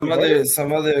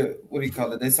some other what do you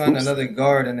call it? They signed another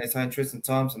guard and they signed Tristan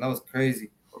Thompson. That was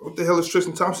crazy. What the hell is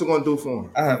Tristan Thompson going to do for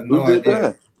him? I have no idea.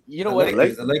 That? You know the what?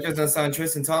 Lakers, the Lakers done signed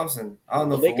Tristan Thompson. I don't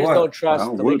know the Lakers for what. don't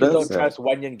trust. The Lakers don't trust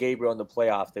Wenyen Gabriel in the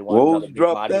playoffs. They want another big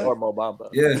body or Mo Bamba.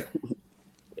 Yeah.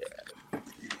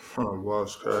 Oh, wow,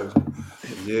 it's crazy.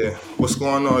 Yeah. What's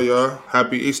going on, y'all?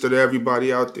 Happy Easter to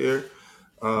everybody out there.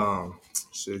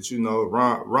 Shit, you know,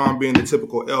 Ron being the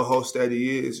typical L host that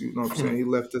he is, you know what I'm saying? He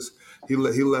left us. He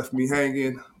left me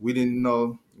hanging. We didn't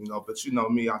know, you know, but you know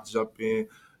me, I jump in.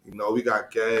 You know, we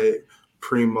got Gabe,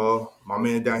 Primo, my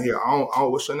man down here. I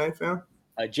don't what's your name, fam?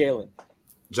 Jalen.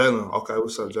 Jalen. Okay,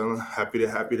 what's up, Jalen? Happy to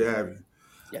have you.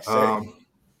 Yes, sir.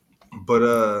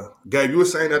 But Gabe, you were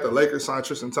saying that the Lakers signed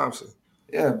Tristan Thompson.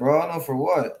 Yeah, bro. I don't know for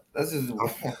what. That's just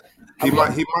he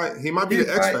might be the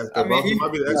X factor, bro. He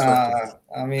might be the X factor.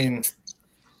 I mean,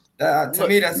 to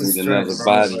me that's a stretch,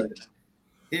 bro.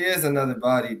 He is another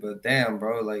body, but damn,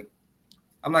 bro. Like,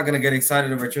 I'm not gonna get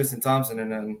excited over Tristan Thompson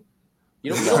and then.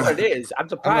 You know what it is? I'm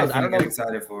surprised. I don't know.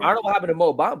 Excited for him. I don't know what happened to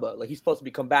Mo Bamba. Like, he's supposed to be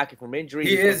come back from injury.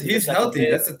 He's healthy.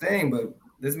 That's the thing. But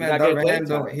this man Darvin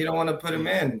don't want to put him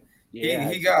in. Yeah,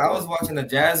 I was watching the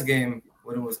Jazz game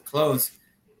when it was close,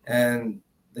 and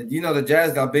the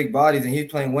Jazz got big bodies, and he's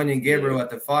playing Wenyen Gabriel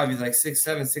at the 5. He's like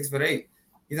 6'7", 6'8".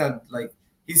 He's not like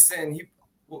he's saying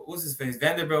what's his face?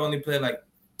 Vanderbilt only played like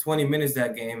 20 minutes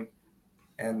that game,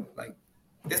 and like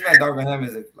this man Darvin Ham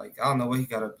is like I don't know what he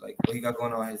got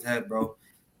going on in his head, bro.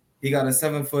 He got a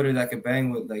 7-footer that could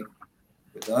bang with the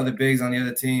other bigs on the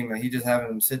other team, and he just having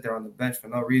him sit there on the bench for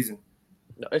no reason.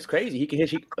 No, it's crazy. He can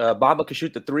hit. Bamba can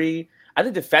shoot the 3. I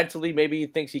think defensively, maybe he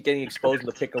thinks he's getting exposed in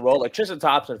the pick and roll. Like Tristan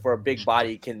Thompson, for a big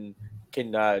body, can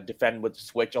defend with the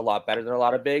switch a lot better than a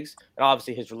lot of bigs. And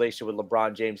obviously, his relationship with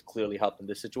LeBron James clearly helped in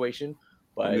this situation.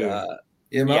 But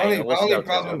my only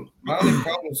problem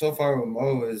so far with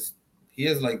Mo is he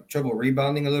has like trouble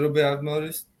rebounding a little bit. I've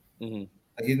noticed. Mm-hmm.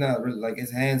 Like he's not really, like his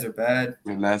hands are bad.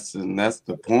 And that's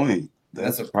the point.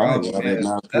 That's a problem.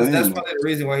 That's probably the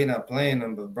reason why he's not playing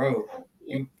them. But bro,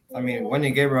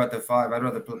 Wenyen Gabriel at the 5. I'd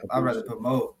rather put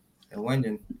Mo than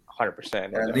Wenyen.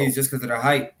 100%. At least just because of their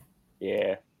height.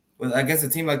 Yeah. Well, I guess a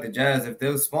team like the Jazz, if they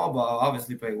was small ball, I'll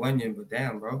obviously play Wenyen. But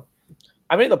damn, bro.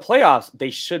 I mean, the playoffs, they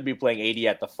should be playing 80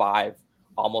 at the 5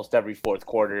 almost every fourth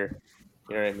quarter.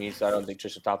 You know what I mean? So I don't think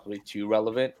Tristan Thompson will be too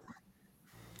relevant.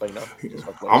 But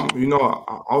I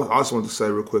just want to say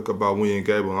real quick about Wenyen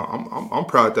Gabriel. I'm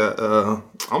proud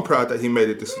that he made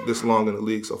it this long in the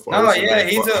league so far. No, yeah,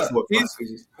 he's what do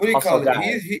you call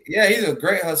it? He's a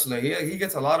great hustler. He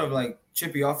gets a lot of like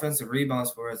chippy offensive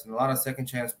rebounds for us and a lot of second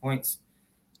chance points.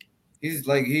 He's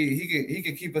like he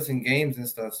could keep us in games and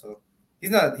stuff. So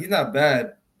he's not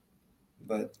bad.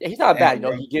 But he's not bad. You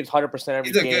know, he gives 100%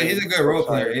 every game. He's a good role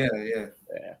player. Yeah.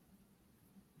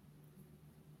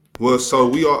 Well, so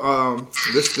we are.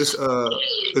 This is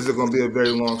going to be a very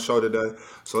long show today.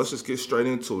 So let's just get straight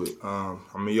into it.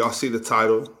 Y'all see the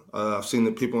title. I've seen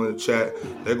the people in the chat.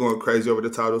 They're going crazy over the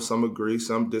title. Some agree,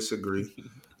 some disagree.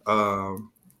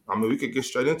 We could get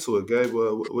straight into it, Gabe.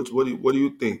 What do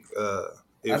you think?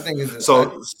 I think it's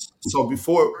so.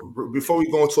 Before we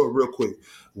go into it real quick,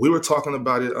 we were talking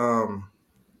about it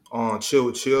on Chill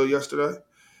with Chill yesterday,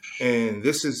 and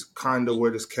this is kind of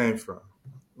where this came from.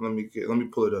 Let me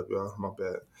pull it up, y'all. My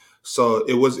bad. So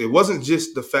it wasn't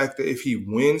just the fact that if he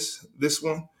wins this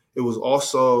one, it was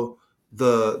also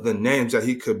the names that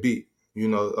he could beat,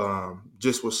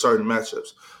 just with certain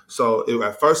matchups. So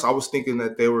at first I was thinking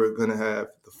that they were going to have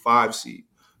the 5 seed.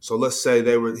 So let's say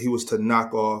he was to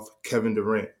knock off Kevin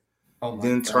Durant,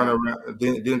 then turn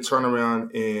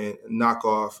around and knock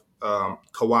off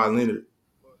Kawhi Leonard,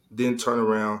 then turn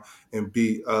around and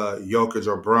beat Jokic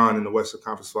or Bron in the Western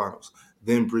Conference Finals.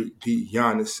 Then beat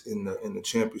Giannis in the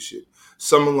championship.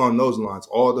 Some along those lines.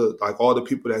 All the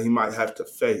people that he might have to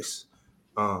face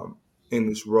in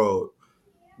this road.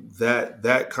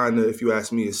 That kind of, if you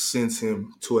ask me, sends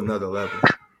him to another level.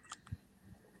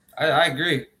 I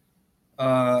agree.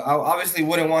 I obviously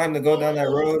wouldn't want him to go down that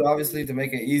road, obviously, to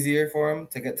make it easier for him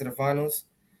to get to the finals.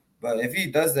 But if he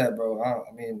does that, bro,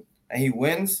 and he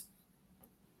wins,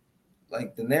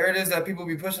 like the narratives that people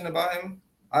be pushing about him,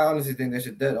 I honestly think they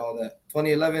should dead all that.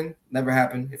 2011 never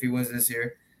happened if he wins this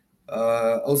year.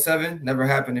 07 never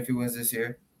happened if he wins this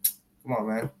year. Come on,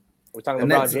 man. We're talking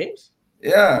about LeBron James?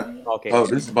 Yeah. Okay. Oh,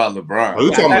 this is about LeBron.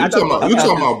 You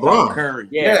talking about Bron? Curry.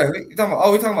 Yeah. We talking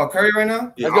about Curry right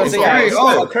now? Yeah, Curry.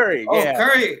 Curry. Yeah.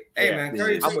 Curry. Hey, man,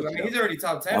 Curry. He's already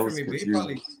top 10 for me, but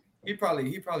he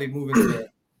probably move into the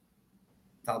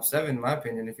top 7, in my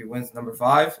opinion, if he wins number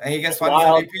 5 and he gets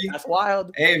Finals MVP. That's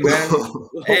wild. Hey, man.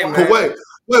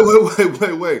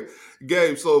 Wait.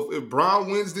 Gabe, so if Brown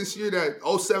wins this year, that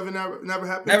 07 never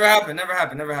happened? Never happened.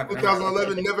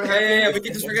 2011 never happened? Yeah. We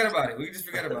can just forget about it.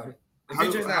 The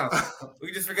future's now. We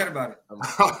can just forget about it.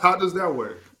 How does that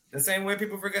work? The same way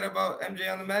people forget about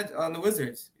MJ on the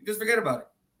Wizards. You just forget about it.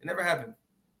 It never happened.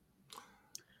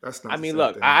 That's not. I mean,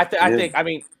 look, I think. I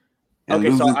mean,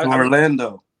 okay, so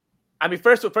Orlando. I mean,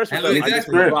 first, exactly.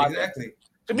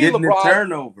 To me, LeBron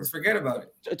turnovers. Just forget about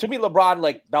it. To me, LeBron,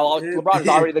 LeBron is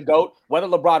already the GOAT. Whether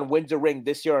LeBron wins a ring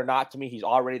this year or not, to me, he's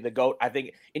already the GOAT. I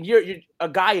think a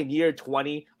guy in year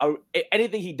 20,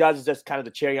 anything he does is just kind of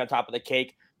the cherry on top of the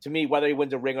cake. To me, whether he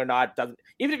wins a ring or not,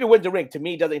 even if he wins a ring, to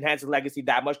me, doesn't enhance his legacy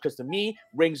that much because to me,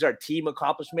 rings are team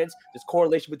accomplishments. This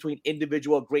correlation between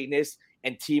individual greatness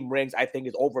and team rings, I think,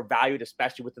 is overvalued,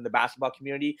 especially within the basketball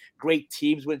community. Great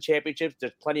teams win championships.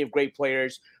 There's plenty of great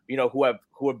players, who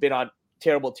have been on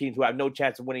terrible teams who have no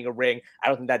chance of winning a ring. I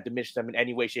don't think that diminishes them in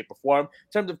any way, shape, or form.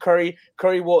 In terms of Curry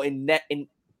will in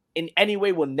any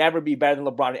way will never be better than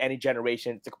LeBron in any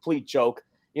generation. It's a complete joke.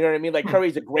 You know what I mean? Like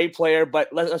Curry's a great player, but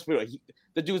let's be real.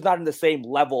 The dude's not in the same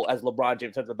level as LeBron James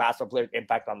in terms of basketball player's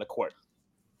impact on the court.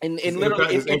 And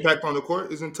literally, his impact on the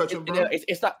court isn't touching LeBron.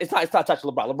 It's not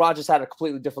touching LeBron. LeBron just had a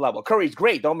completely different level. Curry's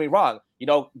great. Don't get me wrong.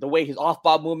 The way his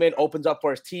off-ball movement opens up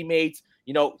for his teammates.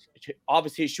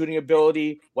 Obviously his shooting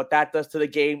ability, what that does to the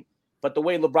game. But the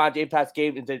way LeBron impacts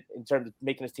game in terms of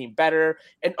making his team better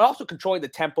and also controlling the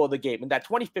tempo of the game. In that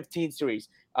 2015 series,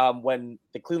 when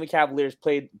the Cleveland Cavaliers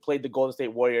played the Golden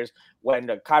State Warriors, when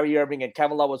Kyrie Irving and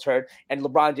Kevin Love was hurt, and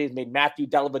LeBron James made Matthew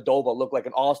Dellavedova look like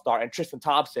an all-star, and Tristan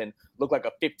Thompson look like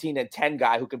a 15-10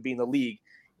 guy who could be in the league.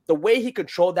 The way he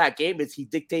controlled that game is he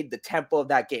dictated the tempo of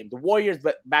that game. The Warriors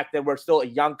back then were still a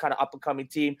young kind of up-and-coming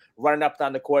team running up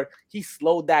down the court. He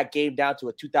slowed that game down to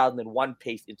a 2001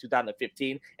 pace in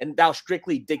 2015, and that was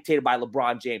strictly dictated by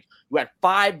LeBron James. You had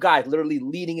 5 guys literally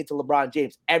leading into LeBron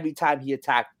James every time he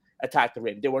attacked the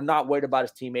rim. They were not worried about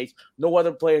his teammates. No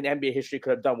other player in NBA history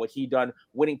could have done what he done,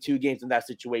 winning 2 games in that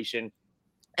situation.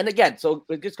 And again, so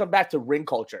it just comes back to ring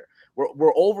culture.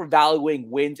 We're overvaluing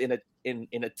wins in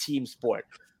a team sport.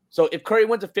 So if Curry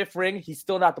wins a 5th ring, he's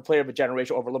still not the player of a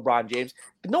generation over LeBron James.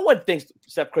 No one thinks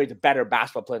Steph Curry's a better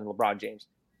basketball player than LeBron James.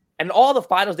 And all the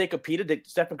finals they competed, did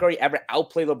Stephen Curry ever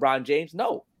outplay LeBron James?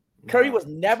 No. Curry was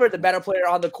never the better player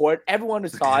on the court. Everyone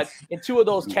saw it. In 2 of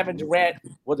those, Kevin Durant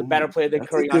was a better player than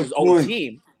Curry on his own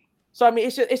team. So, I mean,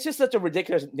 it's just such a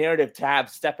ridiculous narrative to have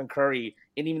Stephen Curry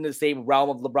in even the same realm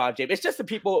of LeBron James. It's just the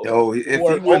people if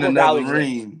he win another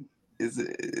ring, he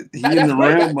in the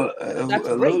realm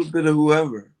a little bit of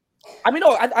whoever. I mean,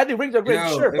 no, I think rings are great,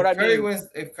 sure. But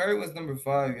if Curry was number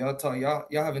 5, y'all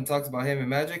haven't talked about him and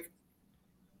Magic.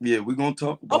 Yeah, we're gonna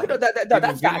talk about. Okay, no,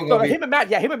 that's fact. So him and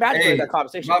Magic are in that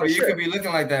conversation. Bobby, you could be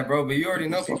looking like that, bro, but you already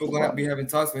know people gonna be having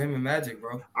talks with him and Magic,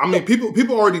 bro. I mean,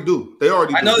 people already do. They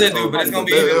already. I know they do, but it's gonna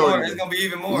be even more. It's gonna be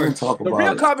even more. The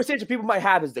real conversation people might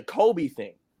have is the Kobe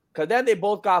thing. Because then they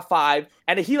both got 5,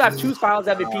 and he'll have 2 Finals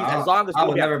MVPs as long as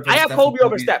Kobe. I have Kobe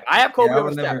over Steph.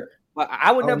 But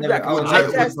I would never do that. I would never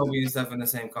put Kobe and Steph in the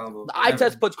same combo. The eye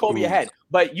test puts Kobe ahead.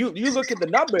 But you look at the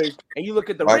numbers and you look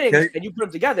at the rings and you put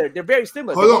them together, they're very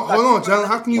similar. Hold on, Jalen.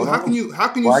 How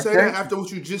can you say that after what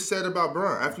you just said about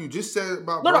Bron? After you just said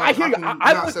about Bron, I hear you.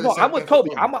 I'm with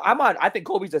Kobe. I think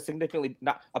Kobe's a significantly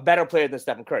not a better player than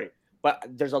Stephen Curry. But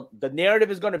the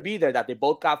narrative is going to be there that they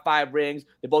both got 5 rings.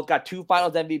 They both got 2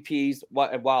 Finals MVPs.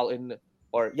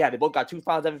 They both got 2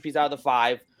 Finals MVPs out of the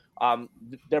 5.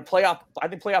 Their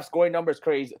playoff scoring numbers,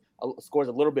 Curry scores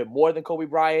a little bit more than Kobe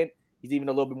Bryant. He's even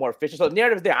a little bit more efficient. So the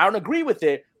narrative's there. I don't agree with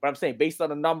it, but I'm saying based on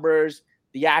the numbers,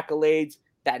 the accolades,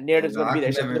 that narrative's going to be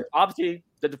there. Obviously,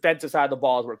 the defensive side of the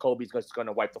ball is where Kobe's just going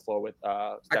to wipe the floor with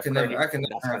Steph Curry. I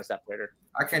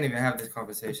can't even have this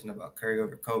conversation about Curry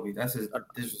over Kobe. That's just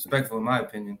disrespectful in my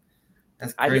opinion.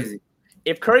 That's crazy.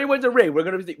 If Curry wins a ring, we're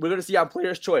gonna see on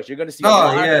Player's Choice. You're gonna see.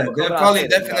 There probably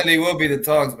definitely will be the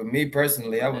talks, but me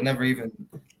personally, I would never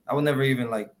even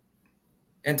like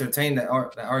entertain that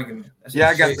argument.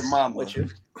 I got the mama with you.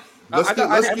 Let's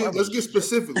get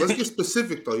specific. Let's get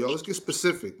specific though, y'all. Let's get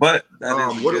specific. But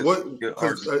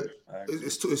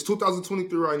it's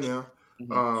 2023 right now.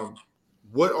 Mm-hmm.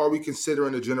 What are we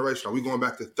considering a generation? Are we going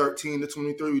back to 13 to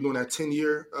 23? We doing that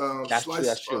 10-year slice?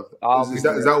 That's true. Is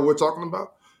that what we're talking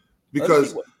about?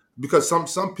 Because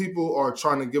some people are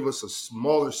trying to give us a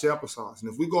smaller sample size,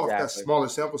 and if we go off that smaller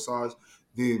sample size,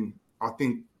 then I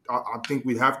think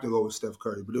we'd have to go with Steph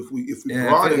Curry. But if you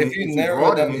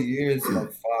narrow down the years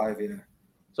like 5, So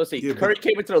let's see. Curry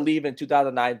came into the league in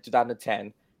 2009,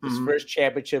 2010. His first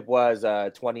championship was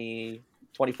 2014,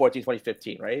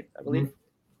 2015, right? I believe.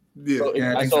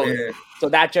 So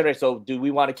that generation. So do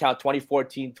we want to count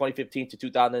 2014, 2015 to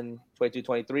 2022,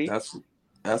 23? That's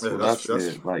what I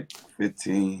said. Like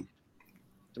 15.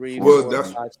 3, 4,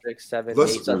 5, 6, 7, 8,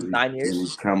 so 9 years.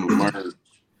 He kind of emerged.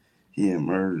 He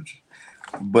emerged,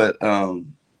 but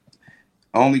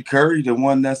only Curry, the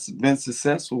one that's been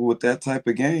successful with that type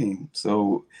of game.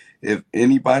 So if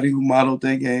anybody who modeled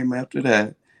their game after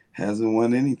that hasn't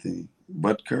won anything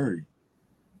but Curry.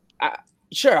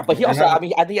 Sure, but he also, I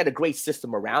think he had a great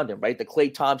system around him, right? The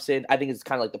Klay Thompson, I think, is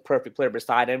kind of like the perfect player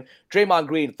beside him. Draymond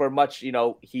Green, for much,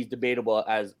 he's debatable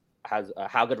as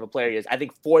how good of a player he is. I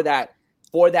think for that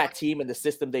team and the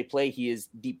system they play, he is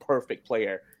the perfect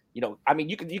player. I mean,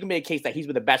 you can make a case that he's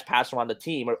been the best passer on the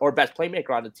team or best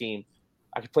playmaker on the team.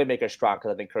 I think playmaker is strong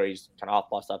because I think Curry's kind of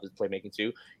off-ball stuff is playmaking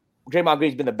too. Draymond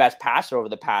Green's been the best passer over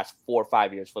the past 4 or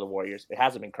 5 years for the Warriors. It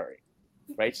hasn't been Curry,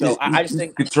 right? So I just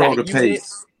think control the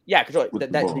pace. Yeah, control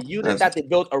the unit that they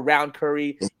built around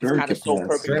Curry is kind of so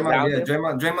perfect around him.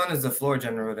 Draymond is the floor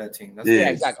general of that team.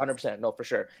 Exactly, 100%, no, for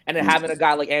sure. And then having a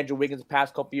guy like Andrew Wiggins the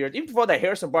past couple years, even before that,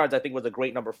 Harrison Barnes I think was a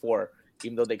great number 4,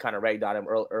 even though they kind of ragged on him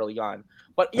early on.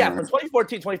 But yeah, from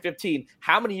 2014, 2015,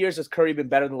 how many years has Curry been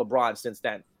better than LeBron since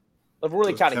then? If we're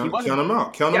really counting, count them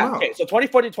out. Okay, so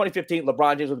 2014, 2015,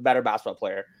 LeBron James was a better basketball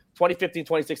player. 2015,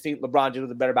 2016, LeBron James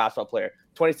was a better basketball player.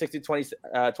 2016,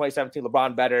 2017,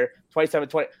 LeBron better.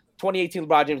 2018,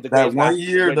 LeBron James was the greatest. That 1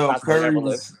 year though, Curry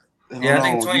was. I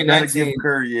think 2019. You gotta give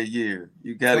Curry a year.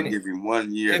 You gotta give him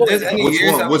 1 year. If there's any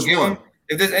years I would give him,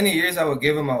 I would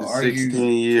give him. I'll argue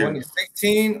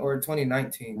 2016 or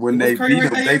 2019. When they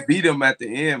beat him at the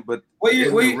end. But what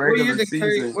year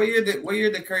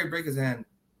did Curry break his hand?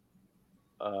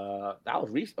 That was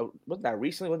recent. Wasn't that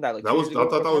recently? Wasn't that like? I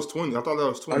thought that was 20. I thought that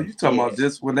was 20. Are you talking about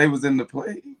just when they was in the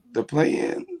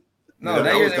play-in? No,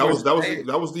 that was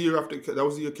the year after. That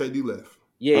was the year KD left.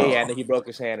 Yeah, and then he broke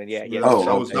his hand, and yeah. That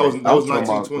was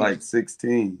 1920, like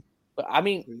 16. But I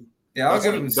mean, I'll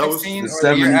give him 16 or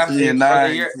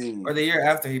the year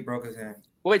after he broke his hand.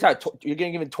 Wait, you're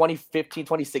gonna give him 2015,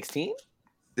 2016?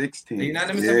 16. The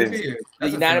unanimous MVP year. The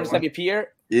unanimous MVP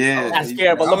year? Yeah, that's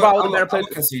scary. But LeBron was a better player. I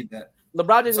would concede that.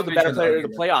 LeBron James was the better player in the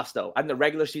playoffs, though. In the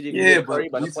regular season,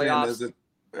 but the playoffs.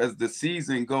 As the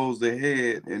season goes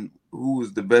ahead, and who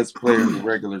is the best player in the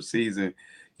regular season,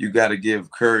 you got to give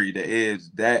Curry the edge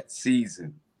that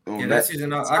season. That season,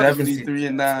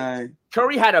 73-9.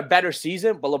 Curry had a better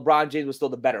season, but LeBron James was still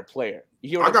the better player.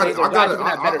 I'm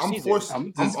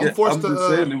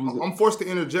forced to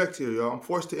interject here, y'all. I'm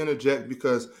forced to interject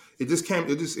because it just came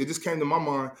to my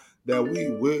mind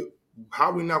that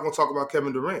how are we not going to talk about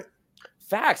Kevin Durant?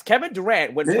 Facts. Kevin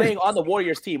Durant, when playing on the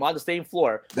Warriors team on the same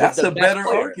floor, that's a better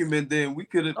argument than we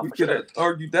could have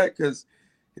argued that because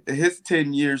his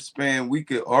 10-year span, we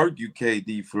could argue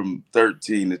KD from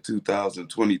 13 to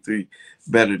 2023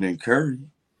 better than Curry.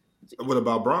 What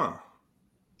about Bron?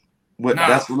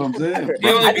 That's what I'm saying.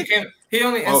 He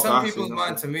only in some people's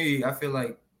mind, to me, I feel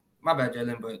like, my bad,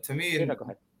 Jalen, but to me, in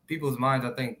people's minds,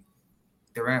 I think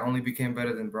Durant only became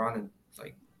better than Bron. And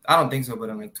I don't think so, but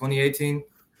in 2018,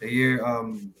 the year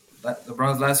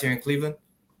LeBron's last year in Cleveland,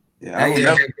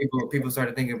 people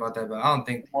started thinking about that, but I don't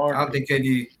think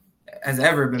KD has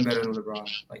ever been better than LeBron,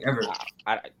 ever.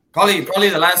 Probably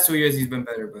the last 2 years he's been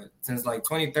better, but since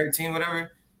 2013,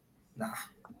 whatever, nah.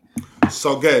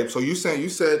 So Gabe, you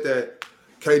said that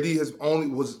KD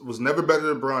was never better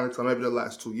than Bron until maybe the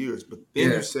last 2 years, but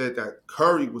then you said that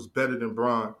Curry was better than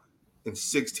Bron in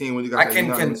 16 when you got. I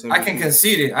can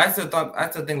concede it. I still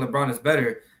think LeBron is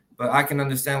better. But I can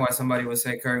understand why somebody would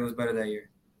say Curry was better that year.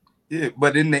 Yeah,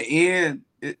 but in the end,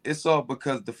 it's all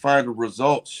because the final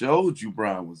result showed you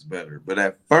Bron was better. But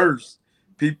at first,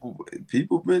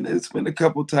 it's been a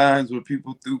couple times where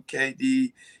people threw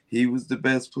KD. He was the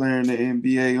best player in the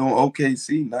NBA on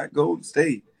OKC, not Golden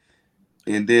State.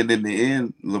 And then in the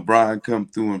end, LeBron come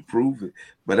through and prove it.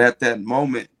 But at that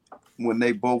moment, when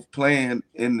they both playing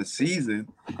in the season,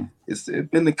 it's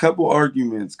been a couple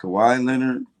arguments. Kawhi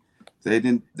Leonard. They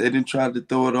didn't try to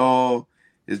throw it all.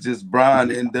 It's just Bron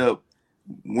end up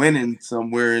winning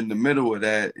somewhere in the middle of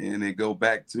that, and it go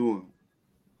back to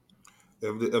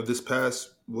him. Of this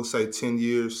past, we'll say 10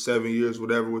 years, 7 years,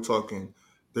 whatever we're talking,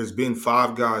 there's been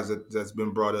 5 guys that's been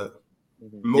brought up.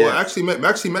 More actually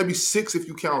maybe 6 if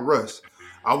you count Russ.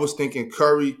 I was thinking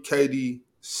Curry, KD,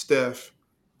 Steph,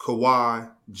 Kawhi,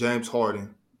 James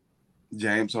Harden.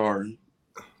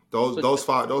 Those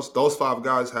five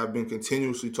guys have been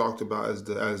continuously talked about as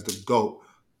the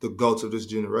GOATs of this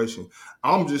generation.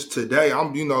 I'm just today,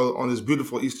 on this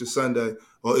beautiful Easter Sunday.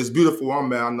 Well, it's beautiful where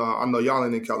I'm at. I know y'all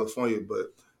ain't in California,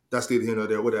 but that's neither here nor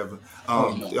there. Whatever.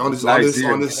 On this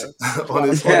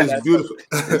beautiful.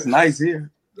 It's nice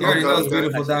here. You already know it's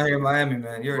beautiful down here in Miami,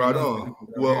 man. You already know.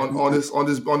 Well, on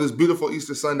this beautiful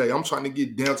Easter Sunday, I'm trying to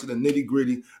get down to the nitty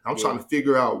gritty. I'm trying to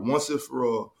figure out once and for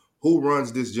all who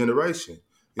runs this generation.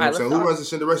 You know what I'm saying? Who runs this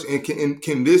generation? And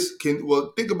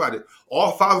think about it.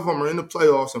 All 5 of them are in the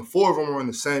playoffs, and 4 of them are in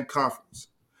the same conference.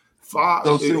 5.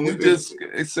 So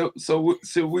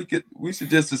we should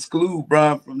just exclude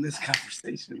Bron from this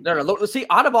conversation. No. Look, see,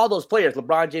 out of all those players,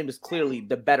 LeBron James is clearly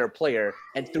the better player,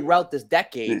 and throughout this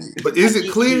decade. But is it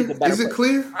clear? Is it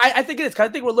clear? I think it is. Because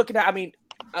I think we're looking at. I mean,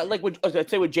 let's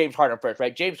say with James Harden first,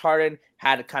 right? James Harden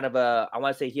had kind of I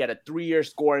want to say he had a 3-year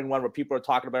scoring one where people were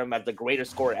talking about him as the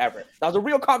greatest scorer ever. That was a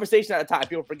real conversation at the time.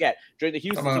 People forget during the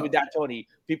Houston team with D'Antoni,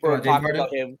 people were talking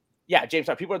about him. Yeah, James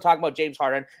Harden. People are talking about James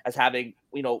Harden as having,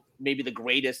 maybe the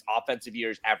greatest offensive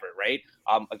years ever, right?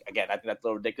 Again, I think that's a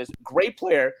little ridiculous. Great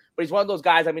player, but he's one of those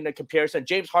guys, I mean, in comparison,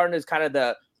 James Harden is kind of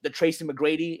the Tracy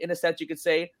McGrady, in a sense, you could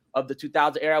say, of the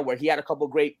 2000 era, where he had a couple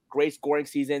of great scoring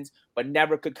seasons, but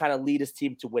never could kind of lead his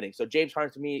team to winning. So James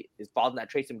Harden, to me, falls in that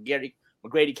Tracy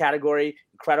McGrady category.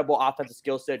 Incredible offensive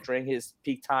skill set during his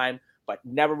peak time, but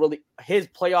never really his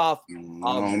playoff.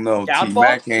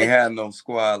 T-Mac ain't had no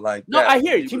squad like that. No, I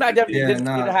hear you. T-Mac definitely didn't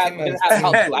have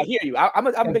help too. I hear you. I'm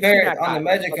a big T-Mac on the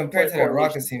Magic compared to that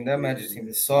Rockets team. That Magic team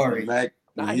is sorry.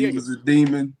 He was a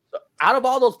demon. Out of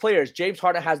all those players, James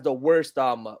Harden has the worst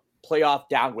playoff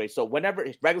downgrade. So whenever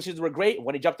his regular seasons were great,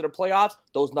 when he jumped to the playoffs,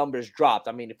 those numbers dropped.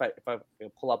 I mean, if I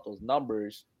pull up those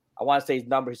numbers, I want to say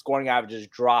his scoring averages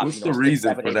dropped. What's the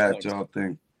reason for that, points. Y'all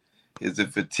think? Is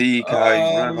it fatigue, how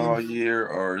he run all year,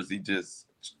 or is he just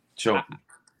choking?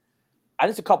 I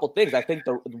think it's a couple things. I think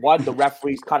the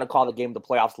referees kind of call the game of the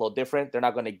playoffs a little different. They're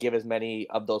not going to give as many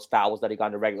of those fouls that he got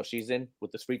in the regular season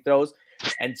with the free throws.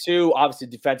 And 2, obviously,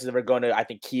 defenses are going to, I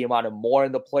think, key him on him more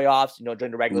in the playoffs.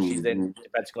 During the regular season,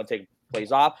 defense is going to take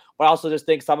plays off. But I also just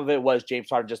think some of it was James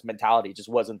Harden just mentality. It just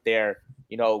wasn't there,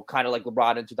 kind of like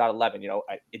LeBron in 2011.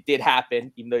 It did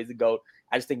happen, even though he's a GOAT.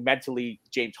 I just think mentally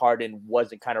James Harden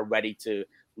wasn't kind of ready to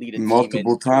lead a team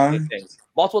multiple times.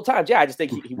 Yeah, I just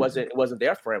think he wasn't. It wasn't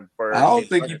there for him. I don't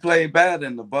think he played bad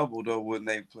in the bubble though when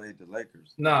they played the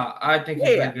Lakers. No, I think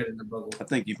he played good in the bubble. I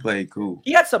think he played cool.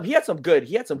 He had some good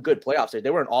playoffs there. They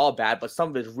weren't all bad, but some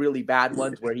of his really bad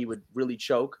ones where he would really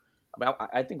choke. I mean,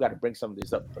 I think we got to bring some of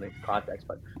these up for the context,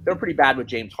 but they're pretty bad with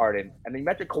James Harden. And then you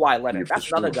mentioned Kawhi Leonard. That's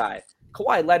another guy.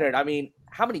 Kawhi Leonard. I mean,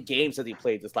 how many games has he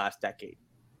played this last decade?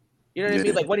 You know what I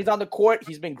mean? Like when he's on the court,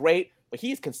 he's been great, but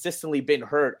he's consistently been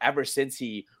hurt ever since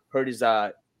he hurt his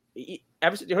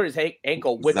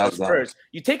ankle with the Spurs.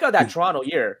 You take out that Toronto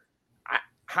year,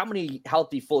 how many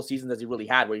healthy full seasons has he really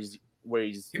had? Where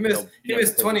he's he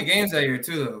missed 20 games that year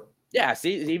too, though. Yeah,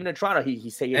 see, even in Toronto, he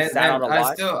sat out a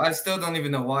lot. I still don't even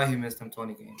know why he missed them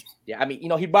 20 games. Yeah, I mean,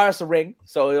 he brought us a ring,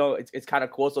 so it's kind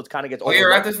of cool. So it's kind of gets. Oh,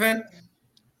 you're a Raptors fan?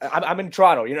 I'm in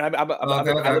Toronto, I'm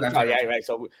yeah, right.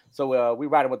 So we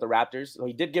riding with the Raptors. So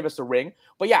he did give us a ring,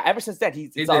 but yeah, ever since then he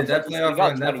did that playoff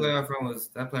run. That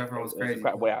playoff run was crazy. It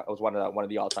was one of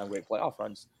the all-time great playoff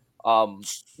runs.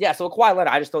 Yeah. So Kawhi Leonard,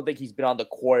 I just don't think he's been on the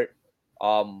court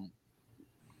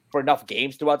for enough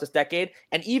games throughout this decade,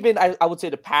 and even I would say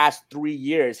the past 3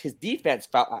 years, his defense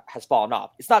has fallen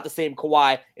off. It's not the same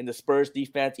Kawhi in the Spurs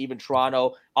defense, even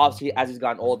Toronto. Obviously, as he's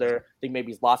gotten older, I think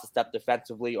maybe he's lost a step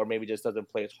defensively, or maybe just doesn't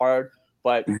play as hard.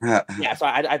 But yeah, so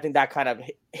I think that kind of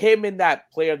him in that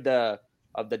player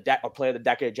of the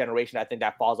decade generation, I think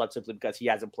that falls out simply because he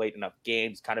hasn't played enough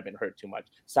games, kind of been hurt too much.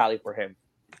 Sadly for him.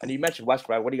 And you mentioned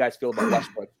Westbrook. What do you guys feel about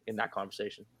Westbrook in that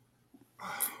conversation?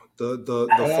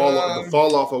 The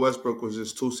fall off of Westbrook was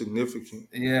just too significant.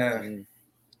 Yeah.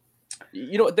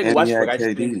 You know what the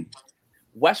thing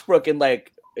Westbrook in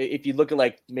if you look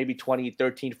at maybe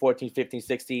 2013, 14, 15,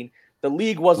 16, the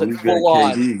league wasn't full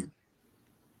on.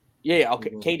 Yeah,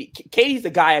 okay. KD's the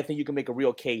guy I think you can make a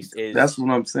real case is. That's what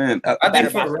I'm saying. I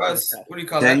think for Russ, what do you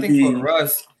call it? I think for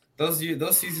Russ, those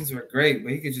seasons were great,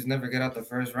 but he could just never get out the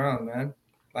first round, man,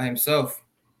 by himself.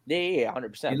 Yeah,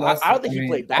 100%. I don't think he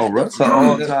played that. Oh, Russ is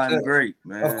all-time great,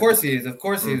 man. Of course he is. But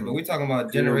we're talking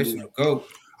about generational GOAT.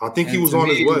 I think he was on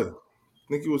his way.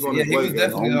 He was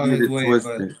definitely on his way,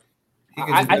 but he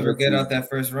could just never get out that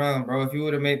first round, bro. If he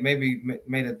would have made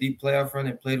a deep playoff run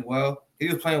and played well, he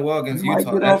was playing well against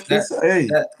Utah.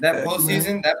 That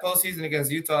postseason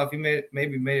against Utah, if he made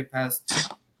it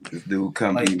past. This dude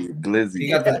coming with Glizzy. He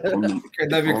got that.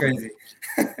 That'd be crazy.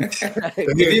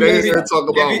 He talk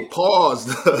about pause.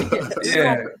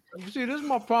 Yeah. See, this is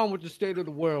my problem with the state of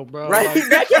the world, bro. Right? A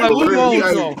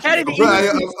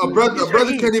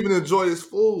brother can't even enjoy his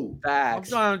food. I'm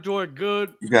trying to enjoy it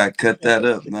good. You gotta cut that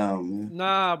up now, man.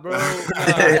 Nah, bro.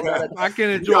 I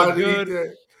can enjoy it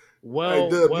good. Well,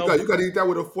 you gotta eat that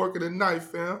with a fork and a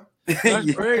knife, fam.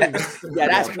 That's crazy. Yeah,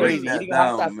 that's crazy.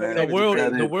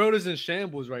 The world is in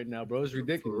shambles right now, bro. It's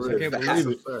ridiculous. I can't believe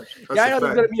it. Yeah, I know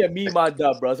there's gonna be a meme on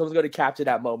Dub, bro. Someone's gonna capture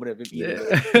that moment of him eating.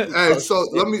 Hey, so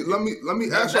let me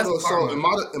ask you. So am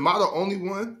I the only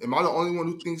one? Am I the only one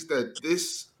who thinks that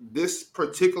this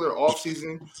particular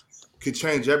offseason could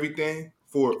change everything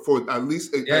for at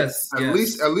least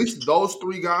those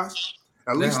three guys?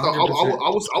 At least I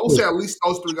will say at least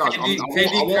those three guys. KD,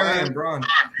 Curry, and Bron.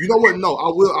 You know what? No,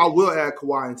 I will add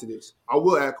Kawhi into this. I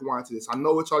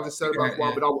know what y'all just said about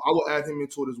Kawhi, but I will add him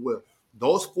into it as well.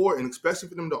 Those four, and especially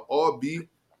for them to all be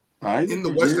in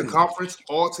the Western Conference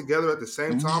all together at the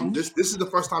same time. This is the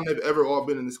first time they've ever all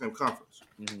been in the same conference.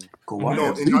 We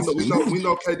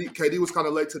know KD was kind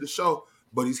of late to the show,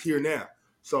 but he's here now.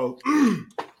 So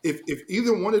if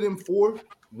either one of them four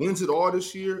wins it all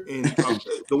this year, and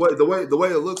the way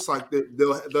it looks like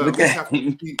they'll at least have to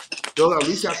compete. They'll at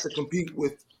least have to compete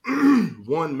with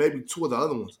one, maybe two of the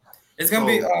other ones. It's gonna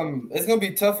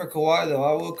be tough for Kawhi though.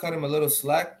 I will cut him a little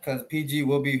slack because PG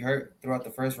will be hurt throughout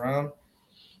the first round.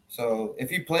 So if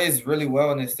he plays really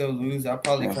well and they still lose, I'll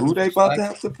probably cut who they about to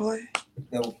have to play.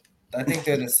 I think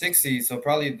they're the 6th seed, so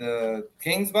probably the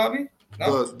Kings, Bobby.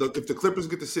 No. If the Clippers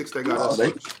get the 6, they got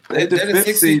they're the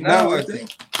 5th seed now. I think.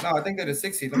 No, I think they're the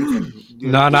 6th seed. Let me check.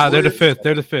 No, they're the 5th.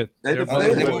 They're the 5th.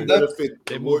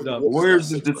 They moved up.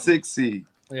 Warriors is the 6th seed.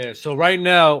 Yeah. So right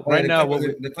now,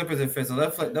 the Clippers are 5th,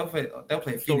 so they'll play.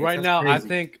 Phoenix. So right now, I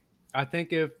think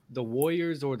if the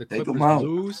Warriors or the Clippers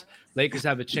lose, Lakers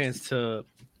have a chance to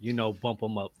bump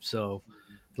them up. So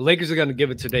the Lakers are going to give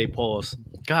it today, Pauls.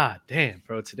 God damn,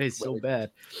 bro. Today's so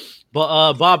bad.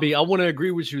 But, Bobby, I want to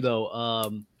agree with you,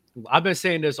 though. I've been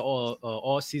saying this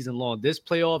all season long. This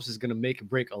playoffs is going to make or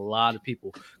break a lot of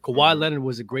people. Kawhi Leonard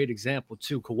was a great example,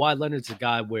 too. Kawhi Leonard's a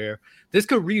guy where this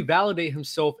could revalidate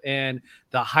himself and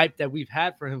the hype that we've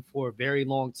had for him for a very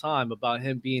long time about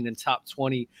him being in top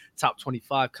 20, top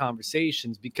 25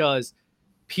 conversations because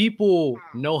people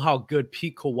know how good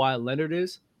peak Kawhi Leonard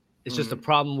is. It's just the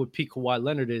problem with peak Kawhi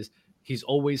Leonard is he's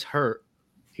always hurt.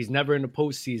 He's never in the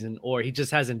postseason, or he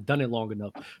just hasn't done it long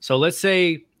enough. So let's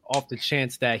say off the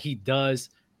chance that he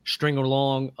does string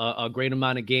along a great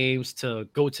amount of games to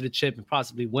go to the chip and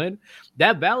possibly win,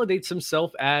 that validates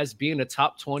himself as being a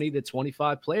top 20 to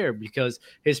 25 player because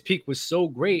his peak was so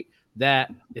great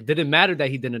that it didn't matter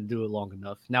that he didn't do it long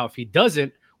enough. Now, if he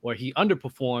doesn't or he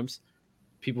underperforms,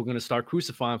 people are going to start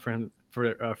crucifying for him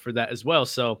for that as well.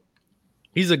 So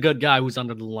he's a good guy who's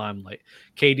under the limelight.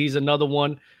 KD's another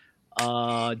one.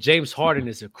 James Harden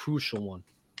is a crucial one.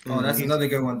 Oh, that's another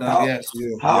good one, though. Yes.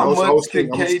 How much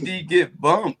can KD get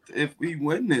bumped if we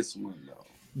win this one, though?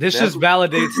 This just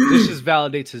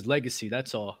validates his legacy.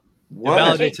 That's all. What? It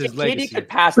validates his legacy. KD could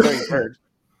pass Larry Bird.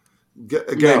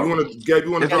 Gabe, you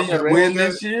want to drop that win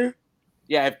this year?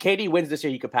 Yeah, if KD wins this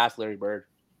year, he could pass Larry Bird.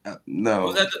 No.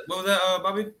 What was that,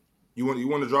 Bobby? You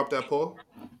want to drop that, Paul?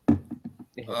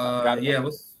 Yeah.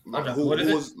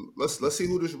 Let's see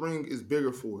who this ring is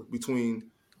bigger for between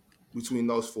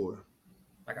those four.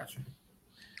 I got you.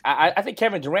 I think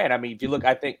Kevin Durant. I mean, if you look,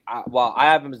 I think I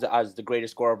have him as the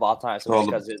greatest scorer of all time. So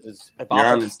because his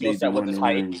offensive skill set with his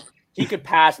height, he could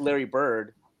pass Larry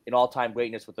Bird in all-time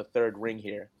greatness with the third ring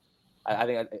here. I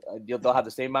think they'll have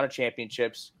the same amount of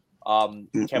championships. Kevin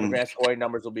Durant's scoring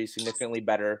numbers will be significantly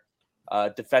better.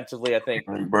 Defensively, I think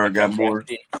Bird got more.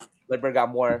 Bird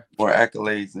got more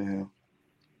accolades than him.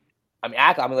 I mean,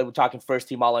 like we're talking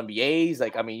first-team All-NBAs.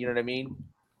 Like, I mean, you know what I mean?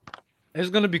 It's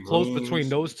going to be close between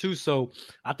those two. So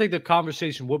I think the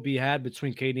conversation will be had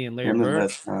between KD and Larry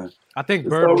Bird. I think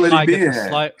Bird will get the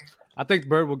slight. I think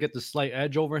Bird will get the slight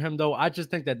edge over him, though. I just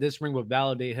think that this ring will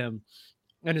validate him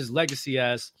and his legacy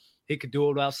as he could do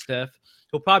it without Steph.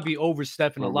 He'll probably be over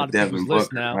Steph in a lot of people's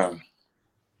list now.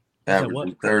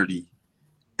 Averaging 30.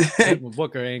 Devin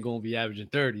Booker ain't gonna be averaging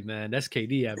 30, man. That's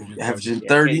KD averaging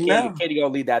 30 now. KD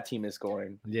gonna lead that team in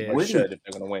scoring. Yeah, should if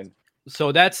they're gonna win.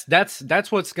 So that's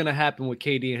what's gonna happen with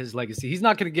KD and his legacy. He's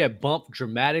not gonna get bumped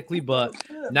dramatically, but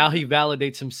now he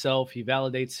validates himself. He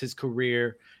validates his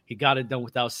career. He got it done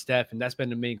without Steph, and that's been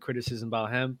the main criticism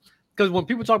about him. Because when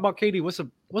people talk about KD, what's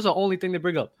the only thing they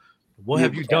bring up? What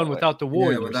have you done without the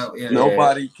Warriors?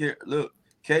 Nobody cares. Look.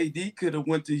 KD could have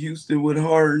went to Houston with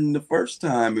Harden the first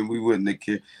time, and we wouldn't have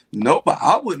cared. Nobody,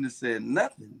 I wouldn't have said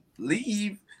nothing.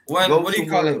 Leave. What do you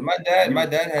call it? My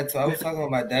dad had to. I was talking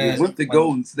with my dad. He went to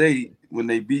Golden State when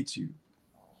they beat you.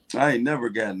 I ain't never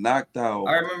got knocked out.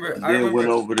 I remember went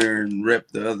over there and repped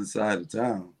the other side of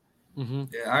town. Mm-hmm.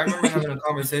 Yeah, I remember having a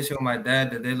conversation with my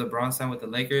dad the day LeBron signed with the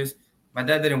Lakers. My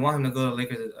dad didn't want him to go to the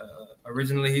Lakers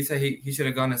originally. He said he should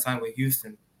have gone and signed with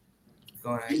Houston.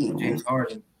 Going with James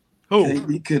Harden. Who?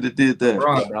 KD could have did that.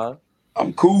 LeBron.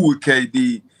 I'm cool with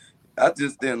KD. I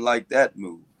just didn't like that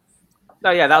move. No,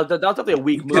 yeah, that was definitely a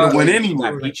weak move. Could have went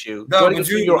anywhere. Beat you. Dub,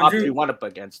 you're up 3-1 up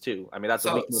against too. I mean, that's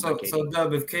a weak move. So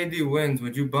Dub, if KD wins,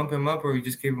 would you bump him up or you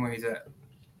just keep him where he's at?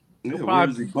 Yeah, where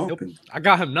is he bumping? I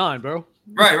got him 9, bro.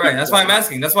 Right. That's why I'm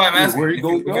asking. Where he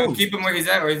gonna go? Keep him where he's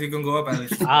at, or is he gonna go up at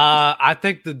least? I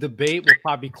think the debate will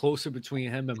probably be closer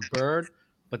between him and Bird.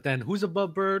 But then who's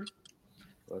above Bird?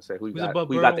 Let's say who Who's got above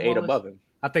the Bird 8 on above him?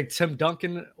 I think Tim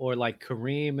Duncan or like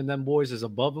Kareem and them boys is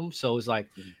above him. So it's like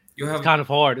It's kind of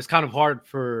hard. It's kind of hard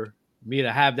for me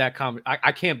to have that comment.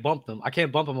 I can't bump them. I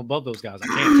can't bump them above those guys. I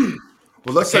can't.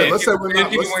 Well, let's say we're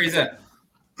not. Keep him where he's at.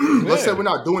 Let's say we're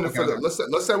not doing it for the.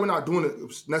 Let's say we're not doing it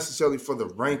necessarily for the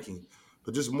ranking,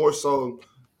 but just more so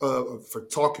for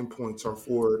talking points or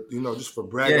for just for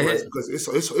bragging rights, because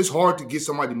it's hard to get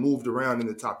somebody moved around in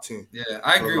the top 10. Yeah,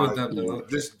 I agree with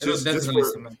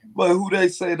that. But who they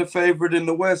say the favorite in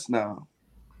the West now?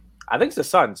 I think it's the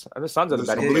Suns. The Suns are the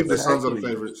better. I believe the Suns are the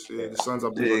favorites. Yeah, the Suns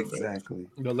are the exactly.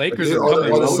 The Lakers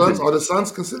are the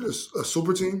Suns considered a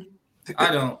super team?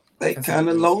 I don't. They kind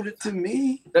of loaded to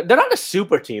me. They're not a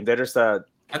super team. They're just a.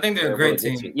 I think they're a great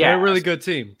team. Yeah, they're a really good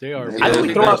team. They are. I think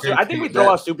we throw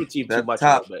out super team too much.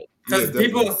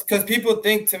 Because people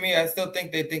think, to me, I still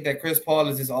think they think that Chris Paul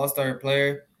is this all-star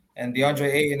player and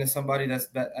DeAndre Ayton is somebody that's.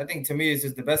 I think to me it's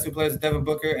just the best two players: Devin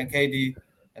Booker and KD.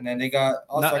 And then they got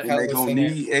all-star caliber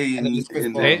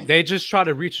center. They just try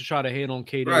to reach and try to hate on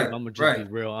KD. Right, I'm gonna just be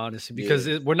real honest, because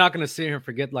we're not gonna sit here and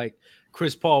forget like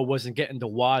Chris Paul wasn't getting the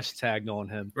wash tagged on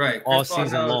him all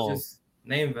season long. Just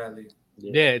name value.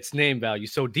 Yeah, it's name value.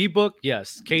 So D-Book,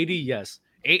 yes. KD, yes.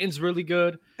 Aiton's really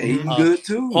good. Aiton good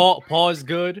too. Paul's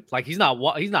good. Like he's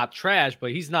not trash,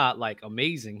 but he's not like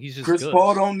amazing. He's just Chris good.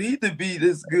 Paul don't need to be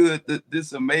this good,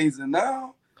 this amazing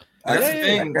now. That's the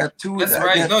thing. That's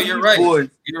right. No, you're right. Boys.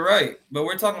 You're right. But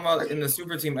we're talking about in the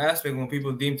super team aspect when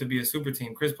people deem to be a super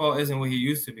team. Chris Paul isn't what he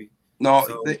used to be. No,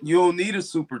 you don't need a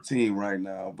super team right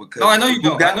now because. No, I know you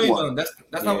don't. I know you don't.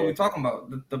 That's not what we're talking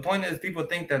about. The point is, people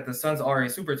think that the Suns are a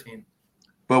super team.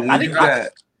 But when you got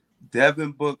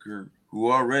Devin Booker,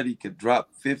 who already could drop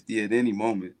 50 at any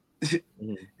moment,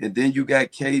 and then you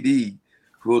got KD,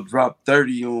 who will drop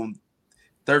 30 on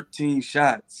 13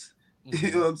 shots.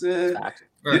 You know what I'm saying?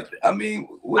 Right. I mean,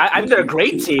 I think they're a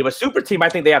great team. A super team, I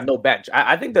think they have no bench.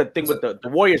 I think the thing with the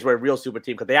Warriors were a real super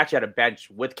team because they actually had a bench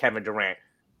with Kevin Durant,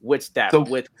 with Steph,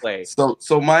 with Clay.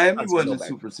 So Miami wasn't a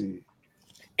super team.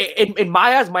 In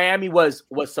my eyes, Miami was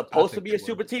supposed to be a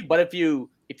super team, but if you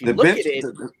look at it,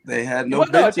 they had no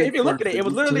bench. If you look at it, it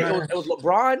was literally it was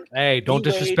LeBron. Hey, don't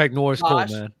disrespect Norris Cole,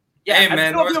 man. Yeah, hey,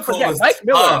 man, Norris Cole Mike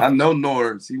Miller. I know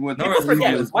Norris. He went to Mike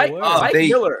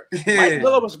Miller. Mike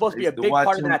Miller was supposed to be a big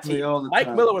part of that team.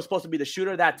 Mike Miller was supposed to be the shooter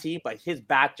of that team, but his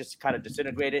back just kind of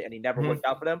disintegrated and he never worked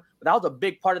out for them. But that was a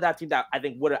big part of that team that I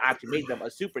think would have actually made them a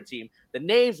super team. The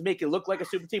names make it look like a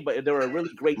super team, but they were a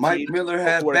really great team. Mike Miller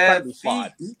had bad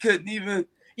feet. He couldn't even.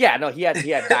 Yeah, no, he had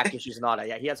back issues and all that.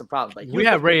 Yeah, he had some problems. Like we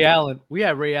had Ray Allen. We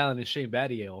had Ray Allen and Shane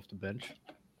Battier off the bench.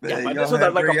 Yeah, but this was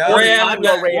like a Ray Allen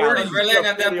got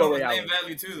that name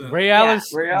value too, though. Ray Allen's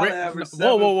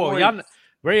whoa.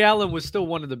 Ray Allen was still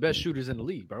one of the best shooters in the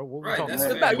league, bro. What right, we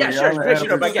talking about? Yeah, sure, great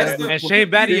shooter, but and Shane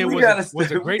Battier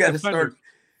was a great defender.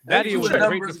 Battier was a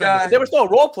great defender. They were still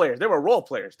role players. They were role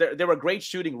players. They were great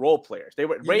shooting role players.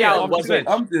 Ray Allen wasn't.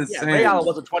 I'm just saying. Ray Allen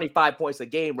wasn't 25 points a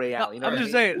game. Ray Allen. You know I'm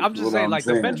just saying. Like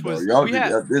the bench was.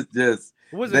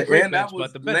 It wasn't a great bench,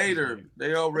 but the bench later.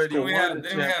 They already we have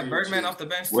Birdman off the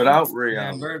bench too. Without Ray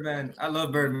Allen. Birdman, I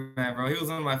love Birdman, bro. He was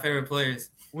one of my favorite players.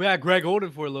 We had Greg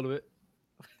Oden for a little bit.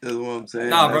 That's what I'm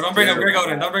saying. Nah, bro, don't bring up Greg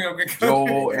Oden. Don't bring up Greg Oden.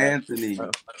 Joel Anthony.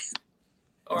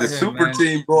 The super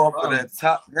team go off of that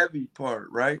top heavy part,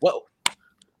 right?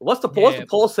 What's the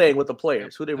poll saying with the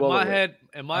players? Who they rolling with?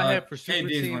 In my head for super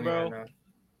team, bro.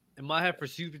 In my head for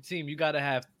super team, you gotta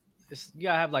have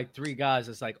like 3 guys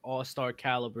that's like all-star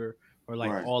caliber or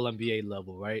like all NBA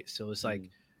level, right? So it's like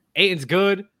Ayton's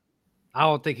good. I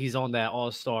don't think he's on that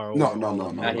all-star. No.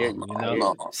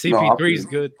 CP3 is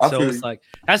good. So it's like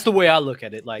that's the way I look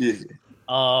at it. Like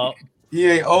he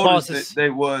ain't old as they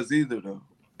was either though.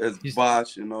 As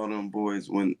Bosh and all them boys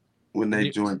when they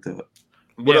joined up.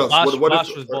 What else?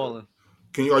 Bosh was balling.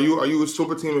 Are you a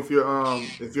super team if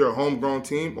you're a homegrown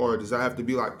team, or does that have to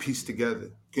be like pieced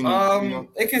together? Can you?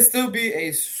 It can still be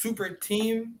a super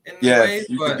team in a Yes, way,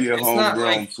 you but could be a it's not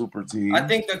homegrown like super team. I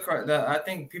think I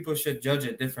think people should judge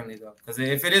it differently though, because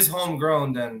if it is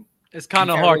homegrown, then it's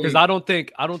kind of hard because I don't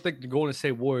think the Golden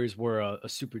State Warriors were a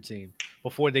super team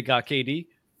before they got KD.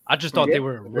 I just thought they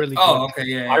were a really good. Okay,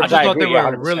 yeah. I just thought they were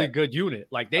a really good unit.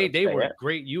 Like they were a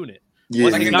great unit. Yeah,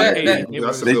 they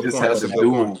just had some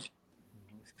duel.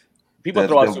 People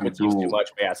throw out super teams too much,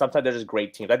 but yeah, sometimes they're just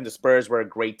great teams. I think the Spurs were a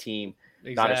great team,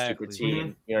 not a super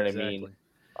team. You know what I mean?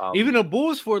 Even the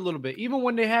Bulls for a little bit. Even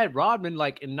when they had Rodman,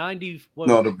 like in 90.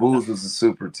 No, the Bulls was a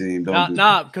super team.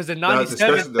 Because in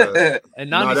 97, and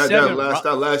 97,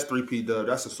 that last 3P dub,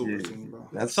 that's a super team,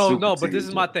 bro. But this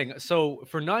is my thing. So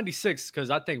for 96, because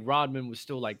I think Rodman was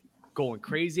still like going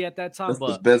crazy at that time. That's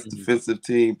but the best defensive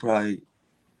team probably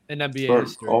in NBA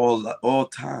history, all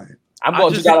time. I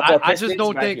just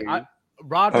don't think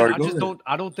Rodman.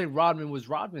 I don't think Rodman was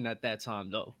Rodman at that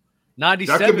time though.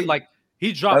 97, like.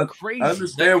 He dropped crazy. I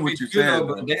understand what you're saying,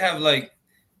 but they have like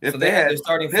if they had their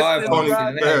starting five. Tony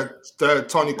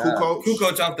Kukoc.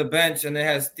 Kukoc off the bench, and they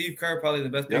had Steve Kerr, probably the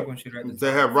best three-point shooter at the time.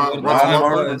 They have Ron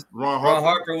Harper. Ron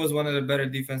Harper was one of the better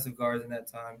defensive guards in that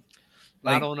time.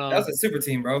 Like, I don't know. That's a super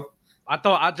team, bro.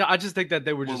 I just think that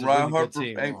they were just Ron Harper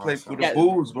ain't played for the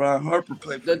Bulls. Ron Harper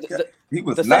played for he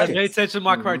was nice. Pay attention to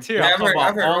my criteria. I've heard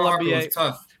all NBA.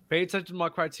 Tough. Pay attention to my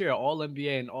criteria. All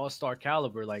NBA and All-Star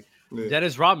caliber. Like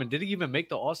Dennis Rodman, did he even make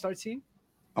the All-Star team?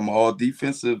 I'm all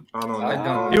defensive. I don't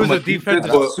know. He was a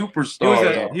defensive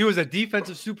superstar. He was a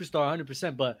defensive superstar,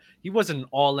 100%. But he wasn't an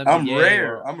All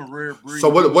NBA. I'm a rare breed. So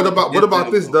what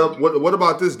about this, Dub? What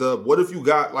about this, Dub? What if you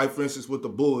got, like, for instance, with the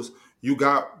Bulls, you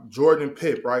got Jordan and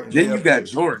Pip, right? And then you got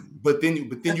Jordan. But then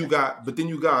you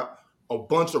got a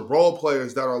bunch of role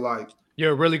players that are like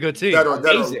you're a really good team. That are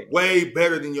way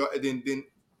better than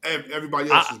everybody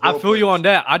else. I feel you on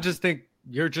that. I just think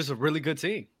you're just a really good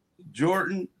team.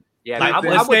 Jordan. Yeah,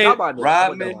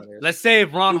 let's say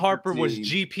if Ron Harper was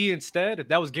GP instead, if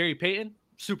that was Gary Payton,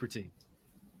 super team.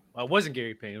 Well, it wasn't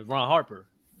Gary Payton, it was Ron Harper.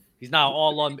 He's not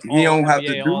he don't have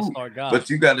to do all-star guy.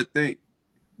 But you got to think,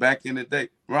 back in the day,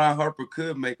 Ron Harper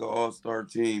could make an all-star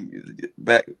team.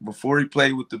 Back before he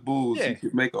played with the Bulls, he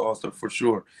could make an all-star for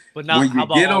sure. But now, when you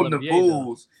get on the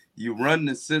Bulls, you run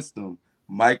the system.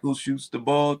 Michael shoots the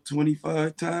ball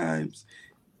 25 times.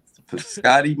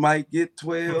 Scotty might get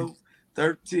 12.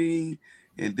 13,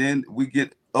 and then we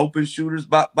get open shooters,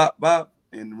 bop, bop, bop,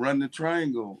 and run the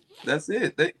triangle. That's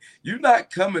it. You're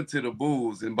not coming to the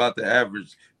Bulls and about to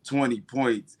average 20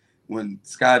 points when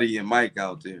Scotty and Mike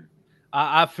out there.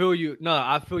 I feel you. No,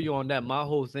 I feel you on that. My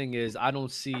whole thing is I don't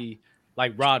see,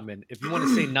 like Rodman. If you want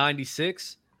to say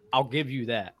 96, I'll give you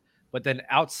that. But then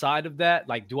outside of that,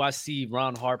 like, do I see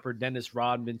Ron Harper, Dennis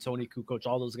Rodman, Tony Kukoc,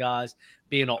 all those guys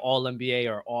being an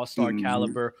All-NBA or All-Star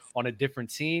caliber on a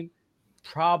different team?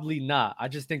 Probably not. I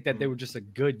just think that they were just a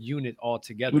good unit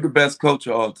altogether. Who's the best coach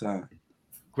of all time?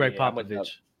 Greg Popovich.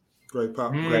 Greg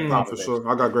Pop for sure.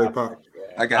 I got Greg Pop.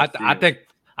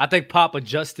 I think Pop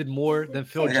adjusted more than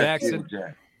Phil Jackson.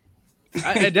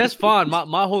 And that's fine.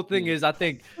 My whole thing is I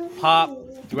think Pop,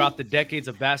 throughout the decades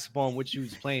of basketball in which he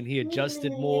was playing, he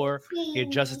adjusted more. He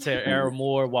adjusted to the era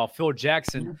more, while Phil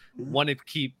Jackson wanted to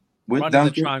keep running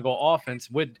the triangle offense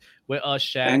with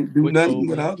Shaq. Can't do nothing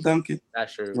without Duncan.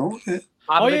 That's true. Okay.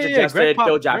 Greg Pop,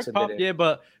 Phil Jackson Greg Pop, did it. yeah,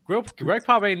 but Greg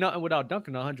Pop ain't nothing without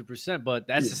Duncan 100%. But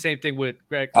that's the same thing with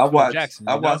Phil Jackson.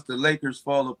 I watched the Lakers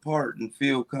fall apart and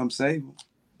Phil come save them.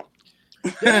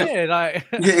 Yeah.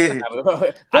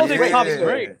 Pop's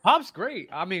great. Pop's great.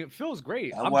 I mean, Phil's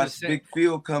great. I watched Big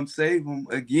Phil come save him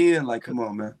again. Like, come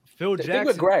on, man. Phil Jackson.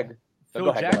 With Greg.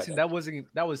 Phil Jackson. That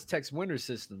was Tex Winter's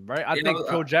system, right? I think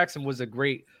Phil Jackson was a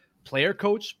great player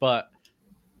coach, but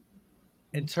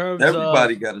in terms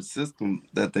everybody got a system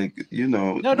that they,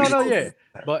 yeah.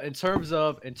 But in terms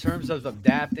of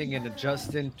adapting and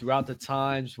adjusting throughout the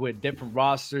times with different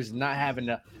rosters, not having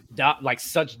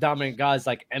such dominant guys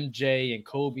like MJ and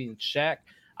Kobe and Shaq,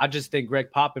 I just think Greg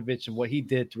Popovich and what he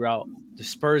did throughout the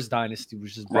Spurs dynasty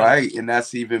was just better. Right, and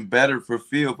that's even better for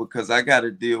Phil because I got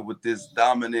to deal with this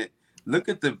dominant. Look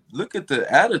at the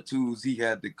attitudes he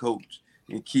had to coach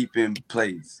and keep in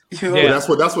place. That's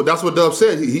what Dub said. That's what Dub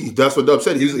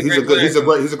said. He's a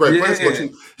great player coach.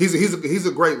 He's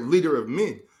a great leader of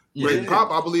men. Greg Pop,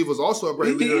 I believe, was also a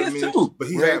great leader of men. Too. But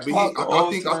I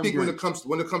think when it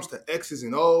comes to X's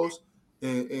and O's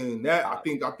and that, I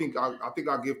think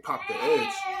I'll give Pop the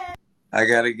edge. I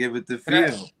gotta give it to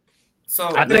Phil.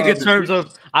 So I think in terms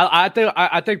of I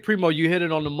think Primo, you hit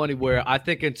it on the money where I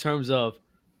think in terms of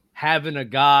having a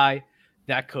guy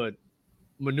that could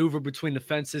maneuver between the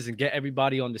fences and get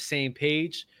everybody on the same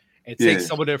page and take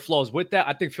some of their flaws with that.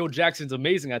 I think Phil Jackson's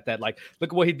amazing at that. Like,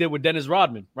 look at what he did with Dennis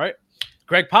Rodman, right?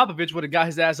 Greg Popovich would have got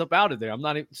his ass up out of there. I'm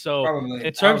not even so Probably.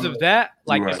 in terms of that.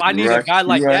 Like, if I need a guy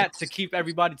like that to keep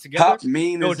everybody together,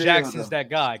 Phil Jackson's that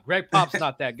guy. Greg Pop's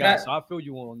not that guy, so I feel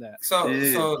you on that. So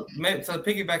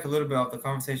piggyback a little bit off the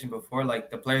conversation before,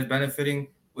 like the players benefiting.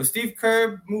 Will Steve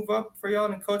Kerr move up for y'all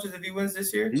and coaches if he wins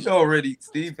this year? He's already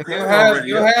Steve Kerr.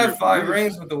 You'll have 5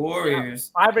 rings with the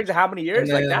Warriors. 5 rings in how many years?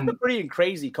 Like that's a pretty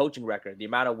crazy coaching record. The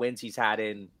amount of wins he's had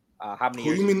in how many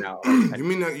years now? You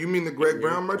mean the Greg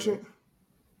Brown merchant?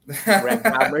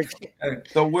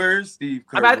 So where's Steve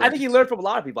Kerr? I think he learned from a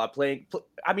lot of people.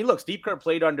 Look, Steve Kerr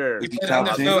played under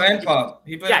Bill and Pop.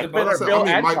 He played under Bill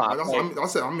and Pop. I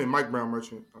said I'm in Mike Brown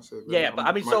merchant.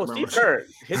 Steve Kerr,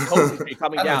 his coaching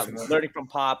coming down, learning from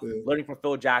Pop, learning from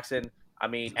Phil Jackson.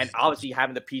 And obviously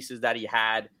having the pieces that he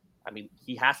had.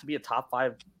 He has to be a top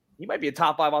 5. He might be a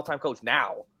top 5 all-time coach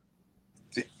now.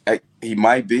 He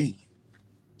might be.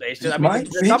 The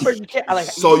numbers you can't.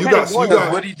 So you got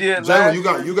what he did.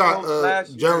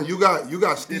 Jalen, you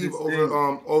got Steve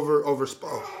over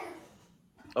Spo.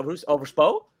 Over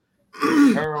Spo?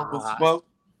 Spo?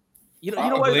 You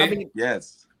know what?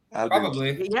 Yes,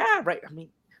 probably. Yeah, right. You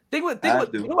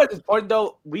know what's important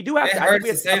though? We do have to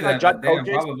judge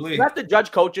coaches. We have to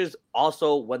judge coaches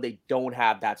also when they don't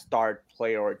have that star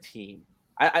player or team.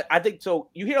 I think so.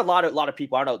 You hear a lot of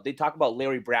people. I don't know. They talk about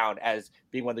Larry Brown as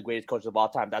being one of the greatest coaches of all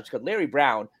time. That's because Larry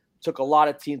Brown took a lot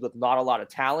of teams with not a lot of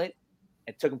talent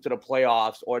and took them to the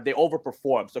playoffs, or they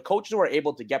overperformed. So coaches who are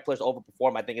able to get players to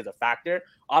overperform, I think, is a factor.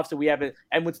 Obviously, we haven't.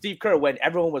 And with Steve Kerr, when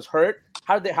everyone was hurt,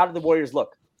 how did the Warriors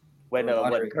look when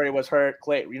Curry was hurt?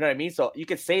 Clay, you know what I mean? So you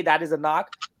could say that is a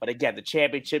knock, but again, the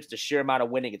championships, the sheer amount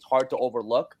of winning, it's hard to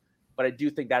overlook. But I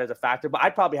do think that is a factor. But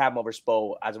I'd probably have him over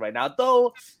Spo as of right now,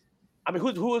 though.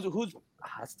 Who's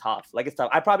that's tough. It's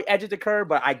tough. I probably edge it to Kerr,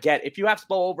 but I get if you have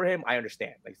Spo over him, I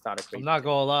understand. It's not a crazy. I'm not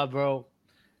gonna lie, bro.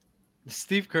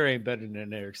 Steve Kerr ain't better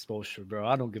than Eric Spoelstra, bro.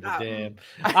 I don't give a damn.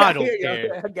 I don't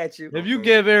care. I get you. If you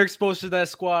give Eric Spoelstra that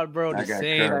squad, bro, the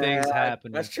same things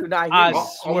happen. That's true. I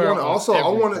swear. I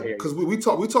want to because we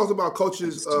talked about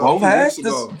coaches a few weeks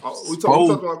ago.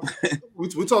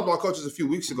 We talked about coaches a few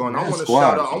weeks ago, and I want to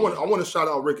shout out. I want to shout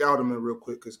out Rick Alderman real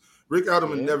quick because Rick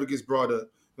Alderman never gets brought up.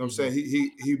 You know what I'm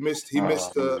saying? He missed. He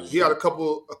had a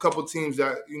couple teams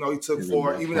that he took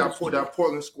for. Even that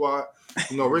Portland squad.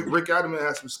 Rick Alderman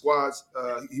had some squads.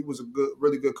 He was a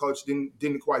really good coach.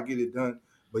 Didn't quite get it done.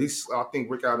 But I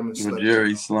think Rick Alderman slept.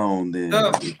 Jerry Sloan then.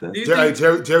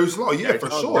 Jerry Sloan, yeah,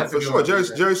 for sure.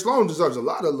 Jerry Sloan deserves a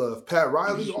lot of love. Pat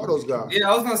Riley, all those guys.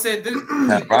 Yeah, I was gonna say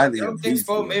Pat Riley. You don't think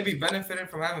Spo maybe benefited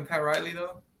from having Pat Riley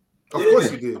though? Of course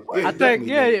he did. Yeah, I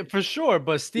think, for sure.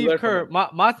 But Steve Kerr,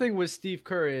 my thing with Steve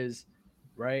Kerr is,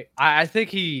 right, I think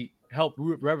he helped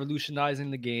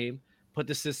revolutionizing the game, put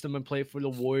the system in play for the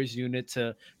Warriors unit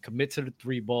to commit to the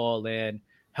 3-ball and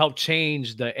help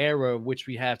change the era which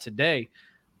we have today.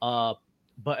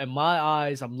 But in my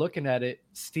eyes, I'm looking at it,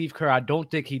 Steve Kerr, I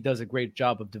don't think he does a great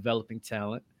job of developing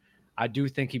talent. I do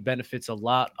think he benefits a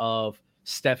lot of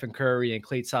Steph and Curry and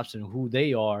Klay Thompson, who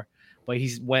they are. But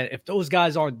if those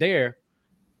guys aren't there,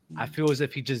 I feel as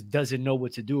if he just doesn't know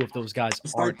what to do if those guys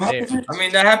aren't there.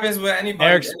 That happens with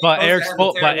anybody. Compared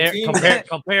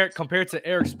to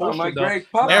Eric Spoelstra,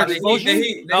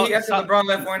 he after LeBron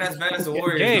left weren't as bad as the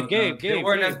Warriors. Gabe, they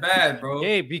weren't as bad, bro.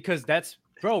 Gabe, because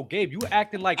Gabe, you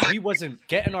acting like we wasn't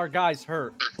getting our guys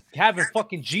hurt, having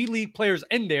fucking G League players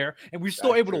in there, and we're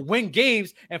still able to win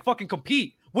games and fucking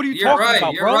compete. What are you talking about,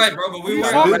 bro? You're right, bro. But we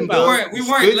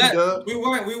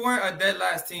weren't a dead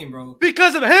last team, bro.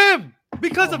 Because of him.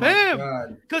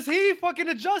 Because he fucking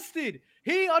adjusted.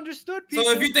 He understood people.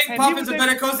 So if you think Pop is a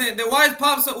better coach, then why is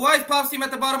Pop's team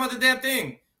at the bottom of the damn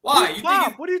thing? Why?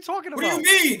 What are you talking about? What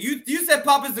do you mean? You said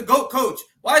Pop is the GOAT coach.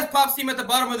 Why is Pop's team at the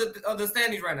bottom of the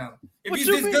standings right now? If he's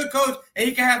this good coach and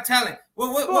he can have talent,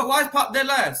 why is Pop dead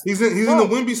last? He's in the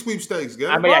Wemby sweepstakes,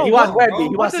 guys. He wants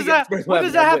Wemby. What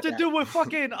does that have to do with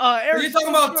fucking Eric? You're talking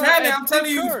about talent. I'm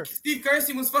telling you, Steve Kerr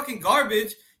was fucking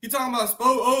garbage. You're talking about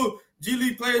Spo, G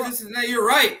League players, this and that. You're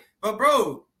right. But,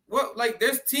 bro,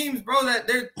 there's teams, bro, that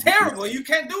they're terrible. You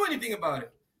can't do anything about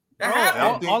it.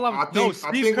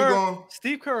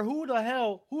 Steve Kerr, who the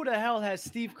hell has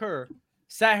Steve Kerr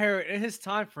sat here in his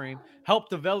time frame,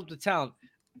 helped develop the talent?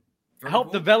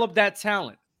 Develop that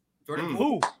talent. Jordan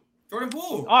Poole.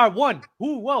 All right, one.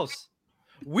 Who else?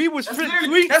 We was Hold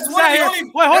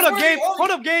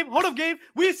up, Gabe.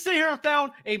 We sit here and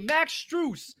found a Max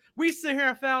Strus We sit here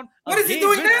and found what is he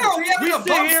doing now? He having a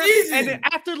bump season. And then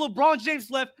after LeBron James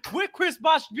left, with Chris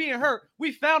Bosh being hurt,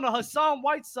 we found a Hassan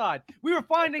Whiteside. We were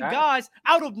finding guys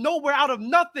out of nowhere, out of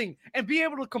nothing, and be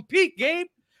able to compete, Gabe,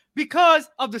 because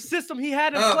of the system he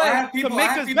had in play to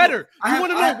make us better. You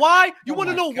want to know why? You want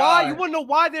to know why? You want to know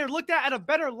why they're looked at a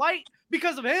better light?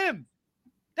 Because of him.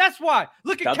 That's why.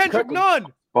 Look at Kendrick Nunn.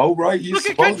 Oh, right. Look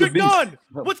at Kendrick Nunn.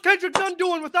 What's Kendrick Nunn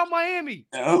doing without Miami?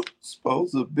 Yeah,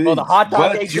 supposed to be. Well, the hot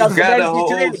dog but you got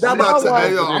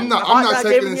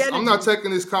I'm not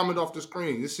taking this comment off the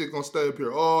screen. This shit gonna stay up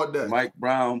here all day. Mike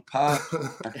Brown pop.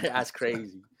 That's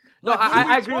crazy. No,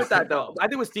 I agree with that though. I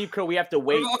think with Steve Kerr, we have to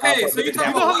wait. Okay, so you know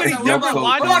how many different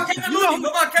lineups?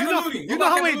 You know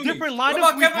how many different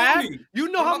lineups we've had? You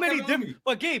know how many different?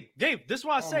 But Gabe, this is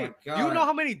what I say. You know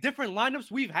how many different lineups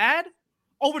we've had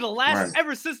over the last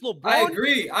ever since LeBron?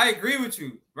 I agree with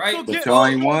you. Right? So but y'all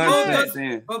ain't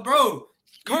won. But bro,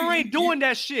 Kerr ain't doing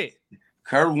that shit.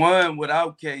 Kerr won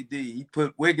without KD. He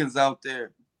put Wiggins out there.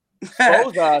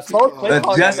 Spo's play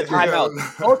calling got the timeout.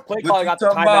 Spo's play calling got the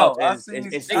timeout. They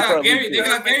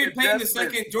got Gary Payton the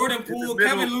second, Jordan Poole,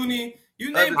 Kevin Looney.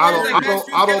 You name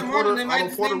Otto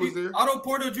Porter was there. Otto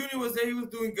Porter Jr. was there. He was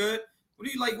doing good. What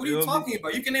are you talking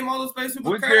about? You can name all those players.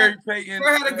 Kerr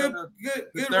had a good role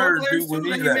players too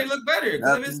that he may look better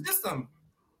because of his system.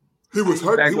 He was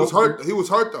hurt. He was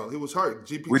hurt though. He was hurt.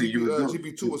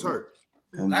 GP2 was hurt.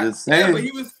 I'm just saying. Yeah, but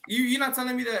he was. You're not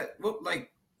telling me that.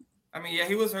 I mean, yeah,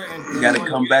 he was hurt. You got to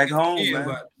come back home,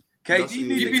 man. KD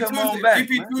needs to come on back.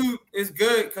 GP2 is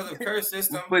good because of Kerr's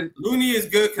system. Looney is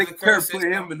good because of Kerr's system.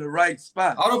 Put him in the right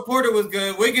spot. Otto Porter was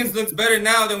good. Wiggins looks better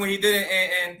now than when he did it,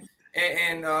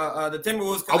 and the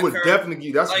Timberwolves. I would definitely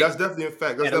give that's definitely a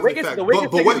fact. That's definitely a fact. But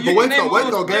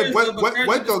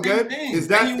wait though, Gabe. Is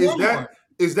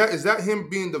that him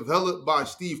being developed by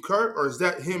Steve Kerr, or is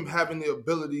that him having the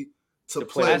ability to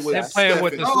play with Steph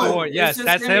with the sport? Yes,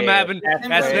 that's him having.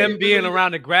 That's him being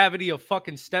around the gravity of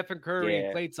fucking Stephen Curry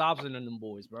and Klay Thompson and them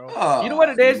boys, bro. You know what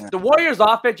it is? The Warriors'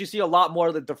 offense, you see a lot more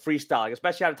of the freestyling,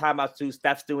 especially out of timeouts too.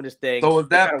 Steph's doing his thing. So is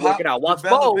that working out? Once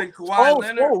Spo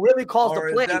really calls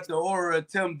the play, is that the aura of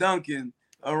Tim Duncan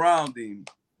around him?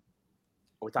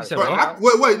 Wait,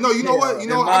 no, you know what?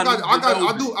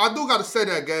 I do got to say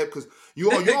that, Gabe, because you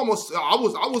almost. I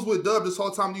was with Dub this whole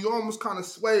time. You almost kind of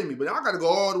swayed me, but I got to go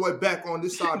all the way back on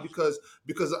this side because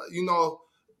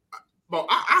but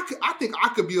I think I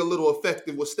could be a little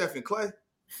effective with Steph and Klay.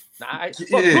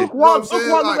 Luke Walton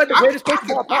looked like the greatest coach of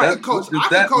all time. I can coach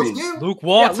him. Luke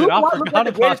Walton looked like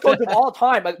the greatest coach of all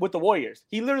time with the Warriors.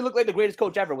 He literally looked like the greatest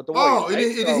coach ever with the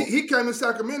Warriors. He came in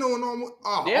Sacramento and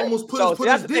almost put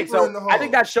his deeper in the hole. I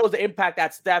think that shows the impact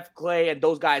that Steph, Klay, and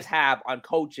those guys have on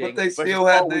coaching. But they still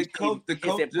had their coach. The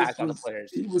coach impact on the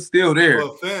players. He was still there.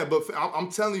 But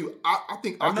I'm telling you, I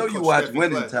think I know you watch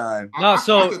Winning Time. No,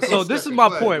 so this is my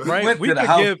point, right? We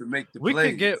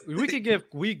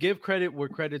give credit where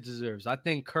credit deserves. I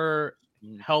think Kerr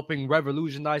helping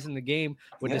revolutionizing the game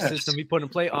with the system he put in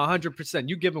play 100%.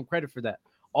 You give him credit for that.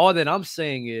 All that I'm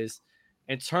saying is,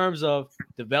 in terms of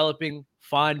developing,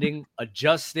 finding,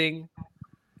 adjusting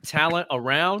talent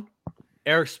around,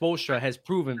 Eric Spoelstra has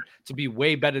proven to be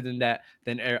way better than that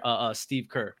than Steve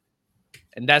Kerr.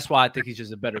 And that's why I think he's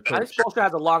just a better coach. I think Spoelstra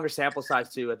has a longer sample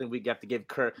size too. I think we have to give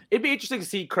Kerr. It'd be interesting to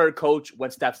see Kerr coach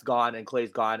when Steph's gone and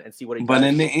Clay's gone and see what he does. But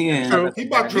in the end, he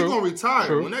gonna retire.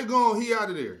 True. When they're gone, he out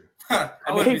of there.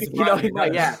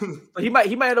 He might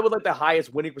end up with like the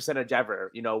highest winning percentage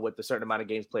ever. With a certain amount of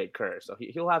games played, Kerr. So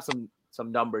he'll have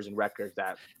some numbers and records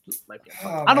that.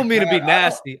 I don't mean to be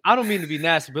nasty.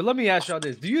 But let me ask y'all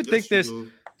this: Do you think this?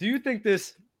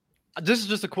 This is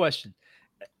just a question.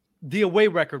 The away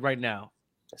record right now.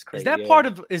 That's crazy.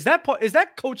 Is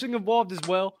that coaching involved as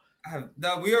well?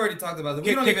 No, we already talked about it.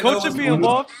 Can coaching be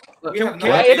involved?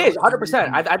 It is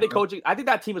 100%. I think coaching. I think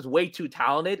that team is way too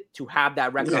talented to have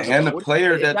that record. And the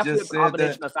player that just said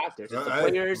combination of factors. It's the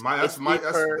players. That's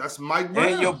Mike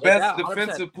Brown. And your best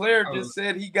defensive player just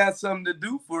said he got something to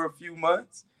do for a few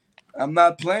months. I'm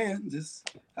not playing.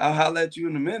 I'll holler at you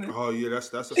in a minute. Oh yeah,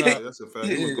 that's a fact. That's a fact.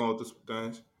 He was going through some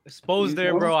things. Suppose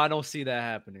there, bro. I don't see that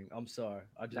happening. I'm sorry.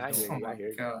 I'm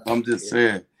just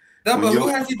saying. No, but who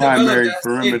has he primary developed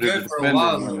perimeter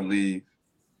defender in the league?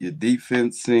 Your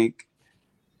defense sink,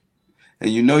 and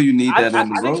you need that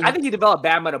in the road. I think he developed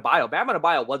Bam Adebayo. Bam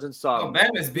Adebayo wasn't some.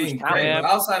 Bam is being great.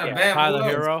 Outside of Bam, Tyler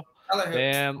Hero.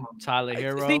 Tyler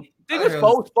Hero.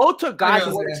 Both took guys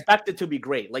who were expected to be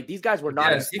great. Like these guys were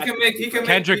not. Yes, he can make.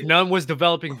 Kendrick Nunn was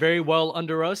developing very well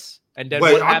under us. And then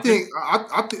Wait, what I happened?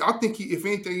 think he, if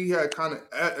anything, he had kind of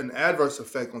an adverse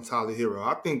effect on Tyler Hero.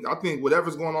 I think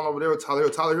whatever's going on over there with Tyler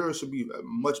Hero should be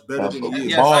much better than he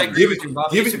is. Yes, I agree with you,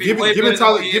 Bobby. Giving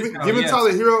Tyler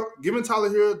Hero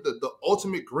the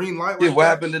ultimate green light. What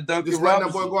happened to Duncan Just Robinson? letting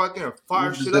that boy go out there and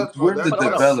fire shit up. Where's the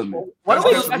development?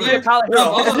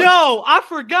 Yo, I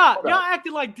forgot. Y'all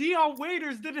acting like Dion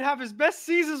Waiters didn't have his best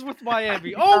seasons with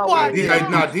Miami. Oh my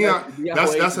god! Nah, Dion.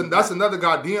 That's another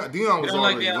guy. Dion was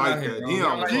already like that.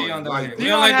 Dion was like we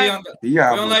don't like Dion. We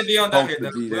don't like Dion down here.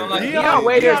 We don't like Dion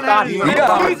Waiters.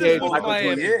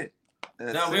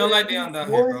 No, we don't like Dion down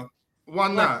here, bro. Why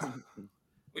not? What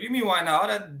do you mean? Why not? All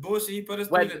that bullshit he put us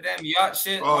through, the damn yacht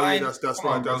shit. Oh yeah, that's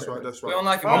right. We don't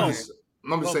like him.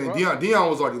 I'm just saying,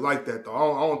 Dion was already like that though.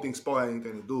 I don't think Spo had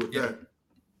anything to do with that.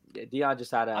 Yeah, Dion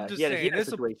just had a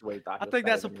situation where he thought. I think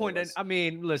that's a point. That I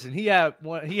mean, listen, he had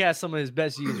some of his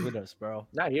best years with us, bro.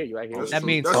 Not here, I hear you. That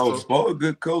means Spo a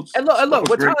good coach. And look,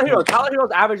 what Tyler Hero? Tyler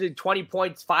Hero's averaging 20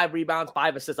 points, 5 rebounds,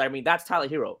 5 assists. I mean, that's Tyler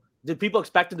Hero. Did people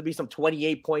expect him to be some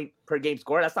 28-point per game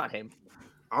scorer? That's not him.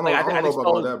 I don't know about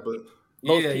all that, but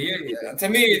yeah. To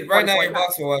me, right now, you're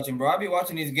boxing watching, bro. I be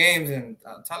watching these games, and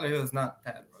Tyler Hill's not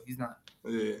that, bro. He's not.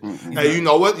 Yeah. Hey, you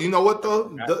know what?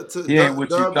 though?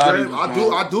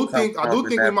 I do think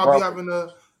we might be having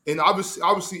and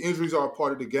obviously injuries are a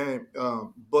part of the game.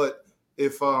 But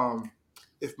if my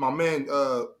man,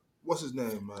 what's his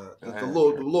name? The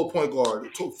little point guard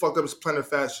fucked up his plantar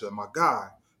fascia, my guy.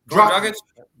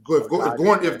 If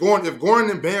Goran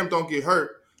and Bam don't get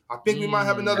hurt, I think we might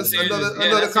have another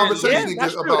conversation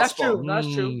about Spo.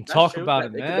 That's true. Talk about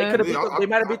it, man. They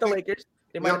might have beat the Lakers.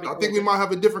 I think we might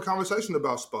have a different conversation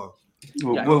about Spo.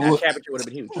 That championship would have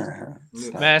been huge.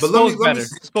 Man, Spo's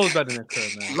better than Kerr,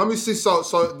 man. Let me see. So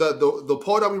the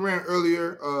poll that we ran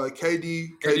earlier,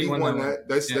 KD won that.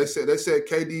 They said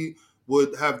KD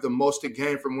would have the most to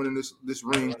gain from winning this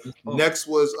ring. Next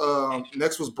was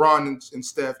Bron and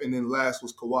Steph, and then last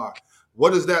was Kawhi.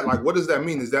 What does that like? What does that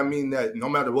mean? Does that mean that no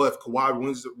matter what, if Kawhi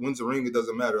wins the ring, it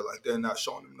doesn't matter? Like they're not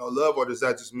showing him no love, or does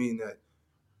that just mean that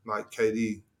like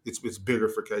KD, it's bigger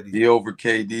for KD? He over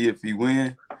KD if he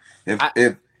win.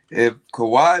 If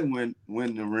Kawhi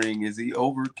win the ring, is he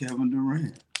over Kevin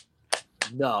Durant?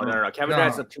 No. Kevin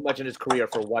Durant's too much in his career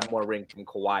for one more ring from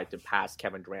Kawhi to pass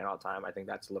Kevin Durant all the time. I think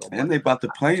that's a little. And they about to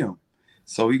play him,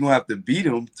 so he's gonna have to beat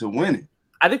him to win it.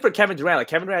 I think for Kevin Durant,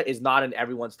 Kevin Durant is not in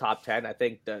everyone's top 10. I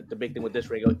think the big thing with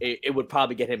this ring, it would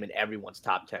probably get him in everyone's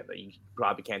top 10. But you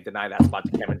probably can't deny that spot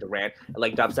to Kevin Durant. And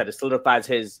like Dub said, it solidifies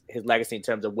his legacy in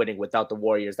terms of winning without the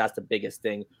Warriors. That's the biggest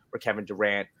thing for Kevin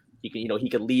Durant. He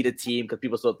can lead a team because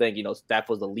people still think Steph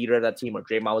was the leader of that team or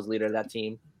Draymond was the leader of that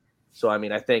team. So I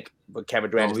mean, I think with Kevin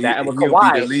Durant is that, and with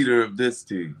Kawhi, be the leader of this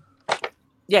team.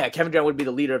 Yeah, Kevin Durant would be the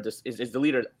leader of this. Is the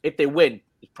leader if they win?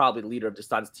 He's probably the leader of the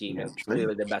Suns team and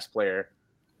clearly the best player.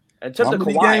 In terms how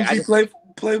many games he played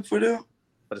for them?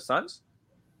 For the Suns?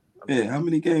 How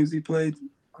many games he played?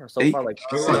 So far, like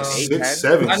 6,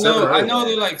 7. I know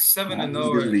they're like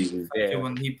 7-0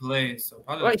 when he plays. So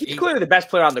he's clearly the best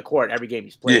player on the court every game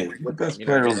he's played. Yeah, the best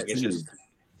player on the team.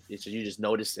 You just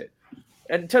notice it.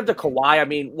 And in terms of Kawhi, I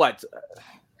mean, what?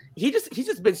 He's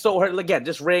just been so hurt. Again,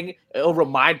 this ring, it'll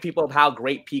remind people of how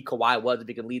great P. Kawhi was if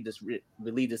he can lead this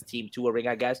team to a ring,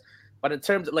 I guess. But in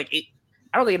terms of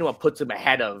I don't think anyone puts him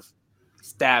ahead of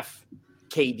Steph,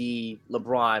 KD,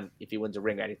 LeBron if he wins a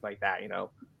ring or anything like that,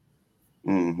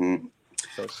 Mm-hmm.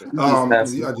 So do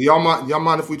y'all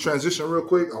mind if we transition real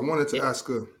quick? I wanted to ask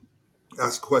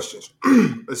questions.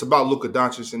 It's about Luka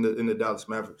Doncic in the Dallas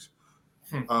Mavericks.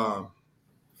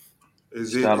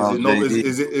 Is it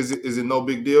no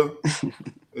big deal?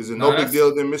 Is it no big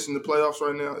deal they're missing the playoffs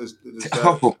right now?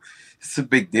 It's a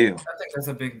big deal. I think that's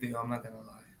a big deal. I'm not gonna lie.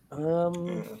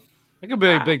 It could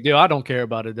be a big deal. I don't care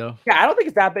about it though. Yeah, I don't think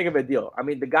it's that big of a deal. I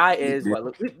mean, the guy is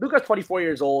Luka's 24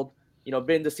 years old.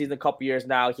 Been in the season a couple years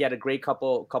now. He had a great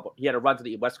couple. He had a run to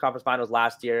the West Conference Finals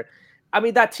last year. I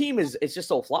mean, that team is just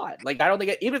so flawed. I don't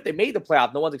think even if they made the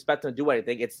playoff, no one's expecting to do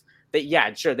anything.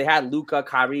 Sure, they had Luka,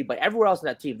 Kyrie, but everywhere else in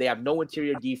that team, they have no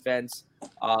interior defense.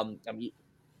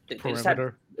 They just had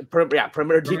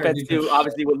perimeter defense too.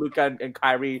 Obviously, with Luka and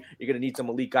Kyrie, you're gonna need some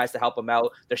elite guys to help them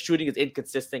out. Their shooting is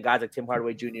inconsistent. Guys like Tim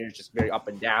Hardaway Jr. is just very up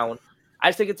and down. I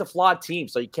just think it's a flawed team,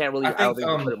 so you can't really. I don't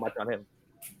think put it much on him.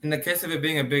 In the case of it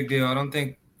being a big deal, I don't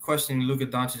think questioning Luka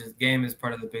Doncic's game is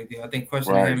part of the big deal. I think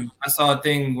questioning him. I saw a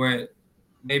thing where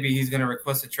maybe he's gonna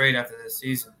request a trade after this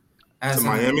season. To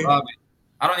Miami?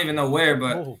 I don't even know where,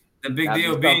 but the big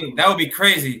deal being that would be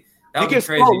crazy. That would be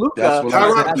crazy.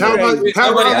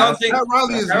 Pat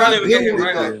Riley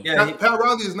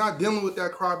is not dealing with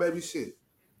that crybaby shit.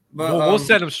 But we'll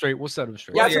set him straight. We'll set him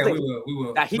straight. Yeah, we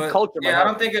will. That heat culture. Yeah, I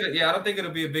don't think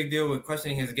it'll be a big deal with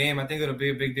questioning his game. I think it'll be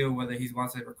a big deal whether he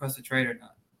wants to request a trade or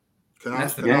not. Can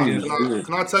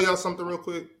I tell y'all something real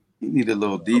quick? He need a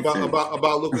little defense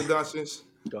about Luka Doncic.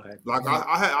 Go ahead. Like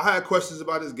I had questions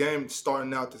about his game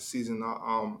starting out the season.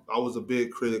 I was a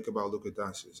big critic about Luka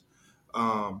Doncic.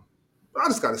 But I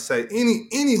just gotta say,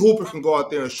 any hooper can go out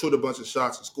there and shoot a bunch of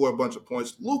shots and score a bunch of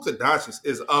points. Luka Doncic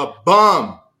is a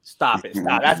bum. Stop it!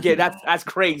 Stop. That's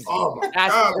crazy. Oh my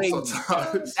God! Crazy.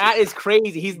 That is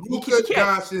crazy. Luka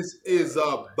Doncic is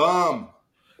a bum.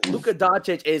 Luka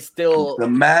Doncic is still the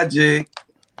magic.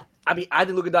 I mean, I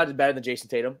think Luka Doncic is better than Jason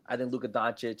Tatum. I think Luka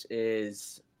Doncic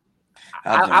is.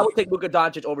 I would take Luka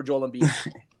Doncic over Joel Embiid.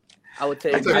 I would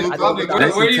take. Where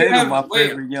do you have my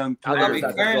favorite young player?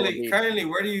 Currently,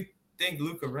 where do you think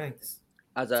Luka ranks?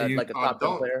 As a top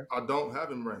 10 player? I don't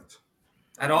have him ranked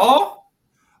at all.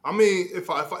 I mean, if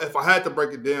I had to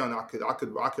break it down, I could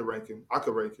rank him. I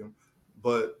could rank him,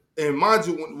 but and mind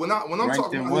you, when I'm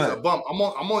talking about he's a bump, I'm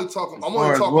only talking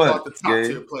about the top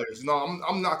tier players. You know,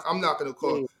 I'm not going to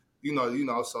call. You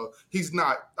know. So he's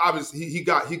not obviously he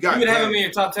got. You would have him in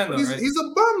your top 10 though, right? He's a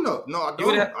bum though. No, I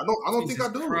don't. I don't think I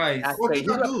do. I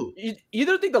do. You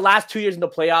don't think the last 2 years in the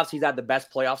playoffs he's had the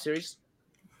best playoff series?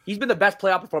 He's been the best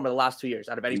playoff performer the last 2 years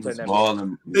out of any player in the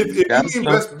NBA. If you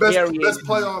mean best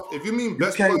playoff, if you mean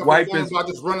best playoff performance by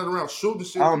just running around shooting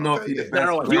shit, I don't know if he's the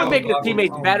best. He was making his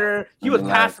teammates better. He was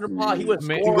passing the ball. He was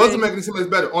scoring. He wasn't making his teammates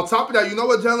better. On top of that, you know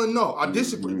what, Jalen? No, I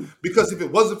disagree. Because if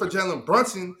it wasn't for Jalen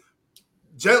Brunson,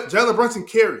 Jalen Brunson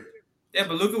carried. Yeah,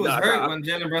 but Luka was hurt when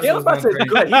Jalen Brunson was going crazy.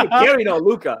 Good. He didn't carry no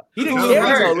Luka. He didn't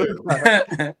carry no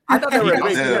Luka. I thought they were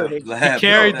great.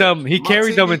 He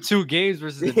carried them in 2 games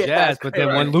versus the Jazz, but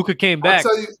then when Luka came back,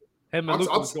 him and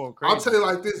Luka was going crazy. I'll tell you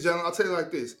like this, Jalen. I'll tell you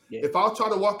like this. Yeah. If I try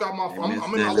to walk out I'm in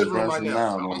my living room right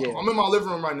now. I'm in my living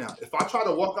room right now. If I try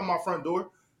to walk out my front door,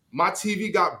 my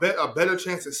TV got a better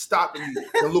chance of stopping me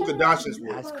than Luka Doncic was.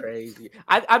 That's crazy.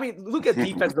 I mean, Luka's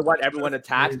defense is the one everyone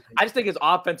attacks. I just think his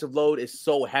offensive load is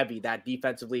so heavy that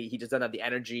defensively he just doesn't have the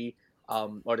energy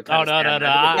or the kind of. No.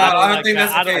 I don't think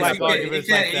that's the case.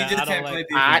 He just can't play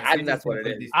defense. I think that's what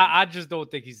it is. I just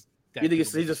don't think he's. You think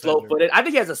he's a slow-footed? I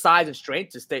think he has the size and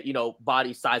strength to stay,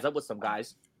 body size up with some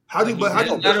guys. Remember,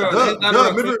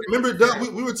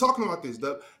 Doug, we were talking about this,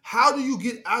 Doug. How do you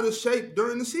get out of shape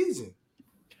during the season?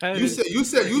 You said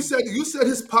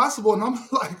it's possible, and I'm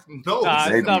like, no,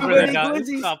 it's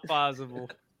not possible.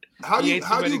 How are you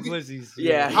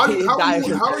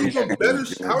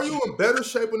in better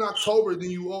shape in October than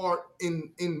you are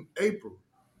in April?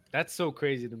 That's so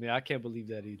crazy to me. I can't believe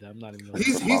that either. I'm not even.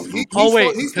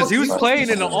 Because he was playing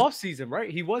in the off season,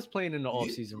 right? He was playing in the off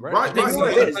season, right? Right. He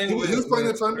was playing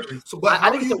in the tournament. So, but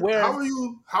how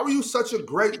are you such a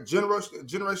great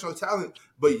generational talent,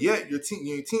 but yet your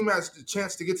team has the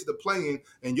chance to get to the play-in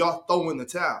and y'all throw in the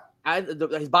towel?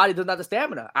 His body doesn't have the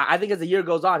stamina. I think as the year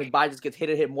goes on, his body just gets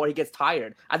hit more. He gets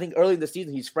tired. I think early in the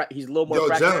season he's a little more.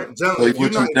 If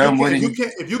you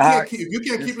can't keep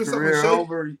yourself in shape,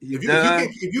 if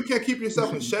you can't keep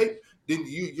yourself in shape, then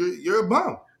you're a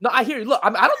bum. No, I hear you. Look,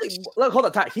 I don't think. Look, hold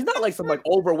on. He's not like some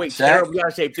overweight, terribly out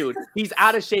of shape dude. He's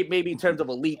out of shape maybe in terms of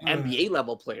elite NBA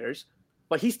level players.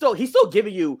 But he's still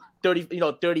giving you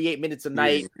 38 minutes a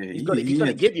night. He's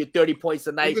gonna give you 30 points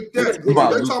a night. He's talking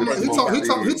about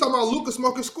Luka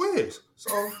smoking squares.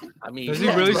 So I mean, does he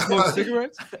really smoke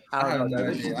cigarettes? I don't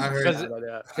know. I heard because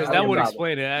that would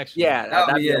explain it actually. Yeah,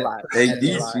 that'd be a lot. AD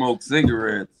smoke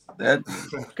cigarettes.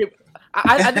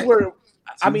 I think we're.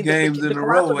 Games in a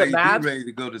row. AD ready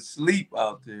to go to sleep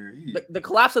out there. The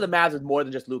collapse of the Mavs is more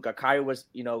than just Luka. Kyrie was,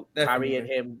 Kyrie and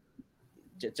him.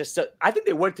 I think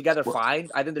they work together fine.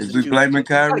 I think there's just blaming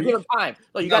Kyrie. You gotta give him time.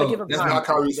 No, you gotta give him time. That's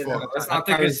not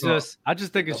Kyrie's fault. I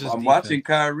just think it's just. I'm watching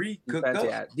Kyrie cook up.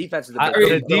 Yeah, defense is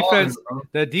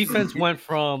the defense went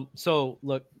from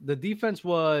the defense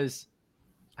was,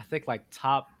 I think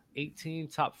top 18,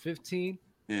 top 15.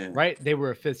 Yeah. Right, they were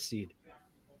a 5th seed.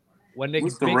 When they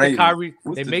make the Kyrie,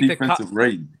 they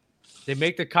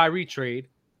make the Kyrie trade.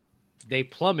 They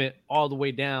plummet all the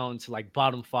way down to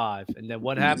bottom 5, and then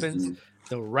what happens?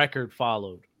 The record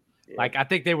followed. Yeah. I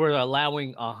think they were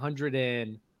allowing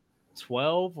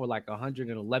 112 or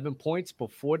 111 points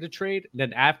before the trade.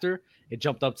 Then after, it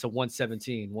jumped up to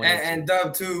 117. And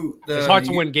Dub too. It's hard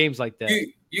to win games like that.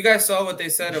 You guys saw what they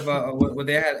said about what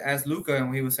they had asked Luka and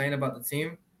what he was saying about the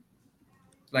team,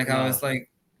 how it's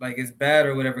it's bad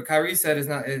or whatever. Kyrie said it's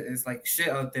not. It's like shit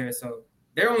out there. So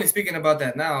they're only speaking about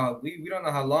that now. We don't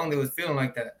know how long they was feeling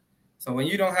like that. So when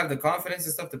you don't have the confidence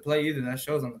and stuff to play either, that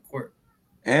shows on the court.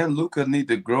 And Luka need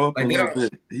to grow up a little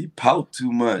bit. He pout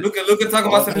too much. Luka talking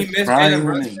about something he missed.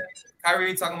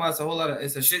 Kyrie talking about it's a whole lot of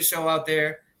it's a shit show out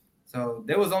there. So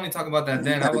they was only talking about that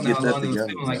then. I don't know how long it was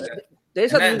feeling like that.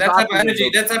 That type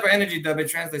of energy, it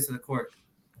translates to the court.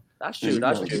 That's true.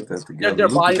 Their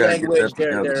body language,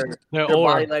 their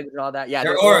body language and all that. Yeah,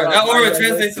 their aura. That aura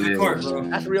translates to the court, bro.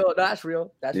 That's real.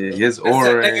 That's real. His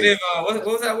aura. Negative. What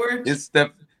was that word? It's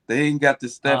Steph. They ain't got the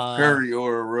Steph Curry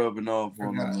aura rubbing off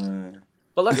on them.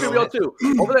 But let's be real too.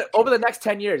 Over the next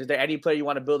 10 years, is there any player you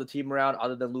want to build a team around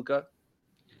other than Luka?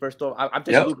 First of all, I'm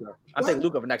taking Luka. I'm taking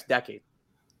Luka for next decade.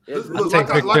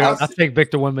 I'll take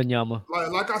Victor Wembanyama.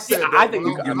 Like I said, I think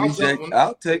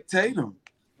I'll take Tatum.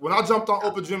 When I jumped on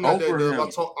Open Gym that day,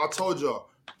 I told y'all,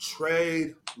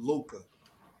 trade Luka.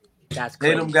 That's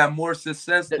crazy. Tatum got more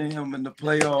success than him in the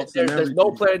playoffs. There's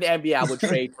no player in the NBA I would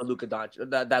trade for Luka Doncic.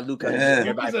 That Luka.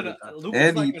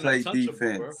 And he played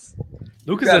defense.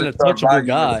 Luka's an untouchable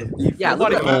guy. Yeah,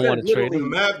 nobody won't want to trade him.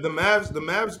 The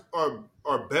Mavs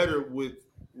are better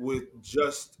with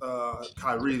just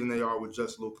Kyrie than they are with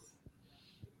just Luka.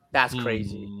 That's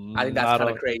crazy. I think that's kind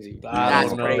of crazy.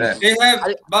 That's crazy. They have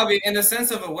Bobby in the sense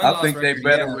of a win-loss. I think they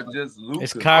better with just Luka.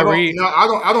 It's Kyrie. I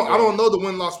don't know the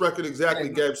win-loss record exactly,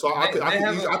 Gabe. So I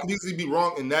could easily be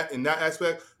wrong in that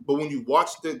aspect. But when you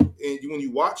watch the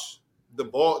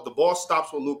ball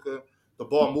stops with Luka. The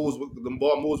ball moves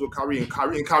with Kyrie, and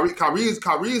Kyrie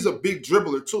is a big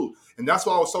dribbler too, and that's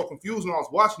why I was so confused when I was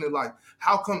watching it. Like,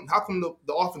 how come the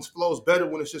offense flows better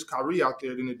when it's just Kyrie out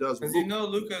there than it does with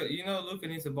Luka? Luka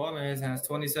needs the ball in his hands,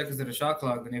 20 seconds of the shot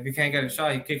clock, and if he can't get a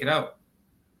shot, he kick it out.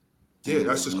 Yeah,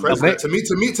 that's just crazy.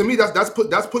 To me, that's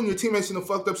putting your teammates in a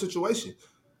fucked up situation.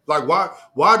 Like,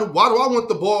 why do I want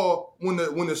the ball when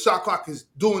the shot clock is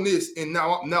doing this and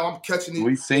now I'm catching it?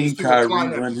 We seen Kyrie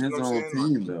run his own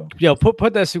team though. Yo,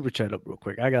 put that super chat up real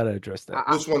quick. I gotta address that.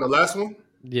 Which one? The last one?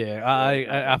 Yeah,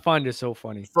 I find it so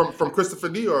funny. From Christopher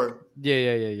D or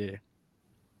yeah.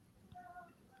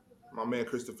 My man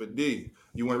Christopher D.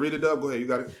 You want to read it, Dub? Go ahead. You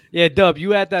got it. Yeah, Dub,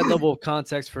 you add that level of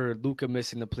context for Luka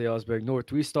missing the playoffs, but ignore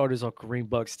 3 starters on Kareem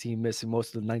Buck's team missing most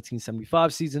of the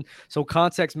 1975 season. So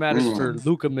context matters for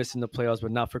Luka missing the playoffs,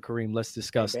 but not for Kareem. Let's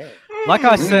discuss. Like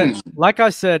I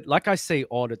say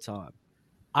all the time,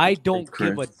 I don't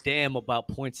give a damn about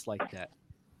points like that.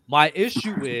 My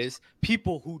issue is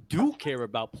people who do care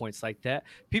about points like that,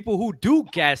 people who do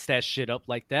gas that shit up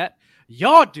like that,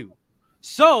 y'all do.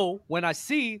 So when I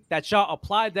see that y'all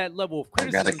applied that level of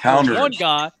criticism to one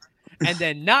guy and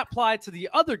then not apply it to the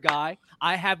other guy,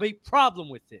 I have a problem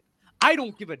with it. I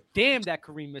don't give a damn that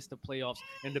Kareem missed the playoffs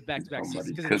in the back-to-back seasons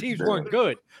because the teams weren't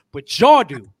good, but y'all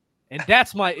do, and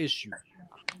that's my issue.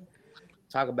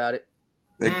 Talk about it.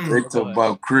 They talk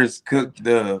about Chris Cook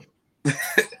Dub.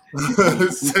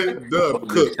 Say Dub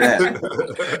Cook.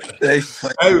 hey,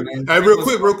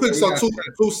 real quick. So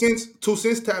two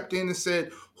cents tapped in and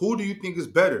said, who do you think is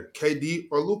better, KD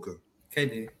or Luka?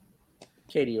 KD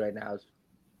right now.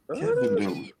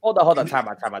 Hold on. Time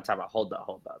out. Hold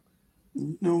up.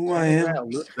 No, who I am.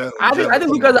 I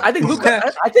think Luka's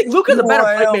a better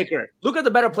playmaker. Luka's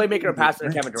a better playmaker and passer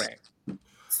than Kevin Durant.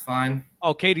 It's fine.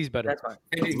 Oh, KD's better. That's fine.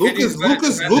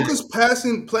 Luka's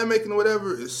passing, playmaking, or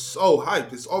whatever is so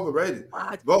hyped. It's overrated.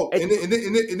 Bro, and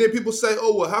then people say,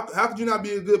 oh, well, how could you not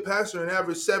be a good passer and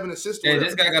average 7 assists? Yeah,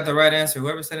 this guy got the right answer.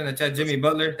 Whoever said in the chat, Jimmy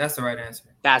Butler, that's the right answer.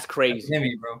 That's crazy.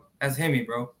 That's Hemi,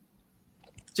 bro.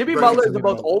 Jimmy Butler is the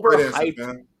most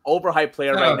overhyped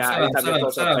player right now.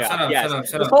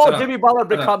 This whole Jimmy Butler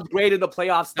becomes great in the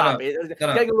playoffs. Stop it. It's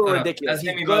getting a little ridiculous.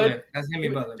 That's Hemi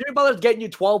Butler. Jimmy Butler's getting you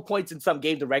 12 points in some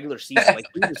games in regular season. Like,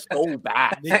 he is so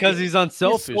bad. Because he's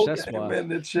unselfish. That's why.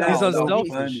 He's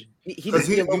unselfish. You know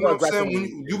what I'm saying?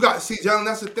 When you got John,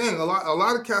 that's the thing. A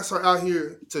lot of cats are out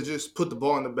here to just put the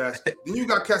ball in the basket. Then you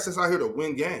got cats that's out here to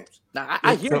win games. Now,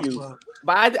 I hear you,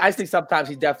 but I think sometimes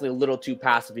he's definitely a little too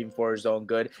passive even for his own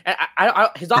good. And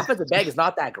his offensive bag is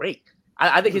not that great.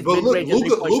 I think his mid-range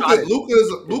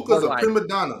Luka is a prima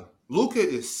donna. Luka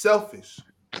is selfish.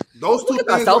 Those two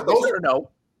things. Selfish or no?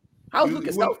 How's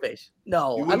Luka selfish?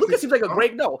 No, Luka seems like a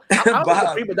great no. How is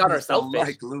the prima donna selfish?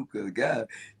 Like Luka, God,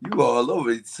 you all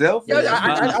over it. Selfish. Yeah,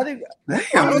 I think.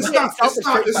 Damn, it's not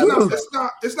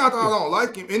that I don't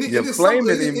like him. And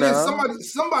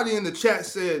somebody in the chat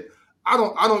said, I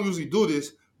don't usually do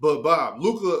this, but Bob,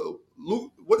 Luka,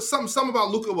 what something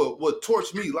about Luka would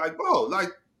torch me, like, bro, like.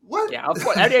 What? Yeah, of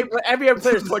course. Every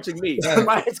player is torching me.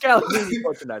 It's kind of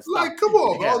torching us. Like, come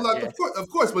on, bro. Like, of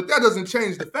course, but that doesn't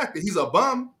change the fact that he's a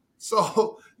bum.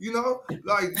 So,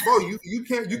 like, bro, you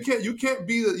can't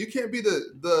be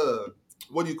the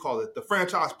what do you call it? The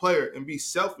franchise player and be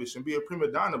selfish and be a prima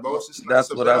donna, bro. It's just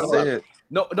that's what I said.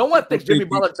 No one thinks Jimmy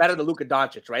Butler's better than Luka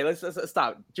Doncic, right? Let's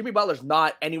stop. Jimmy Butler's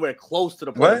not anywhere close to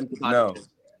the player Luka Doncic. No.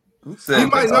 Who said he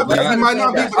might not be. He might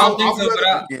not be.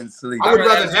 I would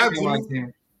rather have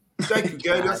Jimmy. Thank you,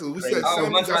 Gabe. That's what we said. I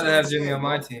would much rather have Jimmy on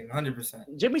my team,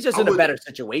 100%. Jimmy's just in a better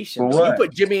situation. You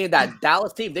put Jimmy in that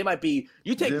Dallas team, they might be.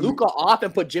 You take Luka off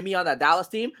and put Jimmy on that Dallas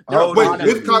team. That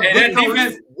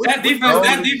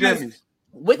defense.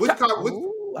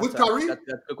 With Kyrie? That's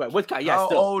a good question. With Kyrie, yeah.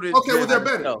 Okay, well, they're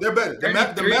better. They're better.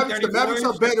 The Mavericks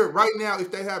are better right now if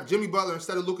they have Jimmy Butler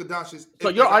instead of Luka Doncic. So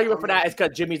your argument for that is because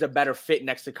Jimmy's a better fit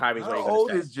next to Kyrie. How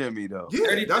old is Jimmy, though?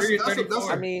 Yeah, that's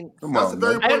I mean, that's a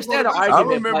very I understand the argument. I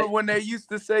remember when they used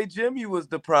to say Jimmy was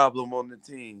the problem on the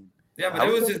team. Yeah, but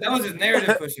that was just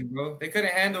narrative pushing, bro. They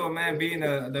couldn't handle a man being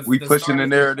we pushing the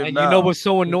narrative and now. You know what's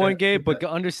so annoying, Gabe? But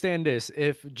understand this: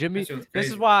 if Jimmy, this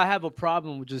is why I have a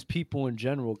problem with just people in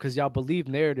general, because y'all believe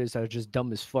narratives are just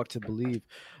dumb as fuck to believe.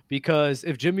 Because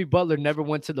if Jimmy Butler never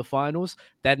went to the finals,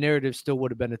 that narrative still would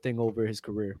have been a thing over his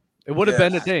career. It would have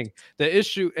been a thing. The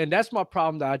issue, and that's my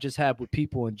problem that I just have with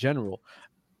people in general.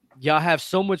 Y'all have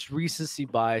so much recency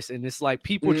bias, and it's like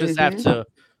people just have to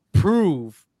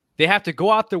prove. They have to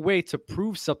go out their way to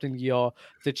prove something to y'all,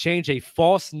 to change a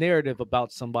false narrative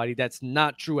about somebody that's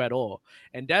not true at all.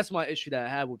 And that's my issue that I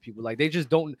have with people. Like, they just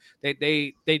don't,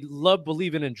 they love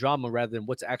believing in drama rather than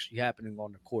what's actually happening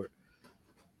on the court.